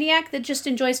megalomaniac that just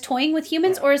enjoys toying with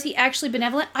humans, or is he actually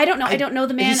benevolent? I don't know. I don't know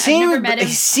the man. I've never met him.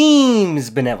 He seems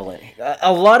benevolent.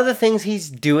 A lot of the things he's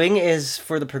doing is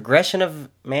for the progression of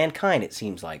mankind. It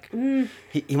seems like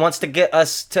he wants to get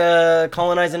us to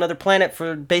colonize another planet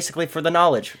for the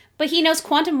knowledge. But he knows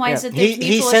quantum-wise that there's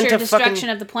mutual assured destruction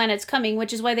of the planet's coming,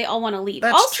 which is why they all want to leave.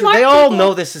 That's true. They all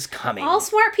know this is coming. All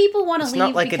smart people want to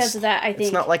leave because of that, I think.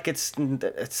 It's not like it's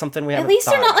something we haven't At least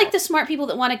they're not about. like the smart people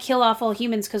that want to kill off all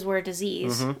humans because we're a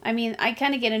disease. Mm-hmm. I mean, I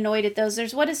kind of get annoyed at those.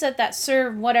 There's, what is it, that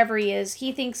Sir whatever he is,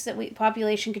 he thinks that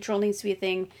population control needs to be a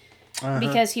thing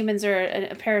because humans are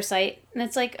a parasite. And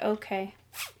it's like, okay.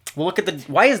 Well, look at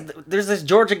there's this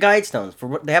Georgia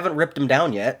Guidestones. They haven't ripped them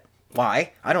down yet.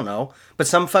 Why? I don't know. But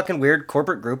some fucking weird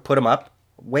corporate group put them up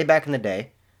way back in the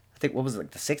day. I think, what was it,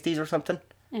 like the 60s or something?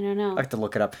 I don't know. I have to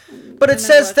look it up. But it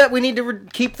says that we need to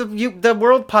keep the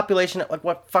world population at, like,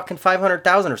 what, fucking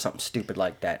 500,000 or something stupid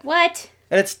like that. What?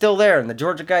 And it's still there in the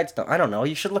Georgia Guidestones. I don't know.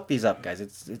 You should look these up, guys.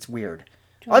 It's weird.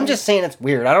 I'm just saying it's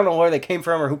weird. I don't know where they came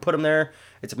from or who put them there.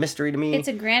 It's a mystery to me. It's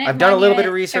a granite I've done a little bit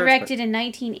of research. Erected in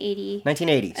 1980.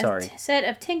 1980, sorry. A set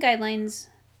of 10 guidelines...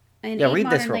 read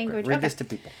this real quick. Read this to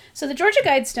people. So the Georgia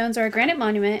Guidestones are a granite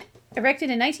monument erected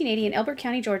in 1980 in Elbert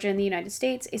County, Georgia, in the United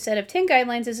States. A set of 10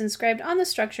 guidelines is inscribed on the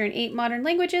structure in 8 modern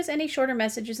languages, and a shorter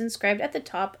message is inscribed at the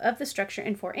top of the structure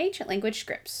in 4 ancient language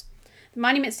scripts. The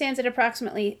monument stands at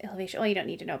approximately elevation. Well, you don't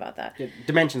need to know about that.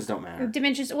 Dimensions don't matter.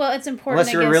 Dimensions, well, it's important,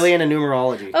 Unless you're really into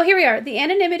numerology. Oh, here we are. The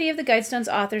anonymity of the Guidestones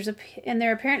authors and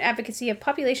their apparent advocacy of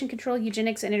population control,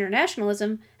 eugenics, and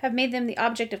internationalism have made them the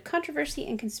object of controversy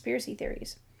and conspiracy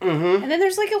theories. Mm-hmm. And then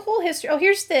there's like a whole history. Oh,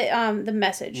 here's the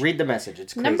message. Read the message.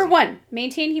 It's crazy. Number 1,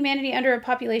 maintain humanity under a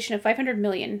population of 500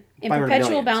 million in 500 perpetual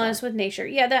million, balance with nature.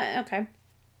 Yeah, that, okay.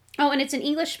 Oh, and it's in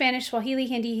English, Spanish, Swahili,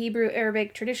 Hindi, Hebrew,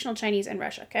 Arabic, traditional Chinese, and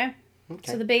Russia, okay?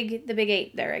 So the big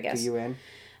 8 there, I guess. UN.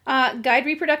 Guide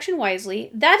reproduction wisely.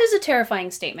 That is a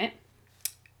terrifying statement.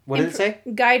 What did it say?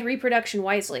 Guide reproduction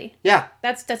wisely. Yeah.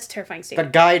 That's a terrifying statement.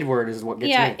 The guide word is what gets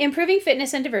me. Yeah, improving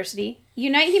fitness and diversity.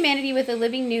 Unite humanity with a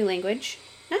living new language.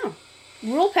 No.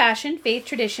 Rule passion, faith,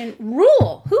 tradition.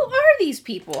 Rule! Who are these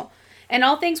people? And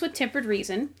all things with tempered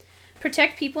reason.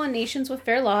 Protect people and nations with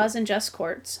fair laws and just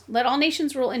courts. Let all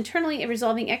nations rule internally,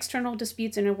 resolving external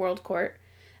disputes in a world court.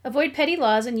 Avoid petty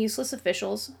laws and useless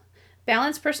officials.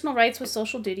 Balance personal rights with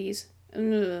social duties.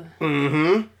 Ugh.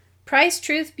 Mm-hmm. Prize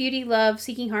truth, beauty, love,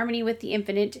 seeking harmony with the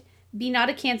infinite. Be not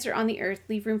a cancer on the earth.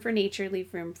 Leave room for nature.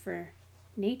 Leave room for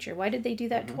nature. Why did they do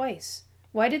that twice?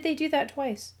 Why did they do that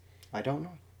twice? I don't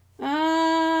know.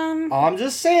 I'm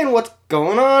just saying what's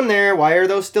going on there. Why are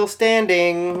those still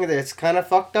standing? It's kind of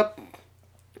fucked up.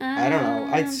 I don't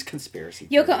know. It's conspiracy.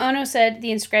 Yoko Ono said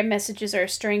the inscribed messages are a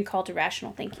stirring call to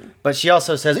rational thinking. But she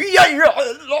also says, so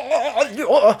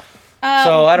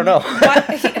I don't know.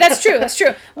 That's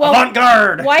true. Well,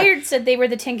 avant-garde. Wired said they were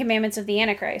the 10 Commandments of the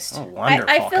Antichrist. Oh,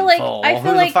 wonderful. I feel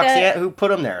like who put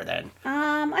them there then?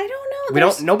 I don't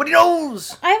know. Nobody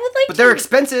knows. I would like But they're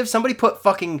expensive. Somebody put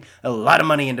fucking a lot of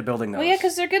money into building those. Well, yeah,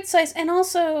 because they're good size. And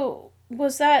also,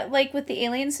 was that like with the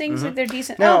aliens things? Mm-hmm. Like they're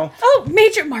decent? No. Oh,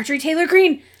 Major Marjorie Taylor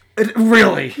Greene.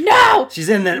 Really? No! She's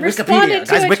in the Wikipedia.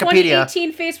 Guys, Wikipedia.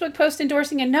 2018 Facebook post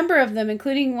endorsing a number of them,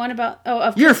 including one about...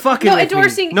 You're fucking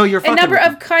endorsing you're fucking a number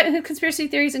of conspiracy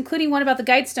theories, including one about the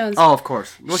Guidestones. Oh, of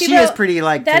course. Well, she is pretty,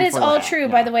 like... That is all true,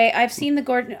 by the way. I've seen the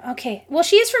Gordon... Okay. Well,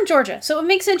 she is from Georgia, so it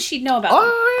makes sense she'd know about them.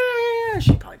 Oh, yeah.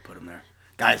 She probably put them there.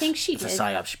 Guys, I think she did. It's a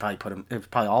psyop. She probably put them... It was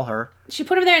probably all her. She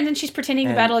put them there, and then she's pretending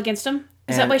to battle against them?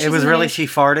 Is that why she's... It was really... She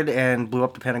farted and blew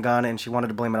up the Pentagon, and she wanted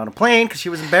to blame it on a plane, because she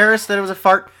was embarrassed that it was a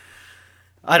fart.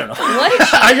 I don't know. What is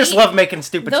she I just love making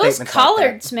stupid statements. Those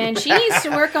collards, man. She needs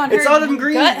to work on her. It's all them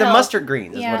greens. The health. Mustard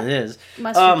greens is what it is.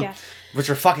 Mustard, yeah. Which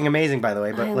are fucking amazing, by the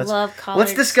way. But I love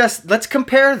collards. Let's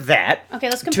compare that.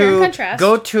 Okay, let's compare and contrast.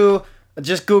 Go to,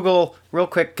 just Google real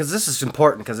quick, because this is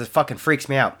important, because it fucking freaks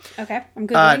me out. Okay, I'm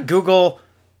Googling. Google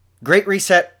Great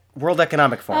Reset World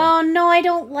Economic Forum. Oh, no, I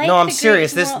don't like No, I'm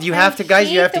serious. You have to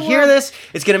hear this.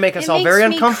 It's going to make us all very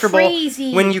uncomfortable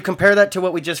when you compare that to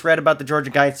what we just read about the Georgia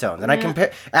Guidestones.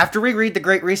 And after we read the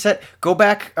Great Reset, go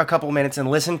back a couple minutes and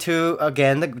listen to,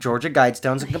 again, the Georgia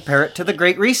Guidestones and compare it to the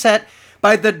Great Reset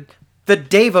by the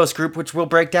Davos Group, which we'll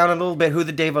break down in a little bit who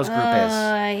the Davos Group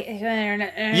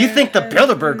is. You think the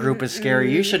Bilderberg Group is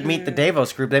scary. You should meet the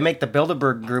Davos Group. They make the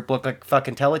Bilderberg Group look like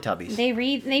fucking Teletubbies. They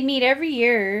meet every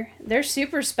year. They're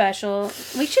super special.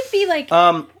 We should be like...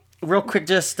 Real quick,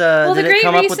 just did it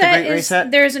come up with the Great Reset?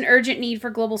 There's an urgent need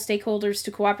for global stakeholders to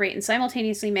cooperate in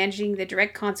simultaneously managing the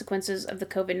direct consequences of the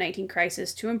COVID-19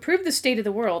 crisis to improve the state of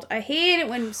the world. I hate it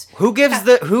when... Who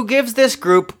gives this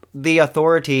group the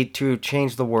authority to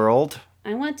change the world?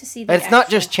 I want to see the And it's not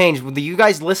just change. You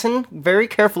guys listen very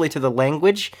carefully to the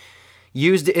language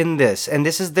used in this, and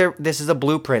this is a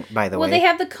blueprint, by the way. Well, they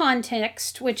have the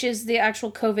context, which is the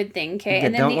actual COVID thing, okay, Yeah,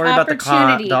 and then don't worry about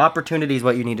the opportunity is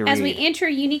what you need to read. As we enter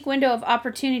a unique window of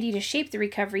opportunity to shape the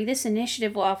recovery, this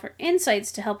initiative will offer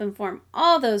insights to help inform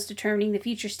all those determining the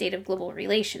future state of global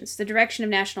relations, the direction of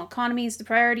national economies, the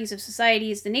priorities of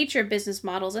societies, the nature of business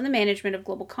models, and the management of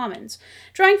global commons.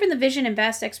 Drawing from the vision and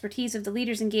vast expertise of the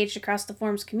leaders engaged across the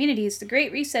forum's communities, the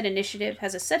Great Reset Initiative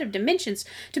has a set of dimensions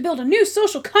to build a new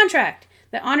social contract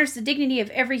that honors the dignity of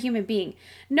every human being.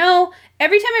 No,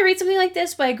 every time I read something like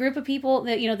this by a group of people,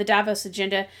 that the Davos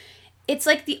agenda, it's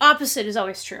like the opposite is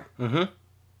always true. Mm-hmm.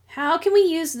 How can we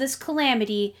use this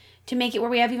calamity to make it where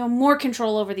we have even more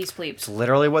control over these plebes? It's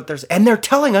literally what and they're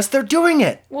telling us they're doing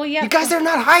it. Well, yeah. You guys, they're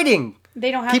not hiding. They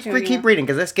don't have to. Keep reading,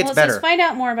 because this gets better. Let's find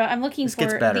out more about... I'm looking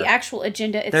for the actual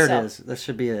agenda itself. There it is. This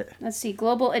should be it. Let's see.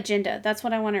 Global agenda. That's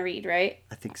what I want to read, right?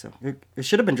 I think so. It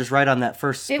should have been just right on that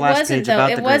first splash page about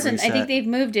the Great Reset. It wasn't. I think they've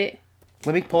moved it.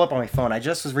 Let me pull up on my phone. I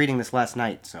just was reading this last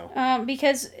night, so...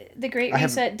 Because the Great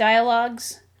Reset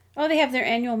dialogues... Oh, they have their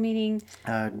annual meeting.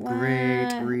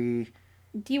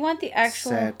 Do you want the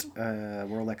actual...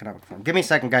 World Economic Forum. Give me a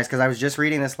second, guys, because I was just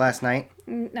reading this last night.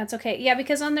 That's okay. Yeah,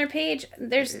 because on their page,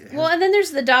 there's... Well, and then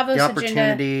there's the Davos agenda. The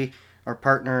opportunity, our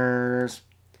partners...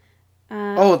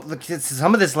 Look,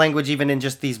 some of this language, even in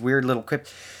just these weird little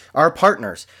quips. Our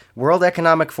partners. World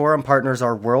Economic Forum partners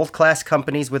are world-class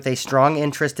companies with a strong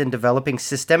interest in developing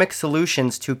systemic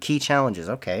solutions to key challenges.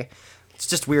 Okay. It's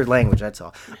just weird language, that's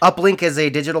all. Uplink is a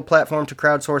digital platform to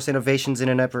crowdsource innovations in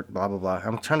an effort, blah, blah, blah.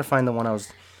 I'm trying to find the one I was...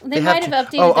 They might have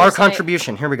updated our their site.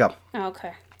 contribution. Here we go. Oh,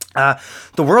 okay.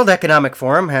 The World Economic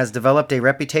Forum has developed a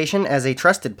reputation as a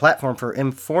trusted platform for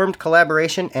informed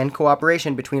collaboration and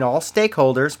cooperation between all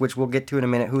stakeholders, which we'll get to in a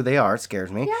minute who they are. It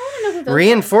scares me. Yeah, I want to know who those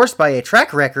Reinforced by a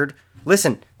track record.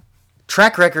 Listen,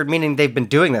 track record meaning they've been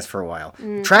doing this for a while.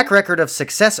 Track record of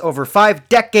success over 5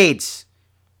 decades.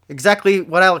 Exactly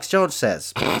what Alex Jones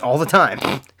says all the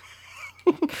time.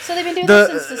 So they've been doing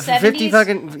this since the 70s? 50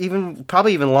 fucking,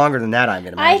 probably even longer than that, I'm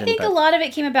going to imagine. I think a lot of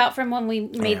it came about from when we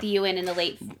made the UN in the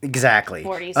late Exactly.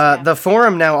 40s. Yeah. The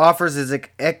forum now offers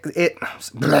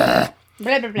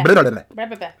Blah, blah, blah. Blah,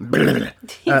 blah, blah.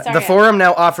 Sorry, the forum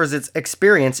now offers its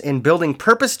experience in building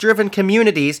purpose-driven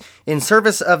communities in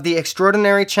service of the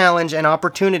extraordinary challenge and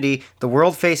opportunity the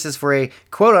world faces for a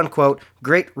quote-unquote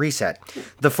great reset.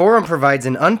 The forum provides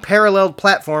an unparalleled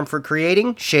platform for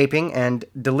creating, shaping, and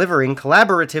delivering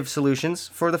collaborative solutions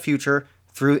for the future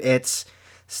through its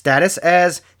status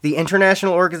as the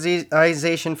International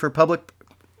Organization for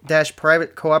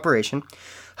Public-Private Cooperation,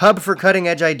 hub for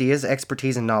cutting-edge ideas,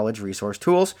 expertise, and knowledge, resource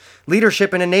tools,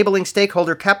 leadership in enabling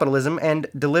stakeholder capitalism and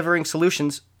delivering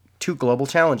solutions to global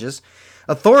challenges,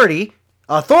 authority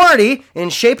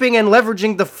in shaping and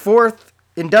leveraging the fourth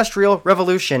industrial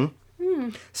revolution,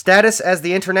 status as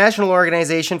the International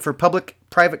Organization for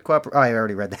Public-Private Cooperation. Oh, I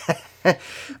already read that.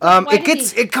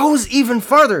 It goes even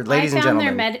farther, ladies and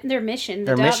gentlemen. I found their mission.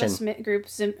 The Davos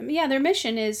Group's, their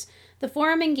mission is the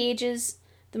forum engages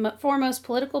the foremost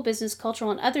political, business, cultural,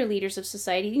 and other leaders of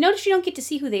society. You notice you don't get to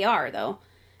see who they are, though,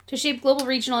 to shape global,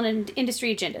 regional, and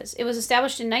industry agendas. It was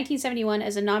established in 1971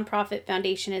 as a nonprofit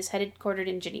foundation and is headquartered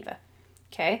in Geneva.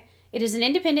 Okay? It is an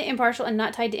independent, impartial, and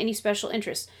not tied to any special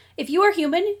interests. If you are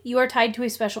human, you are tied to a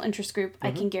special interest group,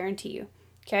 I can guarantee you.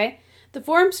 Okay? The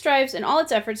forum strives in all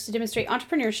its efforts to demonstrate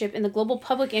entrepreneurship in the global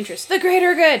public interest, the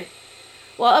greater good,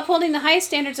 while upholding the highest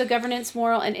standards of governance,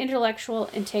 moral, and intellectual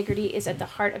integrity is at the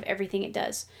heart of everything it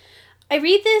does. I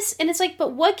read this, and it's like,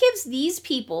 but what gives these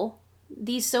people,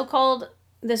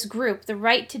 this group, the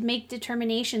right to make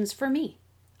determinations for me?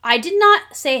 I did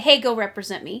not say, hey, go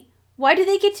represent me. Why do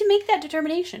they get to make that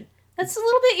determination? That's a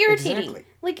little bit irritating.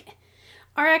 Exactly.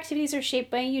 Our activities are shaped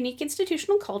by a unique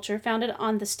institutional culture founded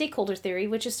on the stakeholder theory,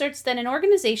 which asserts that an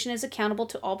organization is accountable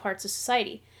to all parts of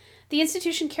society. The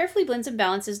institution carefully blends and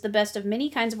balances the best of many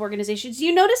kinds of organizations.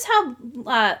 You notice how,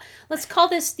 let's call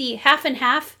this the half and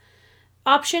half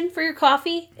option for your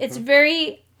coffee. It's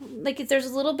very, there's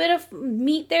a little bit of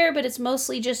meat there, but it's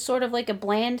mostly just sort of like a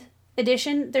bland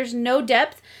edition. There's no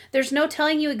depth. There's no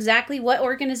telling you exactly what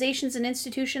organizations and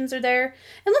institutions are there.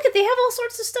 And look, they have all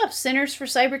sorts of stuff. Centers for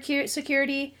Cyber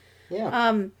Security.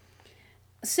 Yeah.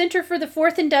 Center for the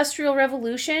Fourth Industrial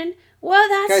Revolution. Well,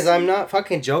 Guys, I'm not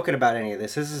fucking joking about any of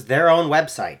this. This is their own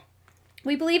website.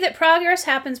 We believe that progress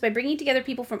happens by bringing together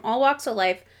people from all walks of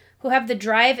life who have the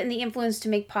drive and the influence to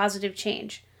make positive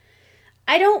change.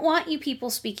 I don't want you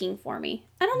people speaking for me.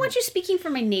 I don't want you speaking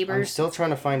for my neighbors. I'm still trying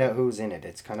to find out who's in it.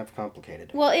 It's kind of complicated.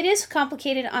 Well, it is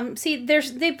complicated. See,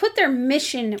 they put their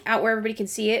mission out where everybody can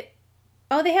see it.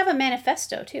 Oh, they have a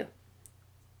manifesto, too.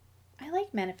 I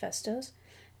like manifestos.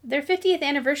 Their 50th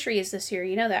anniversary is this year.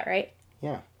 You know that, right?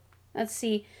 Yeah. Let's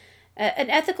see. An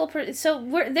ethical...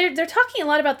 they're talking a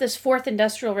lot about this fourth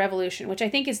industrial revolution, which I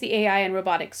think is the AI and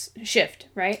robotics shift,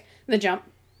 right? The jump.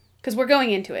 Because we're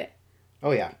going into it.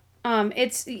 Oh, yeah.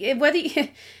 It's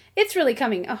really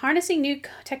coming. Harnessing new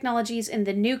technologies in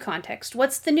the new context.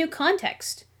 What's the new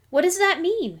context? What does that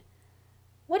mean?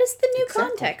 What is the new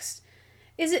context?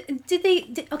 Is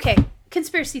it... okay,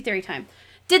 conspiracy theory time.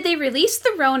 Did they release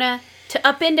the Rona to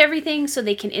upend everything so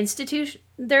they can institute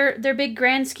their big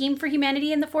grand scheme for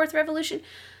humanity in the fourth revolution?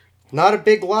 Not a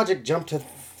big logic jump to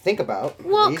think about.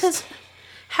 Well, because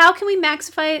how can we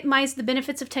maximize the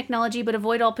benefits of technology but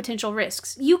avoid all potential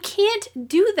risks? You can't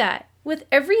do that with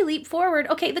every leap forward.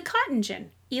 Okay, the cotton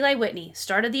gin. Eli Whitney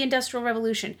started the Industrial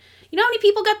Revolution. You know how many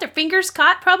people got their fingers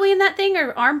caught probably in that thing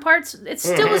or arm parts? It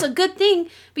still was a good thing,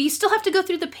 but you still have to go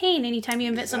through the pain anytime you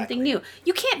invent something new.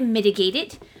 You can't mitigate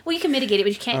it. Well, you can mitigate it,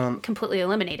 but you can't completely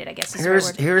eliminate it, I guess.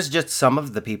 Here's just some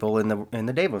of the people in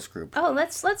the Davos group. Oh,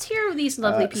 let's hear these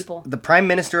lovely people. The Prime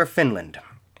Minister of Finland,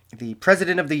 the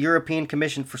President of the European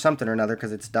Commission for something or another,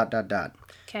 because it's ...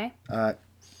 Okay.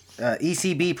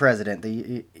 ECB president,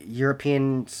 the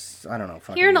European, I don't know.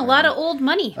 Hearing a lot of old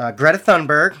money. Greta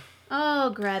Thunberg. Oh,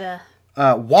 Greta.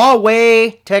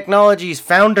 Huawei Technologies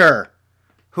founder.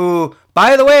 who,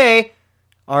 by the way,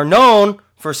 are known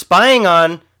for spying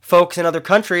on folks in other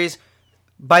countries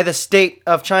by the state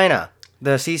of China,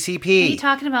 the CCP. What are you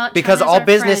talking about? Because China's all our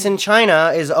business friend. in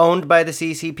China is owned by the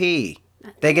CCP.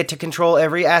 They get to control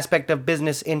every aspect of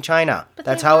business in China.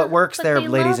 That's how it works there,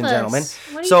 ladies and gentlemen.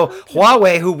 So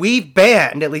Huawei, who we've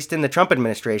banned, at least in the Trump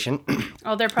administration,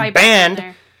 Oh, they're probably banned back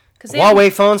in there. 'Cause they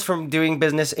Huawei phones from doing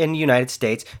business in the United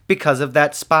States because of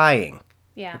that spying.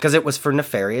 Yeah. Because it was for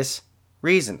nefarious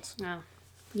reasons. Oh.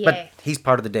 Yay. But he's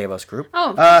part of the Davos group.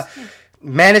 Oh.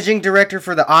 Managing director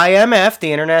for the IMF,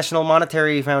 the International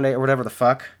Monetary Foundation, or whatever the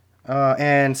fuck.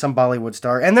 And some Bollywood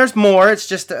star. And there's more.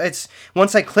 It's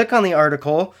once I click on the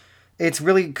article, it's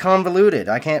really convoluted.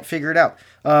 I can't figure it out.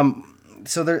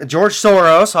 So there, George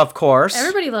Soros, of course.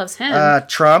 Everybody loves him.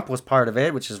 Trump was part of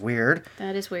it, which is weird.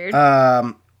 That is weird.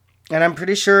 And I'm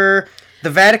pretty sure the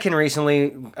Vatican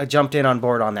recently jumped in on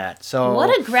board on that. So what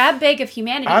a grab bag of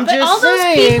humanity. I'm but just all those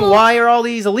saying, people, why are all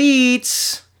these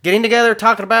elites getting together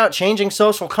talking about changing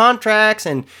social contracts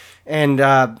and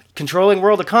controlling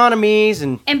world economies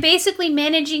and basically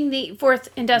managing the fourth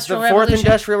industrial the revolution. fourth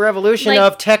industrial revolution Like-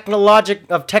 of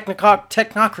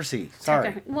technocracy. Sorry.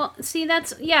 Okay. Well, see,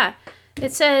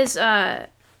 it says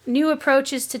new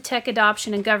approaches to tech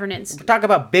adoption and governance. Talk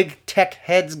about big tech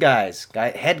head guys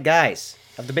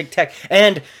of the big tech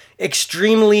and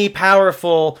extremely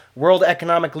powerful world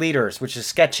economic leaders, which is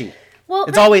sketchy. Well,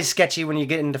 It's always sketchy when you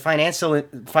get into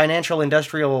financial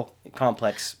industrial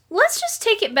complex. let's just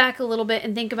take it back a little bit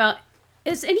and think about,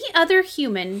 is any other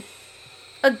human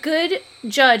a good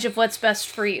judge of what's best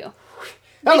for you?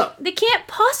 Hell no. They can't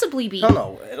possibly be.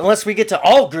 No, unless we get to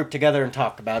all group together and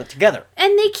talk about it together.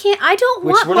 And they can't. I don't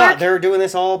Which want we're Mark. not. They're doing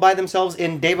this all by themselves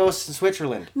in Davos,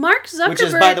 Switzerland. Mark Zuckerberg. Which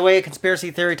is, by the way, a conspiracy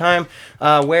theory time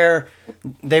where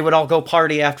they would all go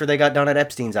party after they got done at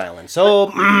Epstein's Island.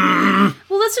 So, Well,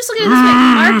 let's just look at it this way.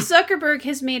 Mark Zuckerberg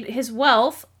has made his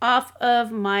wealth off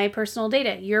of my personal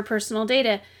data, your personal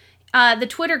data. The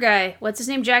Twitter guy, what's his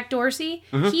name, Jack Dorsey,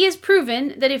 he has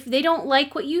proven that if they don't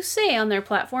like what you say on their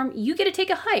platform, you get to take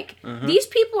a hike. These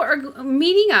people are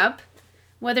meeting up,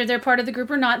 whether they're part of the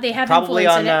group or not. They have probably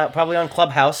influence in it. probably on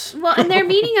Clubhouse. Well, and they're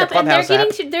meeting up and they're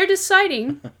Clubhouse they're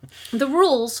deciding the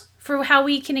rules for how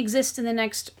we can exist in the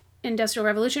next industrial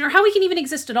revolution, or how we can even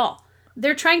exist at all.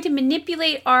 They're trying to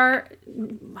manipulate our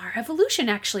evolution,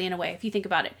 actually, in a way, if you think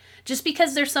about it. Just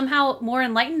because they're somehow more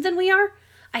enlightened than we are.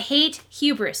 I hate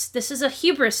hubris. This is a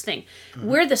hubris thing.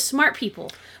 We're the smart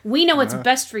people. We know what's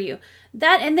best for you.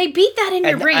 And they beat that in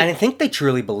your brain. And I think they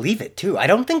truly believe it, too. I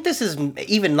don't think this is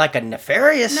even like a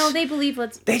nefarious... No, they believe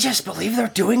what's... They just believe they're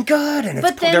doing good, and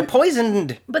But then- they're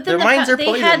poisoned. but then their minds are they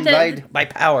poisoned had by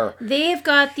power. They've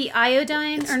got the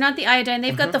iodine, or not the iodine,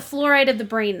 they've got the fluoride of the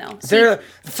brain, though. See,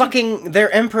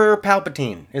 They're Emperor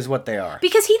Palpatine, is what they are.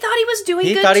 because he thought he was doing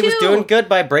good, He thought he too. was doing good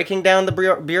by breaking down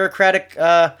the bureaucratic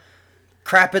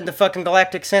crap in the fucking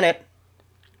Galactic Senate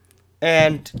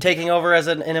and taking over as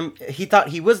he thought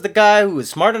he was the guy who was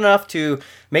smart enough to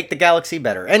make the galaxy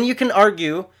better. And you can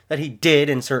argue that he did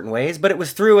in certain ways, but it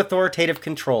was through authoritative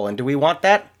control. And do we want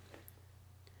that?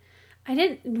 When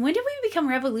did we become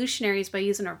revolutionaries by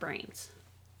using our brains?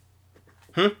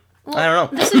 Well, I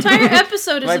don't know. This entire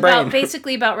episode is My brain.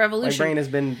 basically about My revolution. brain has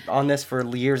been on this for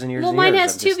years and years Well, and mine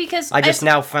years. has too, because I just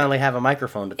now finally have a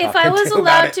microphone to talk If I was about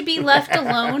allowed it. to be left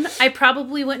alone, I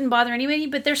probably wouldn't bother anybody,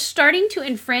 but they're starting to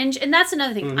infringe, and that's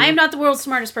another thing. I am not the world's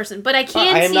smartest person, but I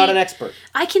can I am see... not an expert.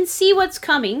 I can see what's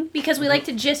coming, because we like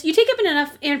to just... You take up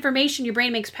enough information, your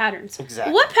brain makes patterns.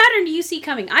 Exactly. What pattern do you see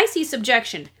coming? I see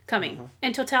subjection coming,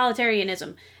 and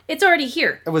totalitarianism. It's already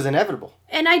here. It was inevitable.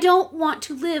 And I don't want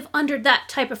to live under that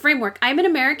type of framework. I'm an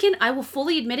American. I will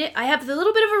fully admit it. I have a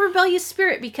little bit of a rebellious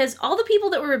spirit because all the people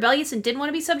that were rebellious and didn't want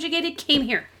to be subjugated came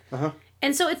here.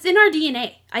 And so it's in our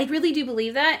DNA. I really do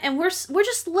believe that. And we're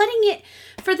just letting it,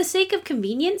 for the sake of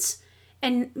convenience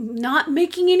and not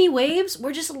making any waves,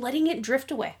 we're just letting it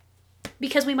drift away.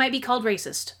 Because we might be called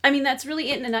racist. I mean, that's really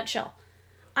it in a nutshell.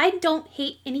 I don't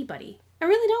hate anybody. I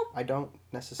really don't. I don't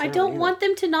necessarily. I don't either. want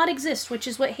them to not exist, which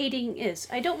is what hating is.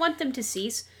 I don't want them to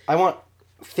cease. I want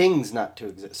things not to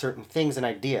exist, certain things and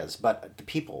ideas, but the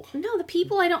people. No, the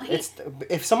people I don't hate.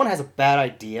 If someone has a bad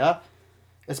idea,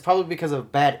 it's probably because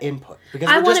of bad input. Because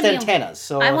I we're wanna just be able- antennas.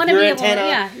 So I if wanna your be able- antenna,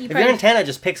 yeah, you if probably- your antenna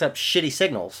just picks up shitty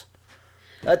signals,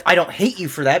 I don't hate you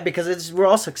for that because we're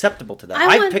all susceptible to that.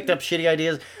 I've picked up shitty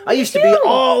ideas. I used to be too.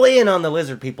 all in on the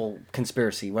lizard people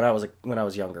conspiracy when I was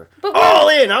younger. But all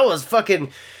in. I was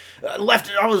fucking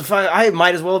left. I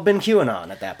might as well have been QAnon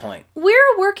at that point.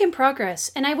 We're a work in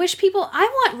progress, and I wish I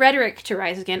want rhetoric to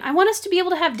rise again. I want us to be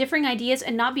able to have differing ideas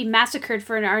and not be massacred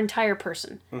for our entire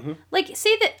person. Mm-hmm. Like,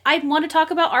 say that I want to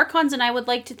talk about archons and I would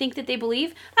like to think that they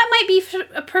believe. That might be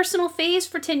a personal phase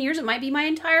for 10 years. It might be my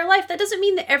entire life. That doesn't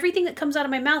mean that everything that comes out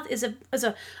of my mouth is an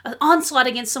onslaught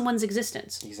against someone's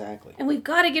existence. Exactly. And we've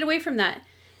got to get away from that.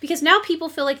 Because now people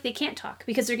feel like they can't talk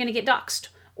because they're going to get doxxed.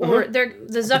 Or the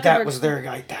Zuckerberg. But that was their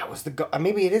guy. That was the.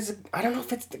 Maybe it is. I don't know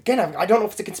if it's again. I don't know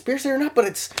if it's a conspiracy or not.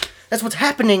 But that's what's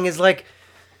happening. Is like,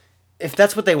 if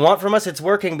that's what they want from us, it's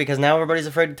working because now everybody's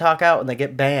afraid to talk out and they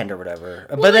get banned or whatever.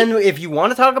 Well, but then if you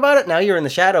want to talk about it, now you're in the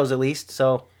shadows at least.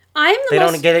 So they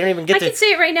don't even get. I can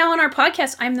say it right now on our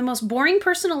podcast. I'm the most boring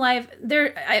person alive.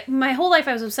 My whole life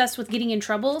I was obsessed with getting in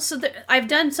trouble. So I've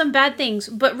done some bad things,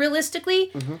 but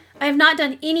realistically, I have not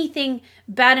done anything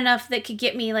bad enough that could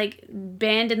get me like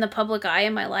banned in the public eye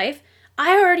in my life.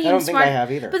 I don't think I have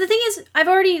either. But the thing is, I've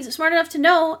already smart enough to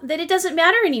know that it doesn't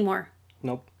matter anymore.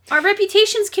 Nope. Our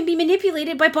reputations can be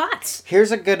manipulated by bots.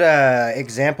 Here's a good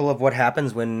example of what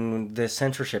happens when the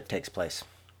censorship takes place.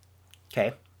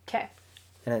 Okay.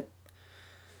 And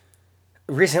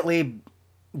recently,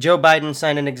 Joe Biden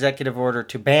signed an executive order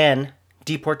to ban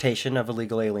deportation of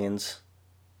illegal aliens.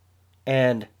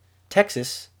 And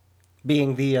Texas,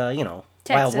 being the,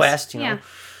 Wild West,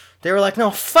 they were like,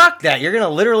 no, fuck that. You're going to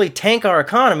literally tank our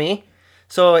economy.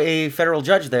 So a federal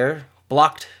judge there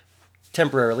blocked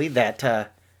temporarily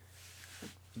that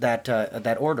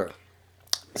order,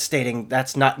 stating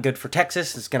that's not good for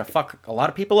Texas. It's going to fuck a lot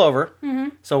of people over. Mm-hmm.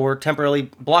 So we're temporarily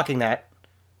blocking that.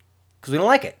 Because we don't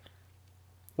like it.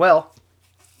 Well,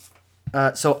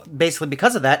 so basically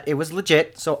because of that, it was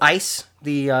legit. So ICE,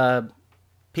 the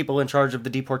people in charge of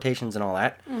the deportations and all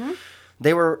that,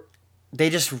 they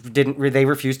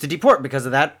refused to deport because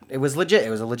of that. It was legit.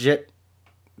 It was a legit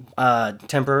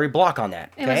temporary block on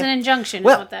that. Okay? It was an injunction, is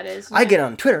what that is. I get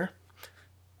on Twitter,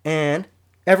 and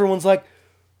everyone's like,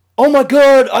 oh my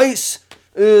god, ICE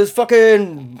is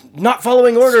fucking not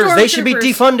following orders. They should be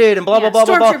defunded and blah, blah, blah,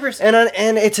 blah, blah.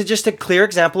 And it's just a clear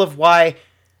example of why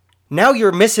now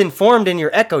you're misinformed in your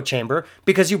echo chamber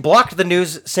because you blocked the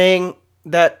news saying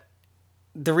that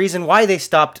the reason why they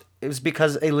stopped was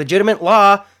because a legitimate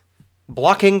law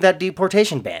blocking that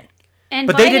deportation ban.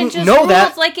 But they didn't know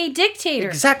that. Like a dictator.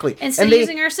 Exactly. Instead of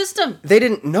using our system. They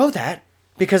didn't know that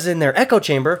because in their echo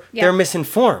chamber, they're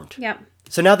misinformed. Yep.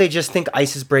 So now they just think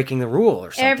ICE is breaking the rule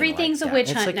or something. Everything's like a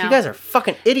witch hunt now. It's like, you guys are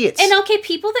fucking idiots. And okay,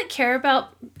 people that care about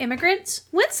immigrants,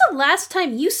 when's the last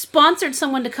time you sponsored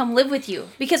someone to come live with you?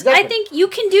 Because I think you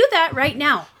can do that right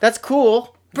now. That's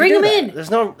cool. Bring them in.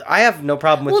 I have no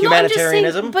problem with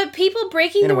humanitarianism. I'm just saying, but people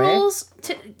breaking the rules,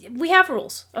 we have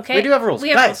rules, okay? We do have rules.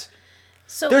 Guys,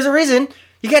 so there's a reason.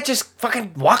 You can't just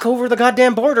fucking walk over the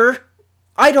goddamn border.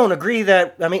 I don't agree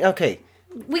that, okay.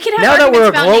 We could have arguments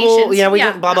about nations.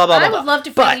 Can blah, blah, blah, I would love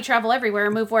to freely travel everywhere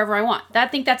and move wherever I want. I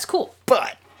think that's cool.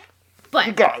 But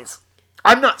you guys,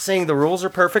 I'm not saying the rules are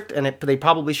perfect and they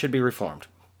probably should be reformed.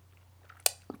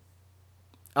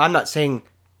 I'm not saying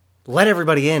let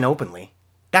everybody in openly.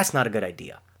 That's not a good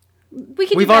idea.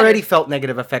 We've already felt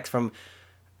negative effects from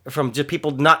just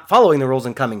people not following the rules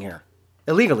and coming here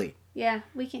illegally. Yeah,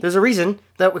 we can. There's a reason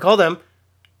that we call them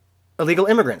illegal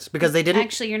immigrants because they didn't.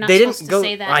 Actually, you're not supposed to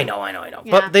say that. I know. Yeah.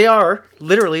 But they are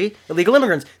literally illegal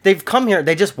immigrants. They've come here.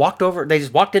 They just walked over. They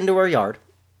just walked into our yard,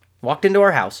 walked into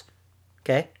our house,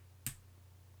 okay.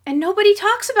 And nobody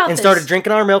talks about this. And started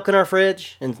drinking our milk in our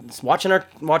fridge and watching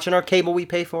our cable we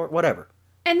pay for, whatever.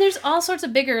 And there's all sorts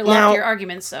of bigger, loftier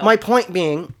arguments. So my point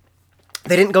being,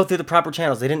 they didn't go through the proper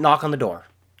channels. They didn't knock on the door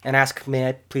and ask, "May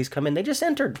I please come in?" They just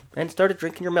entered and started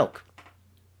drinking your milk,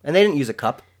 and they didn't use a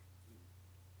cup.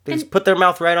 They just put their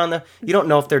mouth right on the... You don't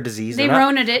know if they're diseased or not.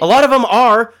 They Rona'd it. A lot of them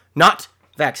are not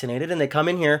vaccinated, and they come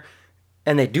in here,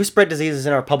 and they do spread diseases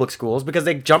in our public schools because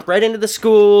they jump right into the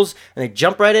schools, and they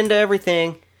jump right into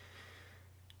everything.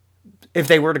 If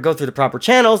they were to go through the proper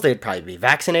channels, they'd probably be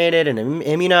vaccinated and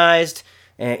immunized.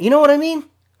 And you know what I mean?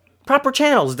 Proper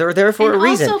channels. They're there for a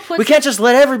reason. We can't just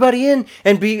let everybody in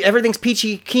and everything's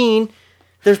peachy keen.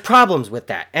 There's problems with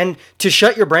that. And to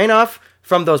shut your brain off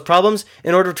from those problems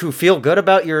in order to feel good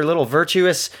about your little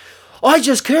virtuous, I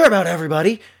just care about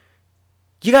everybody,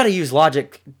 you got to use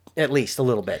logic at least a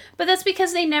little bit. But that's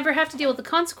because they never have to deal with the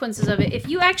consequences of it. If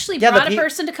you actually brought a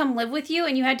person to come live with you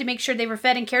and you had to make sure they were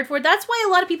fed and cared for, that's why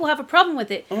a lot of people have a problem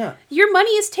with it. Yeah. Your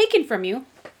money is taken from you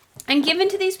and given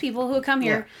to these people who come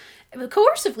here.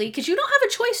 coercively, because you don't have a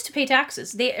choice to pay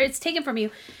taxes. It's taken from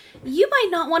you. You might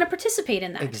not want to participate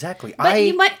in that. Exactly.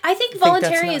 But I think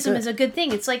voluntarism is a good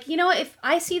thing. It's like, if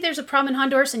I see there's a problem in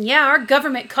Honduras and our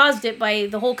government caused it by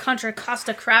the whole Contra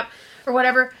Costa crap or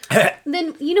whatever,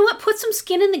 then you know what? Put some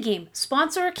skin in the game.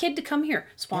 Sponsor a kid to come here.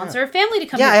 Sponsor a family to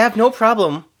come here. Yeah, I have no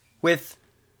problem with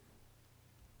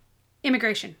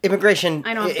immigration. I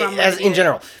don't have a problem with it in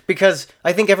general, because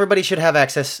I think everybody should have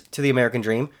access to the American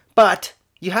dream, but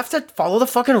you have to follow the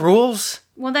fucking rules.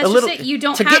 Well, that's just it. You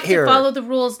don't have to follow the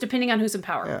rules depending on who's in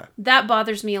power. Yeah. That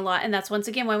bothers me a lot, and that's once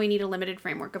again why we need a limited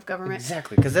framework of government.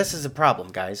 Exactly, because this is a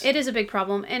problem, guys. It is a big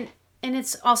problem, and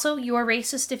it's also, you're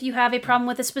racist if you have a problem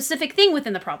with a specific thing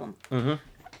within the problem.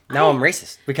 Mm-hmm. Now I'm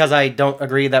racist, because I don't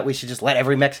agree that we should just let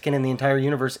every Mexican in the entire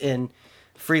universe in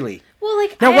freely. Well,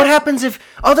 what happens if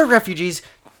other refugees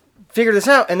figure this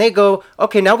out and they go,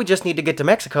 okay, now we just need to get to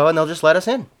Mexico, and they'll just let us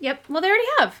in? Yep. Well, they already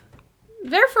have.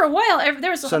 There for a while,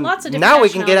 there was lots of different. Now we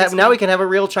can we can have a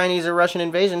real Chinese or Russian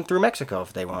invasion through Mexico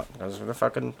if they want. Because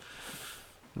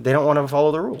they don't want to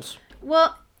follow the rules.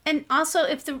 Well, and also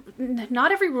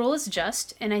not every rule is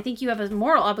just, and I think you have a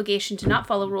moral obligation to not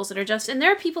follow rules that are just. And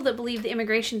there are people that believe the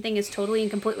immigration thing is totally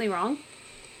and completely wrong.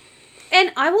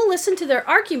 And I will listen to their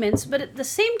arguments, but at the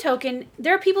same token,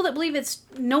 there are people that believe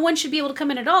no one should be able to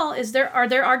come in at all. Are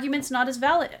their arguments not as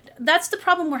valid? That's the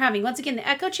problem we're having. Once again, the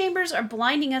echo chambers are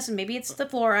blinding us, and maybe it's the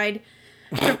fluoride,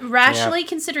 rationally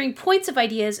considering points of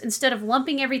ideas instead of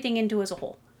lumping everything into as a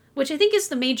whole, which I think is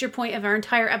the major point of our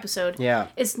entire episode. Yeah.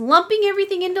 Is lumping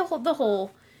everything into the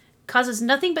whole causes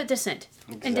nothing but dissent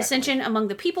and dissension among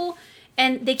the people.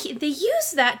 And they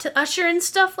use that to usher in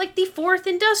stuff like the fourth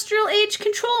industrial age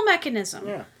control mechanism.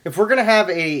 Yeah. If we're going to have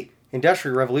a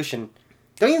industrial revolution,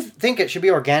 don't you think it should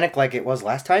be organic like it was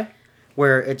last time?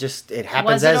 Where it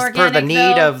happens as per the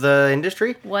need of the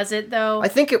industry? Was it, though? I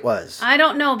think it was. I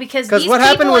don't know, because what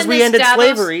happened was we ended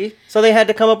slavery, so they had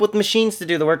to come up with machines to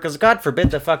do the work, because God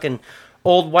forbid the fucking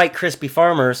old white crispy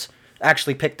farmers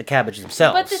actually pick the cabbage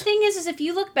themselves. But the thing is if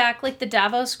you look back, like the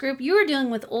Davos group, you were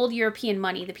dealing with old European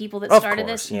money, the people that started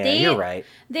this. Yeah, you're right.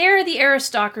 They're the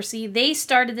aristocracy. They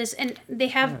started this, and they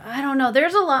have, I don't know,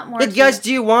 there's a lot more. Guys,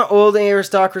 do you want old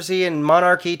aristocracy and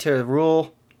monarchy to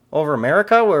rule over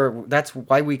America, where that's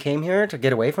why we came here, to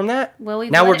get away from that? Well,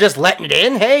 we're just letting it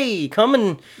in? Hey, come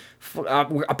and...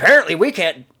 apparently we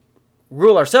can't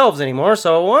rule ourselves anymore,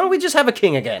 so why don't we just have a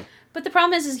king again? But the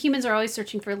problem is humans are always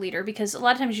searching for a leader, because a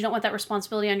lot of times you don't want that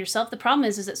responsibility on yourself. The problem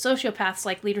is that sociopaths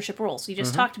like leadership roles. You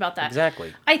just talked about that.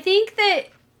 Exactly. I think that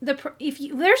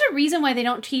there's a reason why they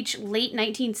don't teach late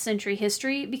 19th century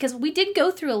history, because we did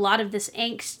go through a lot of this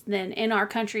angst then in our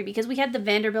country, because we had the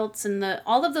Vanderbilts and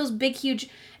all of those big, huge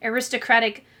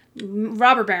aristocratic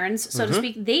robber barons, so to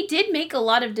speak. They did make a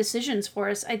lot of decisions for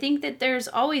us. I think that there's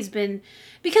always been,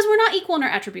 because we're not equal in our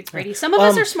attributes, Brady. Some of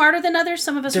us are smarter than others.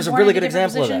 Some of us there's are a born really into good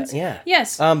example positions. Of that. Yeah.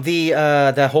 Yes.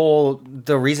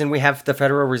 The reason we have the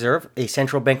Federal Reserve, a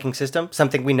central banking system,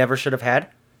 something we never should have had,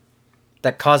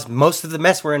 that caused most of the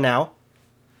mess we're in now,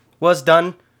 was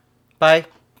done by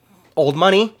old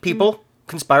money people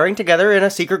conspiring together in a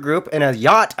secret group in a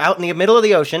yacht out in the middle of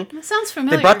the ocean. That sounds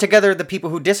familiar. They brought together the people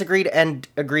who disagreed and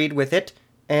agreed with it,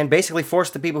 and basically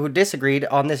forced the people who disagreed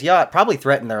on this yacht, probably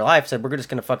threatened their life, said, we're just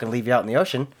going to fucking leave you out in the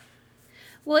ocean.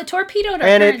 Well, it torpedoed our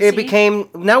currency. And it became,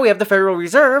 now we have the Federal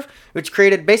Reserve, which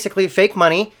created basically fake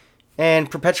money and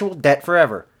perpetual debt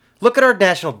forever. Look at our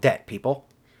national debt, people.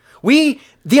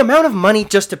 The amount of money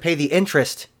just to pay the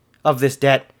interest of this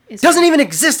debt doesn't even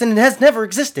exist, and it has never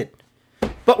existed.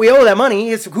 But we owe that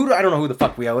money. I don't know who the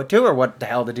fuck we owe it to, or what the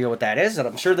hell the deal with that is, and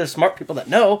I'm sure there's smart people that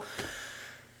know.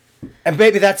 And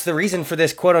maybe that's the reason for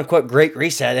this quote-unquote Great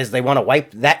Reset, is they want to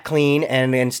wipe that clean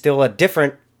and instill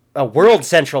a world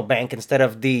central bank instead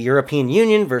of the European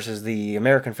Union versus the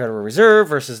American Federal Reserve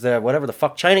versus the whatever the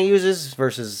fuck China uses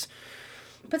versus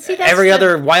every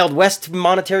other Wild West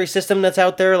monetary system that's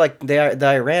out there, like the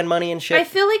Iran money and shit. I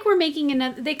feel like we're making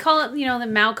they call it, the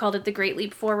Mao called it the Great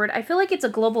Leap Forward. I feel like it's a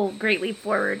global Great Leap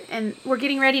Forward, and we're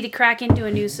getting ready to crack into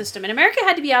a new system, and America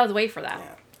had to be out of the way for that.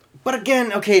 Yeah. But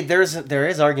again, okay, there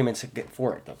is arguments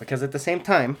for it, though, because at the same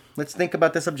time, let's think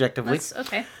about this objectively.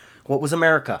 Okay. What was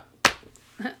America?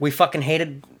 We fucking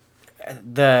hated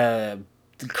the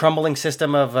crumbling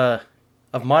system of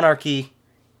monarchy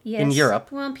in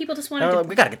Europe. Well, people just wanted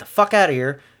we gotta get the fuck out of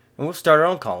here, and we'll start our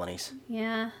own colonies.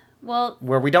 Yeah. Well,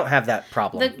 where we don't have that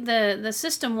problem. The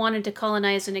system wanted to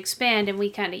colonize and expand, and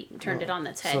we kind of turned it on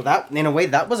its head. So that, in a way,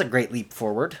 that was a great leap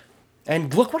forward.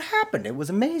 And look what happened. It was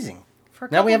amazing.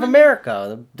 Now we have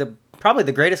America, probably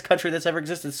the greatest country that's ever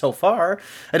existed so far.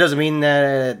 It doesn't mean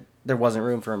that there wasn't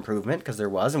room for improvement, because there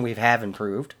was, and we have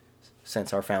improved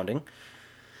since our founding.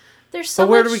 There's so But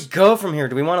where much... do we go from here?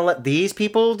 Do we want to let these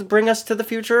people bring us to the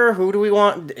future, or who do we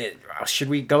want? Should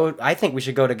we go? I think we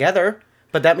should go together,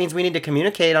 but that means we need to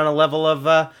communicate on a level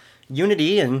of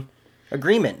unity and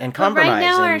agreement and compromise. But right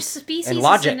now, and, our species and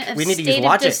logic. is in a We need to state use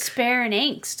logic. of despair and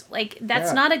angst. Like, that's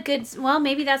Yeah. not a good... Well,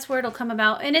 maybe that's where it'll come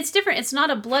about. And it's different. It's not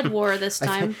a blood war this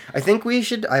time. I think we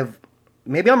should.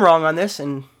 Maybe I'm wrong on this,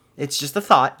 and it's just a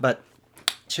thought, but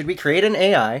should we create an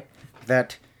AI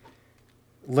that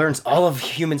learns all of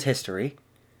humans' history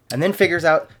and then figures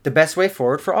out the best way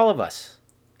forward for all of us?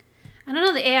 I don't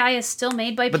know. The AI is still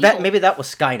made by But people. maybe that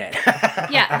was Skynet.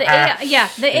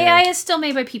 The AI is still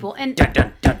made by people. And Dun,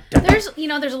 dun, dun,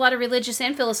 dun. there's a lot of religious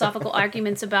and philosophical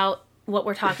arguments about what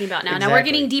we're talking about now. Now we're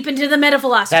Exactly. getting deep into the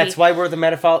metaphilosophy. That's why we're the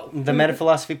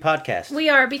Metaphilosophy podcast. We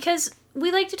are, because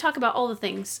we like to talk about all the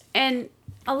things. And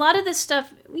a lot of this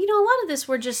stuff, a lot of this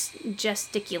we're just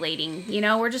gesticulating,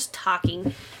 we're just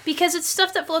talking. Because it's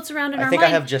stuff that floats around in I our think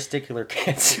mind. I have gesticular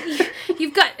cancer.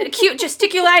 You've got acute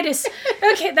gesticulitis.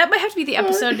 Okay, that might have to be the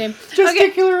episode name. Okay.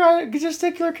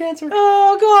 Gesticular cancer.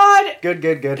 Oh, God.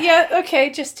 Good. Yeah, okay,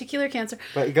 gesticular cancer.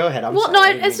 But go ahead. I'm Well, sorry. no,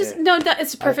 I didn't it's mean just to-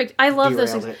 it's perfect. I love those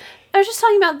derailed things. it. I was just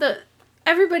talking about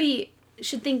everybody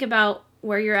should think about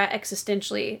where you're at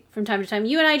existentially from time to time.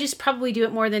 You and I just probably do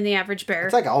it more than the average bear.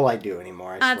 It's like all I do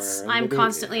anymore. I swear. I'm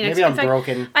constantly Maybe I'm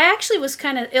broken. I actually was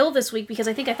kind of ill this week because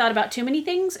I think I thought about too many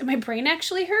things and my brain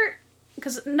actually hurt.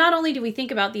 Because not only do we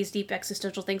think about these deep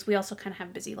existential things, we also kind of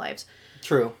have busy lives.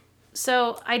 True.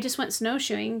 So I just went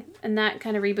snowshoeing, and that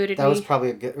kind of rebooted That me. was probably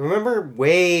a good. Remember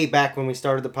way back when we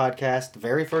started the podcast, the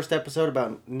very first episode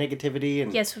about negativity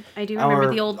and Yes, I do remember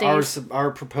the old days.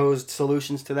 Our proposed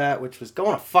solutions to that, which was go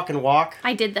on a fucking walk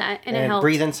I did that, and it and helped.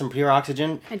 breathe in some pure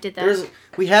oxygen. I did that.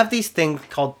 We have these things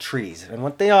called trees, and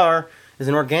what they are is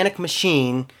an organic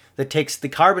machine that takes the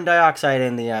carbon dioxide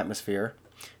in the atmosphere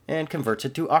and converts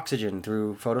it to oxygen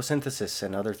through photosynthesis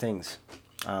and other things.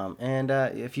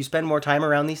 If you spend more time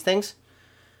around these things,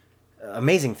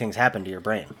 amazing things happen to your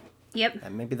brain. Yep.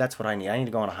 And maybe that's what I need. I need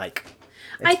to go on a hike.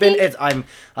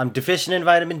 I'm deficient in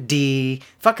vitamin D.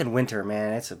 Fucking winter,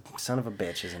 man. It's a son of a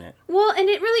bitch, isn't it? Well, and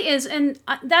it really is, and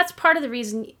that's part of the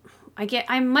reason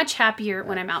I'm much happier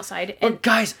when I'm outside. And But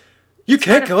guys, you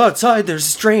can't go outside. There's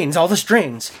strains. All the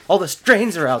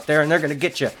strains are out there, and they're gonna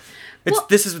get you.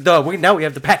 Now we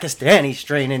have the Pakistani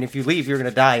strain, and if you leave, you're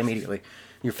gonna die immediately.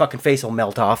 Your fucking face will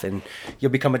melt off, and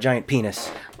you'll become a giant penis.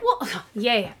 well,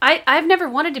 yay! I've never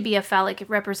wanted to be a phallic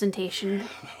representation.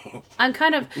 I'm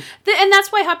kind of, and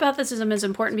that's why hypothesism is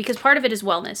important, because part of it is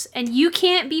wellness, and you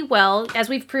can't be well, as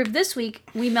we've proved this week.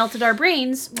 We melted our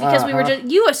brains because we were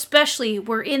you especially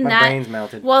were in that brains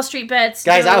melted. Wall Street Bets.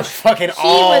 Guys, I was fucking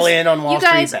all in on Wall Street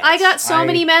You guys, Bets. I got so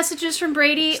many messages from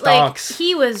Brady. Stonks. Like,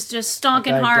 he was just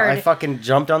stonking hard. I fucking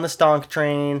jumped on the stonk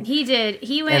train, He did.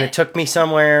 He went. and it took me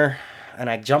somewhere, and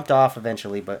I jumped off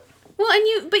eventually, but Well, and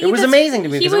you, but it was amazing to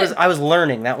me because I was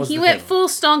learning. That was He the went thing. full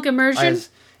stonk immersion.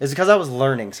 It's because I was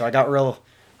learning, so I got real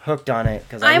hooked on it.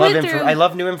 Because I went through- I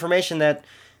love new information that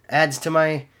adds to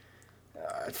my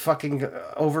fucking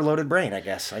overloaded brain. I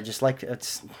guess I just like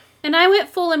it's. And I went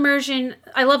full immersion.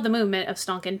 I love the movement of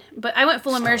stonking, but I went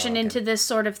full immersion into this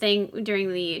sort of thing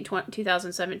during the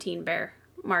 2017 bear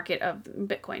market of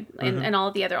Bitcoin and all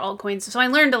of the other altcoins. So I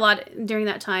learned a lot during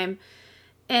that time.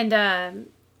 And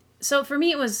so for me,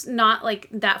 it was not like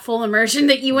that full immersion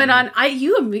that you went on.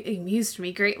 You amused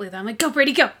me greatly. I'm like, go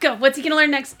Brady, go. What's he going to learn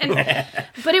next? And,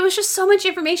 but it was just so much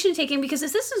information to take in, because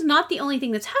this is not the only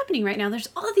thing that's happening right now. There's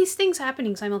all of these things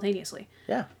happening simultaneously.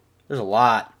 Yeah, there's a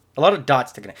lot of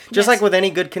dots to connect. Just like with any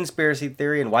good conspiracy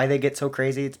theory and why they get so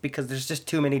crazy, it's because there's just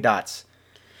too many dots.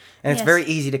 And it's very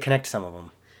easy to connect some of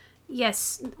them.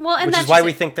 Yes. Well, and Which that's is why just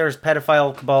we think there's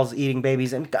pedophile cabals eating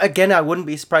babies. And again, I wouldn't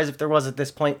be surprised if there was at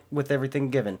this point with everything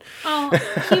given. Oh,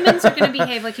 humans are going to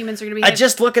behave like humans are going to behave. I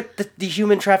just look at the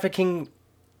human trafficking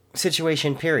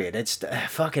situation, period. It's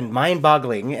fucking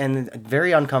mind-boggling and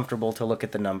very uncomfortable to look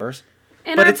at the numbers.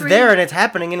 And but our it's there and it's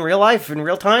happening in real life, in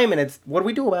real time, and it's what do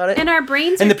we do about it? And our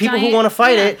brains and are the people giant, who want to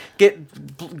fight yeah. it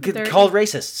get called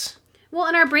racists. Well,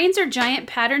 and our brains are giant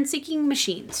pattern-seeking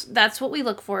machines. That's what we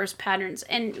look for, is patterns.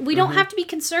 And we don't have to be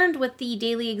concerned with the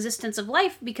daily existence of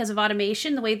life because of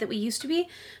automation, the way that we used to be.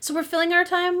 So we're filling our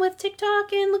time with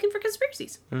TikTok and looking for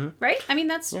conspiracies. Right? I mean,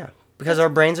 that's... Yeah, because our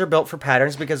brains are built for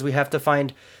patterns, because we have to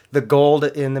find the gold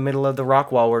in the middle of the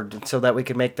rock wall so that we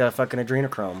can make the fucking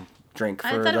adrenochrome drink for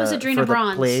I thought it was the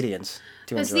Adrenobronze. Pleiadians.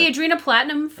 It's the Adrena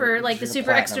Platinum for, like, the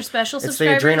super extra special It's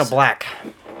subscribers. the Adrenal Black.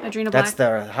 Adrenal Black. That's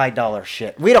the high dollar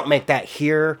shit. We don't make that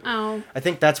here. Oh. I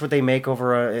think that's what they make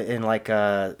over in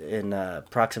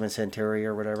Proxima Centauri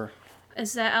or whatever.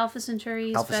 Is that Alpha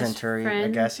Centauri's Alpha best Centauri, friend? I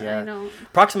guess, yeah. I don't...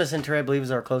 Proxima Centauri, I believe,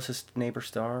 is our closest neighbor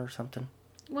star or something.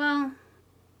 Well,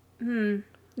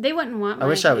 they wouldn't want I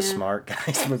wish I was yeah. smart,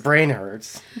 guys. My brain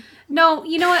hurts. No,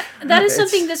 you know what? That is It's-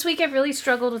 something this week I've really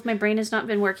struggled with. My brain has not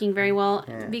been working very well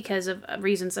because of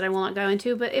reasons that I will not go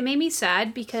into, but it made me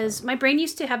sad because my brain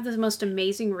used to have the most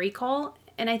amazing recall,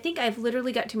 and I think I've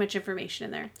literally got too much information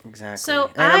in there. Exactly.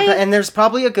 So and there's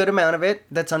probably a good amount of it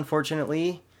that's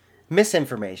unfortunately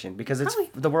misinformation because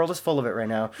the world is full of it right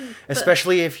now,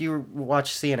 especially if you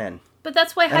watch CNN. But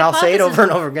that's why And I'll say it over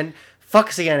and over again. Fuck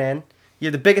CNN.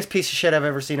 You're the biggest piece of shit I've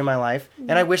ever seen in my life,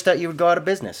 and I wish that you would go out of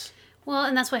business. Well,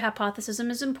 and that's why hypothesism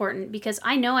is important, because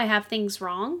I know I have things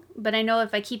wrong, but I know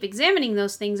if I keep examining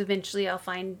those things, eventually I'll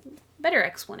find better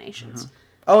explanations.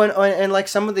 Oh, and like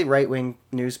some of the right-wing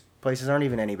news places aren't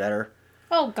even any better.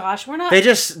 Oh gosh, we're not... They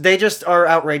just are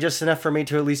outrageous enough for me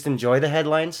to at least enjoy the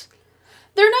headlines.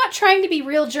 They're not trying to be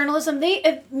real journalism. They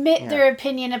admit their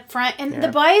opinion up front, and the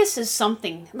bias is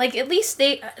something. Like, at least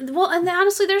they... Well, and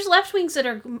honestly, there's left wings that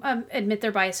are admit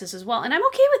their biases as well, and I'm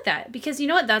okay with that, because you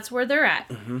know what? That's where they're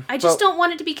at. I just don't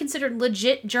want it to be considered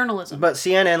legit journalism. But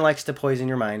CNN likes to poison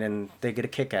your mind, and they get a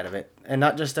kick out of it. And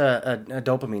not just a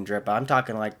dopamine drip. I'm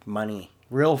talking like money.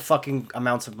 Real fucking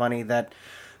amounts of money that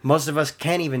most of us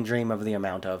can't even dream of the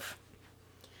amount of.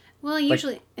 Well,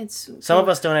 usually it's... Some of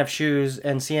us don't have shoes,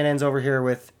 and CNN's over here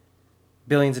with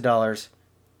billions of dollars,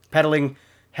 peddling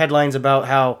headlines about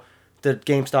how the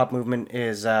GameStop movement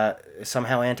is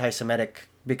somehow anti-Semitic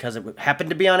because it happened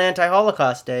to be on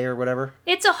Anti-Holocaust Day or whatever.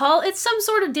 It's some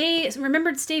sort of day,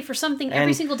 remembrance day for something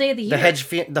every single day of the year.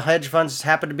 The hedge funds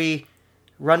happen to be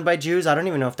run by Jews. I don't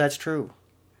even know if that's true.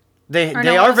 They Or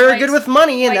no, are it's very white- good with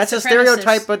money, and white that's a supremacists.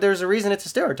 stereotype, but there's a reason it's a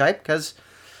stereotype, because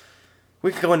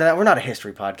we could go into that. We're not a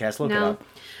history podcast. Look it No. up.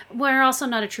 We're also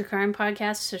not a true crime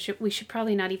podcast, so we should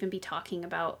probably not even be talking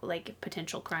about, like,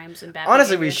 potential crimes and bad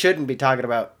Honestly, we behavior. shouldn't be talking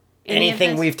about Any of anything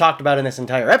this? we've talked about in this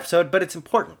entire episode, but it's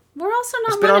important. We're also not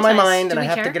It's been on my monetized. mind, Do and I we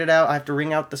have to care? get it out. I have to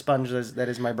wring out the sponge that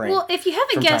is my brain. Well, if you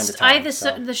haven't from time guessed, to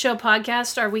time, the show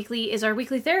podcast, our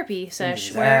weekly therapy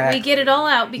sesh, where we get it all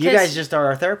out because you guys just are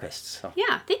our therapists. So.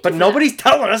 yeah, thank you. But for nobody's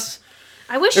telling us that.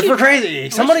 I wish if you. we're crazy.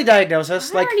 Somebody diagnose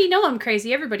us. I Like, already know I'm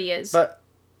crazy. Everybody is. but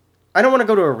I don't want to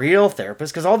go to a real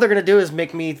therapist because all they're going to do is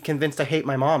make me convinced I hate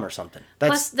my mom or something.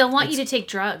 Plus, they'll want you to take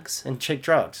drugs. And take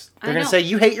drugs. They're I going to know. say,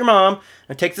 you hate your mom,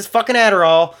 and take this fucking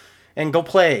Adderall, and go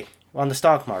play on the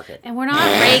stock market. And we're not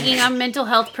ragging on mental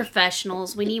health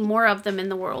professionals. We need more of them in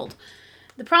the world.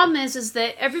 The problem is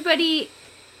that everybody,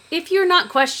 if you're not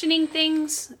questioning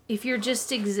things, if you're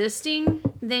just existing,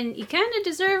 then you kind of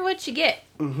deserve what you get.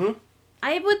 Mm-hmm.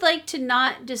 I would like to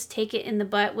not just take it in the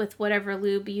butt with whatever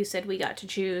lube you said we got to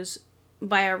choose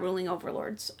by our ruling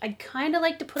overlords. I'd kind of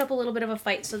like to put up a little bit of a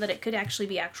fight so that it could actually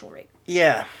be actual rape.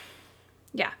 Yeah,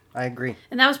 Yeah. I agree.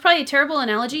 And that was probably a terrible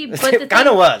analogy, but It kind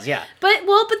of was, yeah. But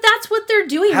that's what they're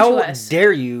doing to How us.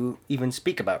 dare you even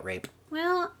speak about rape?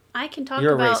 Well, I can talk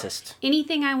You're a about racist.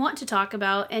 anything I want to talk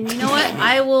about, and you know what?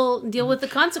 I will deal with the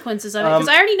consequences of it, because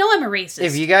I already know I'm a racist.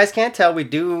 If you guys can't tell, we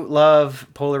do love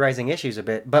polarizing issues a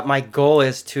bit, but my goal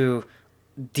is to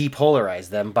depolarize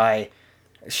them by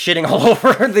shitting all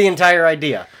over the entire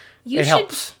idea. It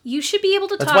helps. You should be able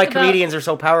to That's talk why about... comedians are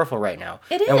so powerful right now.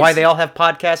 It And why is. they all have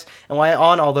podcasts, and why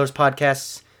on all those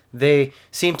podcasts they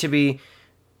seem to be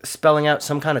spelling out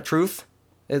some kind of truth,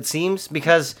 it seems,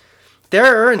 because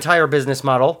their entire business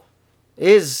model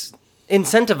is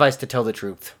incentivized to tell the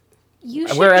truth. You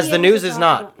should Whereas be the able news to is talk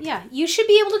not. about- yeah, you should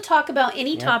be able to talk about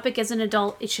any topic as an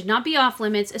adult. It should not be off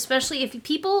limits, especially if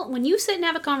people, when you sit and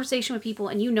have a conversation with people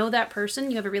and you know that person,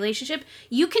 you have a relationship,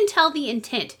 you can tell the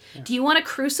intent. Do you want to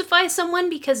crucify someone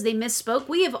because they misspoke?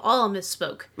 We have all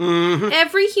misspoke. Mm-hmm.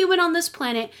 Every human on this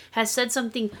planet has said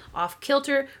something off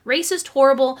kilter, racist,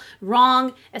 horrible,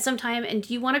 wrong at some time. And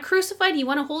do you want to crucify? Do you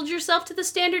want to hold yourself to the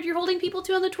standard you're holding people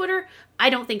to on the Twitter?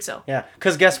 I don't think so. Yeah,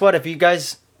 because guess what? If you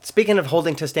guys, speaking of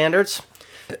holding to standards,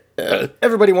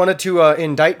 everybody wanted to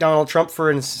indict Donald Trump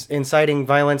for inciting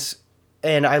violence.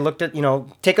 And I looked at,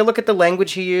 take a look at the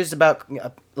language he used about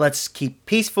let's keep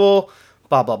peaceful,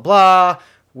 blah, blah, blah.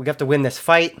 We have to win this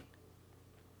fight.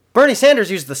 Bernie Sanders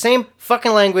used the same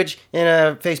fucking language in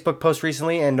a Facebook post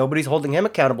recently, and nobody's holding him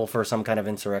accountable for some kind of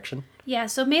insurrection. Yeah,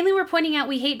 so mainly we're pointing out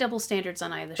we hate double standards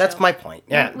on either show. That's my point.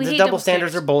 Yeah, We the hate double double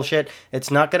standards are bullshit.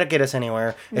 It's not going to get us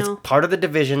anywhere. No. It's part of the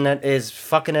division that is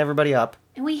fucking everybody up.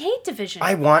 And we hate division.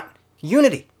 I want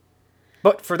unity.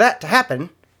 But for that to happen,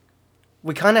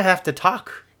 we kind of have to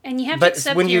talk. And you have to But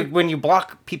accept when you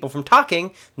block people from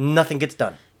talking, nothing gets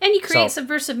done. And you create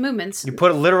subversive movements. You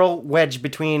put a literal wedge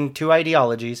between two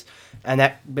ideologies, and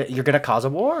that you're going to cause a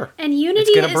war. And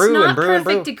unity is not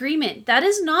perfect agreement. That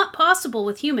is not possible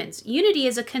with humans. Unity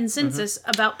is a consensus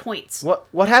about points.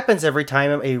 What happens every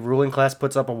time a ruling class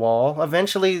puts up a wall?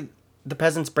 Eventually, the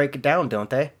peasants break it down, don't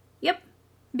they? Yep.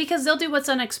 Because they'll do what's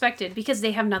unexpected, because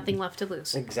they have nothing left to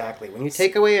lose. Exactly. When you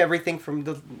take away everything from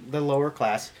the lower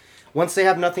class, once they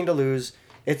have nothing to lose,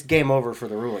 it's game over for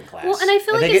the ruling class. Well, and I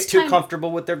feel like they get too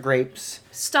comfortable with their grapes.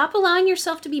 Stop allowing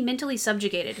yourself to be mentally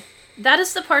subjugated. That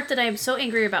is the part that I am so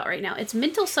angry about right now. It's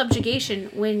mental subjugation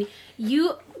when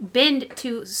you bend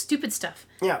to stupid stuff.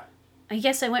 Yeah. I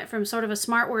guess I went from sort of a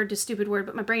smart word to stupid word,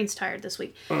 but my brain's tired this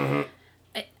week.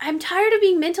 Mm-hmm. I'm tired of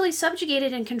being mentally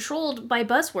subjugated and controlled by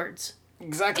buzzwords.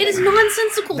 Exactly. It is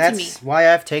nonsensical to me. That's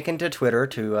why I've taken to Twitter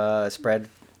to spread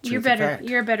truth. You're better.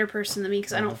 You're a better person than me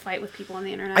because I don't fight with people on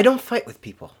the internet. I don't fight with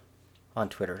people on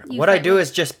Twitter. What I do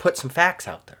is just put some facts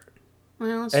out there.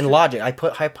 Well, and logic. I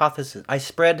put hypothesis. I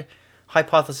spread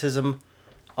hypothesism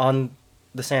on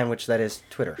the sandwich that is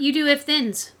Twitter. You do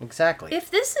if-thens. Exactly. If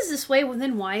this is this way, well,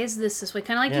 then why is this way?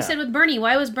 Kind of like you said with Bernie.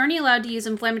 Why was Bernie allowed to use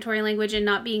inflammatory language and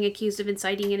not being accused of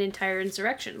inciting an entire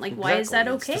insurrection? Like, why is that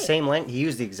okay? It's the same he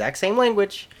used the exact same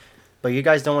language, but you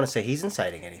guys don't want to say he's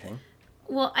inciting anything.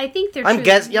 Well, I think they're. I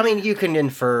mean, you can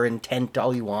infer intent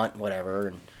all you want,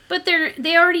 whatever. But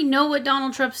they already know what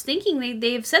Donald Trump's thinking.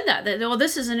 They've said that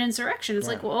this is an insurrection. It's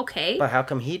like, well, okay. But how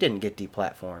come he didn't get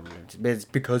deplatformed? It's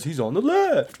because he's on the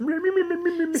left.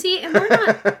 See, and we're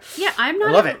not. Yeah, I'm not.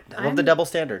 I love it. I love the double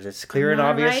standards. It's clear and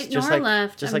obvious, right, just like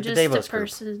left. Just like the Davos group.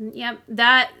 Yep,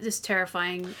 that is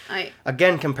terrifying.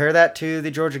 Again, compare that to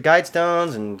the Georgia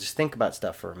Guidestones, and just think about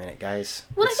stuff for a minute, guys.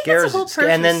 Well, I think that's the whole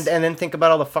purpose. And then think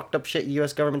about all the fucked up shit the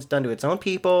U.S. government's done to its own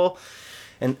people.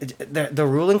 And the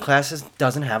ruling classes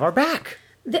doesn't have our back.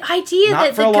 The idea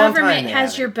that the government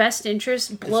has your best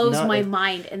interest blows my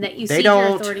mind, and that you see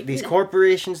your authority. These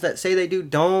corporations that say they do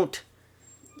don't.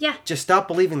 Yeah. Just stop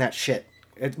believing that shit.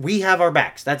 We have our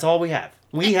backs. That's all we have.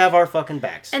 We have our fucking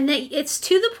backs. And it's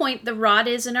to the point the rod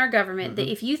is in our government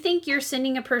that if you think you're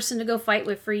sending a person to go fight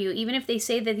for you, even if they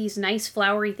say that these nice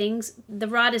flowery things, the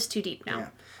rod is too deep now. Yeah.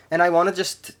 And I want to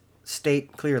just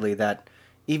state clearly that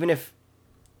even if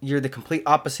you're the complete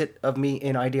opposite of me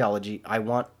in ideology, I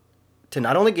want to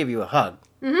not only give you a hug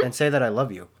and say that I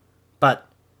love you, but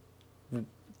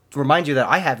remind you that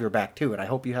I have your back too, and I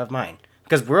hope you have mine.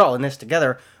 Because we're all in this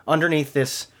together underneath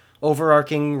this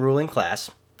overarching ruling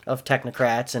class of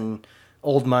technocrats and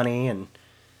old money, and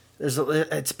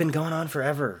it's been going on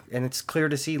forever, and it's clear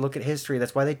to see. Look at history.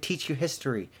 That's why they teach you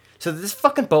history. So this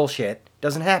fucking bullshit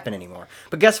doesn't happen anymore.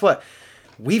 But guess what?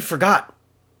 We forgot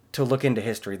to look into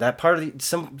history. That part of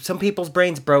some people's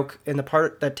brains broke in the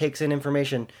part that takes in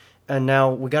information, and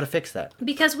now we got to fix that.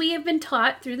 Because we have been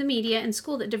taught through the media and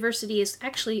school that diversity is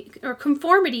actually, or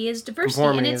conformity is diversity.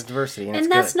 Conformity is diversity, and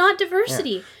that's not diversity.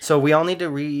 Yeah. So we all need to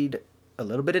read a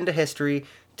little bit into history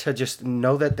to just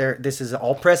know that this is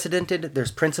all precedented.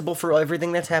 There's principle for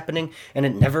everything that's happening, and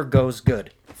it never goes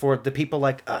good for the people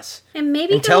like us. And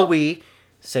maybe until we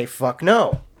say fuck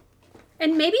no.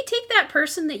 And maybe take that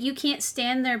person that you can't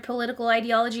stand their political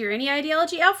ideology or any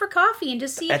ideology out for coffee and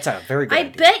just see. That's a very good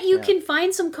idea. I bet you can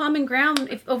find some common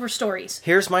ground over stories.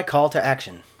 Here's my call to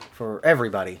action for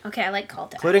everybody. Okay, I like call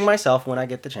to action. Including myself when I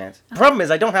get the chance. The problem is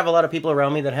I don't have a lot of people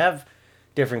around me that have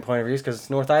differing point of views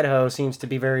because North Idaho seems to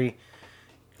be very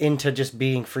into just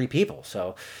being free people.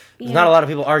 So there's not a lot of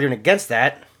people arguing against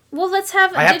that. Well, let's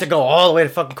have... I have to go all the way to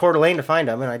fucking Coeur d'Alene to find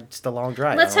them, and it's a long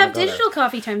drive. Let's have digital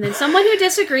coffee time then. Someone who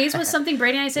disagrees with something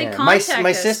Brady and I say, contact us.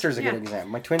 My sister's a good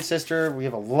example. My twin sister, we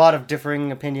have a lot of differing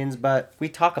opinions, but we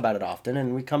talk about it often,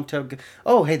 and we come to,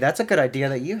 oh, hey, that's a good idea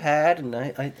that you had, and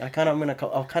I'll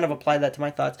kind of apply that to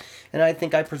my thoughts, and I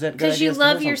think I present good ideas. Because you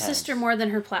love your sister more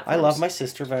than her platforms. I love my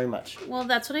sister very much. Well,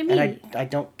 that's what I mean. And I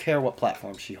don't care what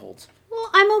platform she holds. Well,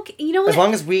 I'm okay. You know what? As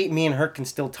long as me and her can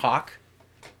still talk.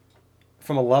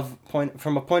 From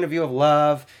a point of view of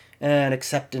love and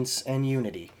acceptance and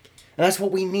unity, and that's what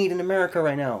we need in America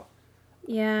right now.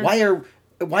 Yeah.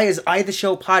 Why is I the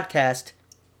Show podcast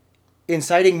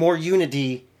inciting more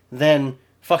unity than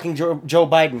fucking Joe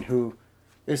Biden, who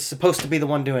is supposed to be the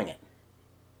one doing it?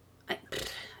 I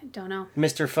don't know.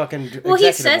 Mr. fucking. Well,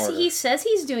 he says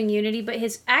he's doing unity, but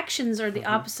his actions are the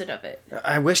opposite of it.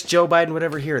 I wish Joe Biden would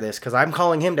ever hear this, because I'm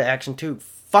calling him to action too.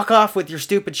 Fuck off with your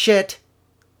stupid shit.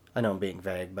 I know I'm being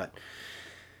vague, but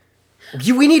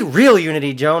we need real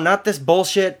unity, Joe, not this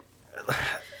bullshit.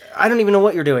 I don't even know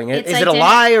what you're doing. Is it a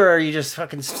lie, or are you just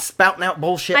fucking spouting out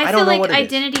bullshit? I don't know what it is. I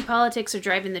feel like identity politics are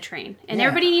driving the train, and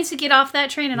everybody needs to get off that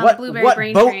train and on the blueberry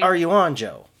brain train. What boat are you on,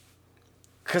 Joe?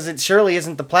 Because it surely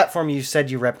isn't the platform you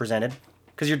said you represented.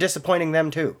 Because you're disappointing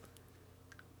them too.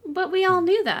 But we all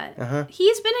knew that. Uh-huh.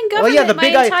 He's been in government my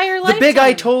entire lifetime. The big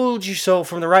I told you so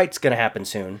from the right's going to happen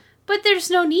soon. But there's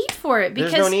no need for it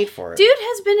because there's no need for it. Dude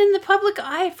has been in the public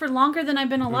eye for longer than I've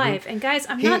been alive. And guys,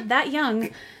 I'm not that young.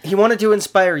 He wanted to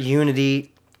inspire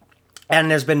unity, and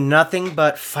there's been nothing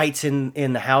but fights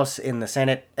in the House, in the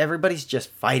Senate. Everybody's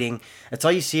just fighting. That's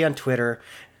all you see on Twitter.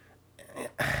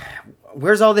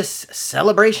 Where's all this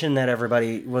celebration that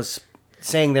everybody was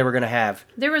saying they were going to have?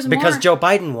 There was because more. Joe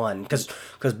Biden won. Because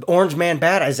Orange Man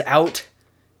Bad is out.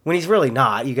 When he's really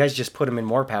not. You guys just put him in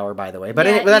more power, by the way. But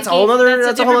anyway, that's a whole other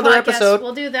episode.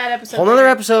 We'll do that episode. Whole other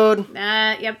episode.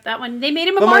 Yep, that one. They made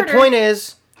him a martyr. martyr. But my point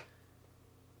is,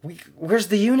 where's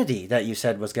the unity that you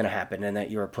said was going to happen and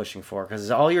that you were pushing for? Because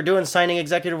all you're doing is signing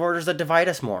executive orders that divide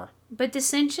us more. But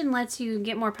dissension lets you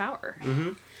get more power.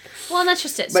 Mm-hmm. Well, and that's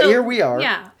just it. But here we are.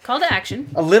 Yeah, call to action.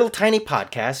 A little tiny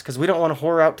podcast, because we don't want to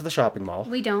whore out to the shopping mall.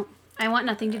 We don't. I want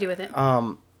nothing to do with it.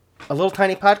 A little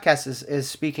tiny podcast is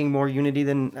speaking more unity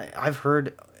than I've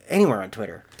heard anywhere on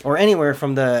Twitter or anywhere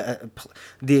from the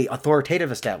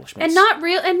authoritative establishments. And not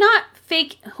real and not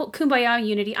fake kumbaya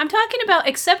unity. I'm talking about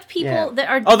accept people that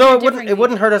are. Although it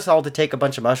wouldn't hurt us all to take a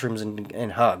bunch of mushrooms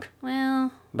and hug.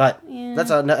 Well. But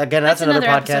that's another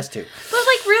podcast episode. too. But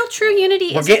like real true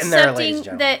unity is accepting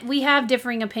there, that we have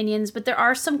differing opinions, but there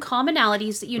are some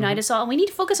commonalities that unite us all, and we need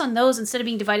to focus on those instead of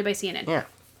being divided by CNN. Yeah.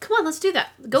 Come on, let's do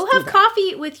that. Go have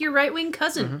coffee with your right-wing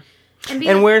cousin. Mm-hmm.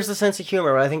 And where's the sense of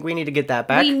humor? I think we need to get that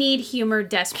back. We need humor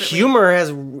desperately. Humor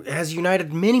has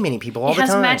united many people all the time.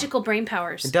 It has magical brain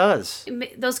powers. It does.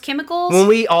 Those chemicals. When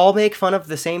we all make fun of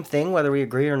the same thing, whether we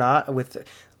agree or not,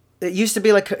 it used to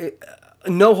be like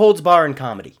no holds bar in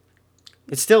comedy.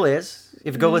 It still is.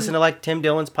 If you go listen to like Tim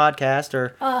Dillon's podcast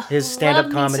or his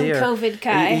stand-up comedy, or COVID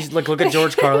guy. Look at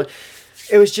George Carlin.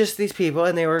 It was just these people,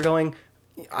 and they were going.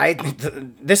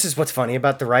 This is what's funny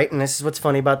about the right, and this is what's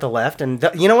funny about the left, and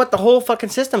you know what? The whole fucking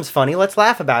system's funny. Let's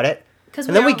laugh about it, and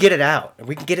then we get it out.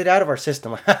 We can get it out of our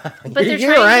system. But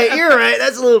you're right.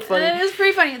 That's a little funny. It is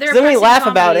pretty funny. So then we laugh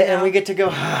about it, and we get to go.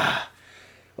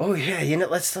 Oh yeah,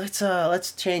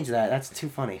 let's change that. That's too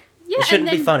funny. Yeah, it shouldn't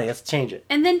be funny. Let's change it.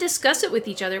 And then discuss it with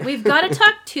each other. We've got to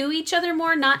talk to each other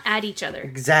more, not at each other.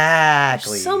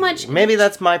 Exactly. There's so much. Maybe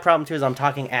that's my problem too. Is I'm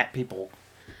talking at people.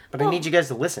 But I need you guys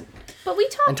to listen. But we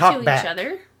talk to each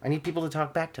other. I need people to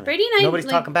talk back to me. Brady and I, nobody's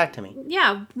talking back to me.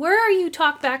 Yeah, where are you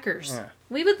talk backers? Yeah.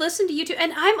 We would listen to you too.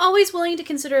 And I'm always willing to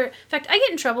consider... In fact, I get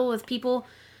in trouble with people,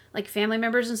 like family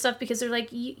members and stuff, because they're like,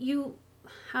 you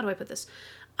how do I put this?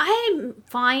 I'm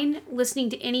fine listening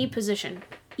to any position.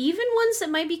 Even ones that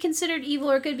might be considered evil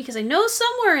or good, because I know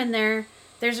somewhere in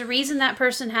there's a reason that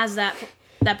person has that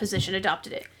position,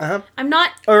 adopted it. Uh-huh. I'm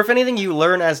not... Or if anything, you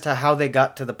learn as to how they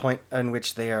got to the point in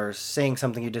which they are saying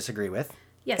something you disagree with.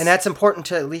 Yes. And that's important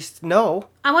to at least know.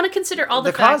 I want to consider all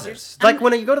the causes. Like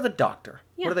when you go to the doctor,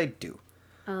 what do they do?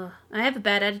 I have a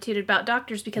bad attitude about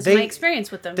doctors because of my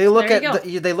experience with them. They look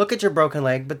they look at your broken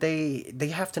leg, but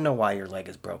they have to know why your leg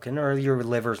is broken or your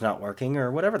liver's not working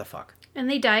or whatever the fuck. And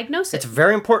they diagnose it. It's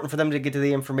very important for them to get to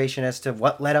the information as to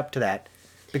what led up to that.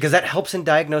 Because that helps in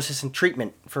diagnosis and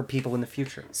treatment for people in the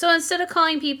future. So instead of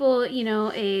calling people,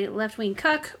 a left-wing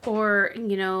cuck or,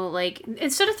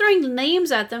 instead of throwing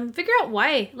names at them, figure out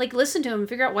why. Like, listen to them and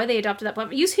figure out why they adopted that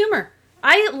platform. Use humor.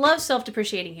 I love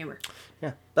self-depreciating humor.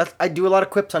 Yeah. I do a lot of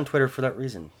quips on Twitter for that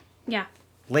reason. Yeah.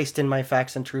 Laced in my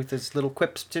facts and truth is little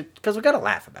quips because we got to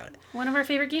laugh about it. One of our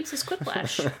favorite games is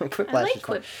Quiplash. Quiplash. I like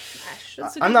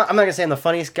Quiplash. I'm not gonna say I'm the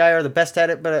funniest guy or the best at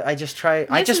it, but I just try.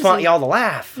 I just want y'all to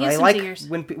laugh. I like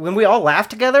when we all laugh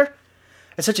together.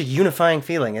 It's such a unifying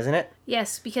feeling, isn't it?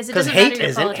 Yes, because it doesn't matter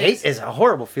your politics. Hate is a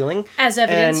horrible feeling. As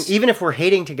evidenced. And even if we're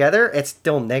hating together, it's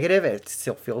still negative. It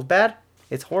still feels bad.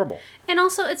 It's horrible. And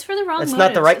also, it's for the wrong motives. It's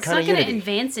not the right kind of unity. It's not going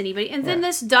to advance anybody. And then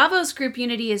this Davos group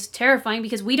unity is terrifying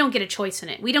because we don't get a choice in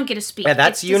it. We don't get to speak. Yeah,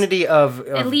 that's unity of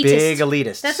big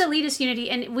elitists. That's elitist unity,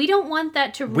 and we don't want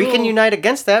that to rule. We can unite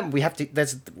against that. We have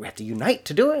to unite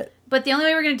to do it. But the only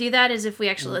way we're going to do that is if we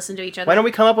actually listen to each other. Why don't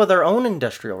we come up with our own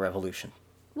industrial revolution?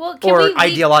 Well,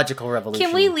 ideological revolution.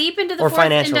 Can we leap into the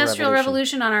fourth industrial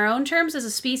revolution on our own terms as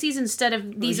a species instead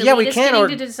of these elitists getting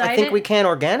to decide it? I think we can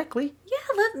organically.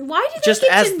 Yeah, why did just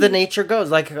as the nature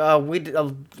goes? Like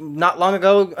not long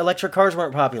ago, electric cars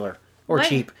weren't popular or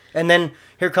cheap, and then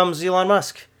here comes Elon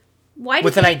Musk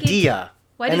with an idea,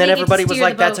 and then everybody was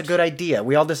like, "That's a good idea."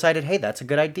 We all decided, "Hey, that's a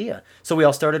good idea," so we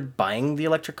all started buying the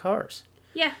electric cars.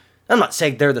 Yeah. I'm not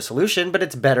saying they're the solution, but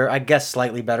it's better, I guess,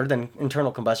 slightly better than internal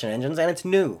combustion engines, and it's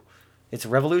new. It's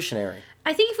revolutionary.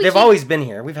 I think if we They've keep... always been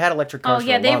here. We've had electric cars for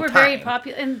a long time. they were very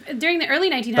popular. And during the early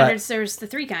 1900s, there was the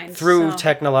 3 kinds. Through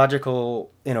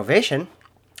technological innovation,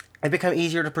 it become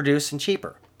easier to produce and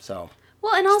cheaper. So,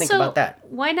 well, and just also, think about that.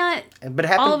 Why not But it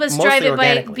happened all of us mostly drive it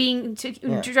by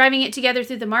organically. driving it together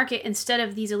through the market instead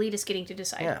of these elitists getting to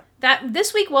decide? Yeah. That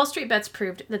this week, Wall Street Bets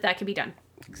proved that can be done.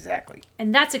 Exactly.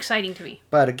 And that's exciting to me.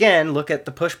 But again, look at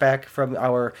the pushback from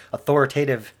our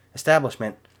authoritative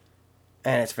establishment,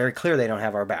 and it's very clear they don't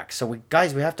have our backs. So we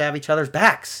have to have each other's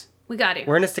backs. We got to.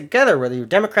 We're in this together, whether you're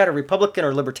Democrat or Republican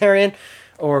or Libertarian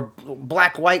or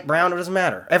black, white, brown, it doesn't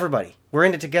matter. Everybody. We're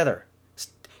in it together.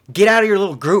 Get out of your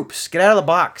little groups. Get out of the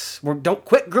box. Don't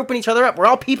quit grouping each other up. We're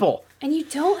all people. And you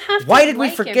don't have to. Why did we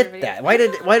like forget everybody. that?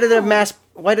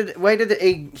 Why did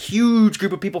a huge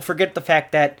group of people forget the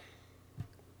fact that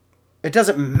it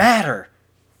doesn't matter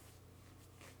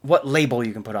what label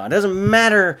you can put on. It doesn't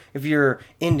matter if you're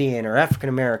Indian or African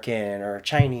American or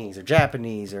Chinese or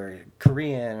Japanese or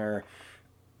Korean or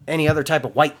any other type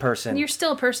of white person. You're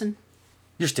still a person.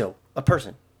 You're still a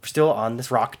person. We're still on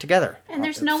this rock together. And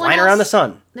there's no one flying else around the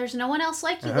sun. There's no one else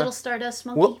like you, little stardust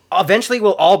monkey. Well, eventually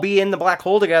we'll all be in the black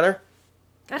hole together.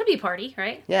 That'll be a party,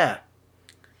 right? Yeah.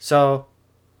 So,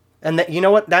 and you know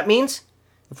what that means?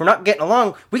 If we're not getting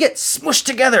along, we get smushed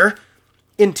together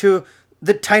into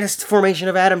the tightest formation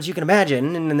of atoms you can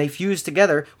imagine, and then they fuse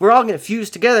together. We're all going to fuse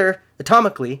together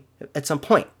atomically at some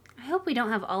point. I hope we don't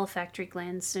have olfactory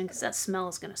glands soon, because that smell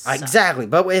is going to suck. Exactly.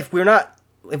 But if we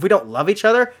don't love each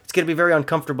other, it's going to be very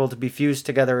uncomfortable to be fused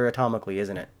together atomically,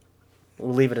 isn't it?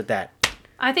 We'll leave it at that.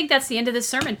 I think that's the end of this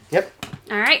sermon. Yep.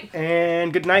 All right.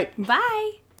 And good night.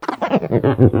 Bye.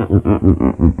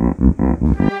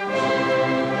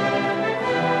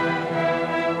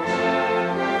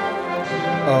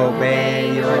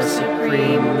 Obey your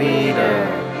supreme leader.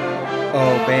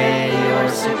 Obey your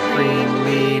supreme leader.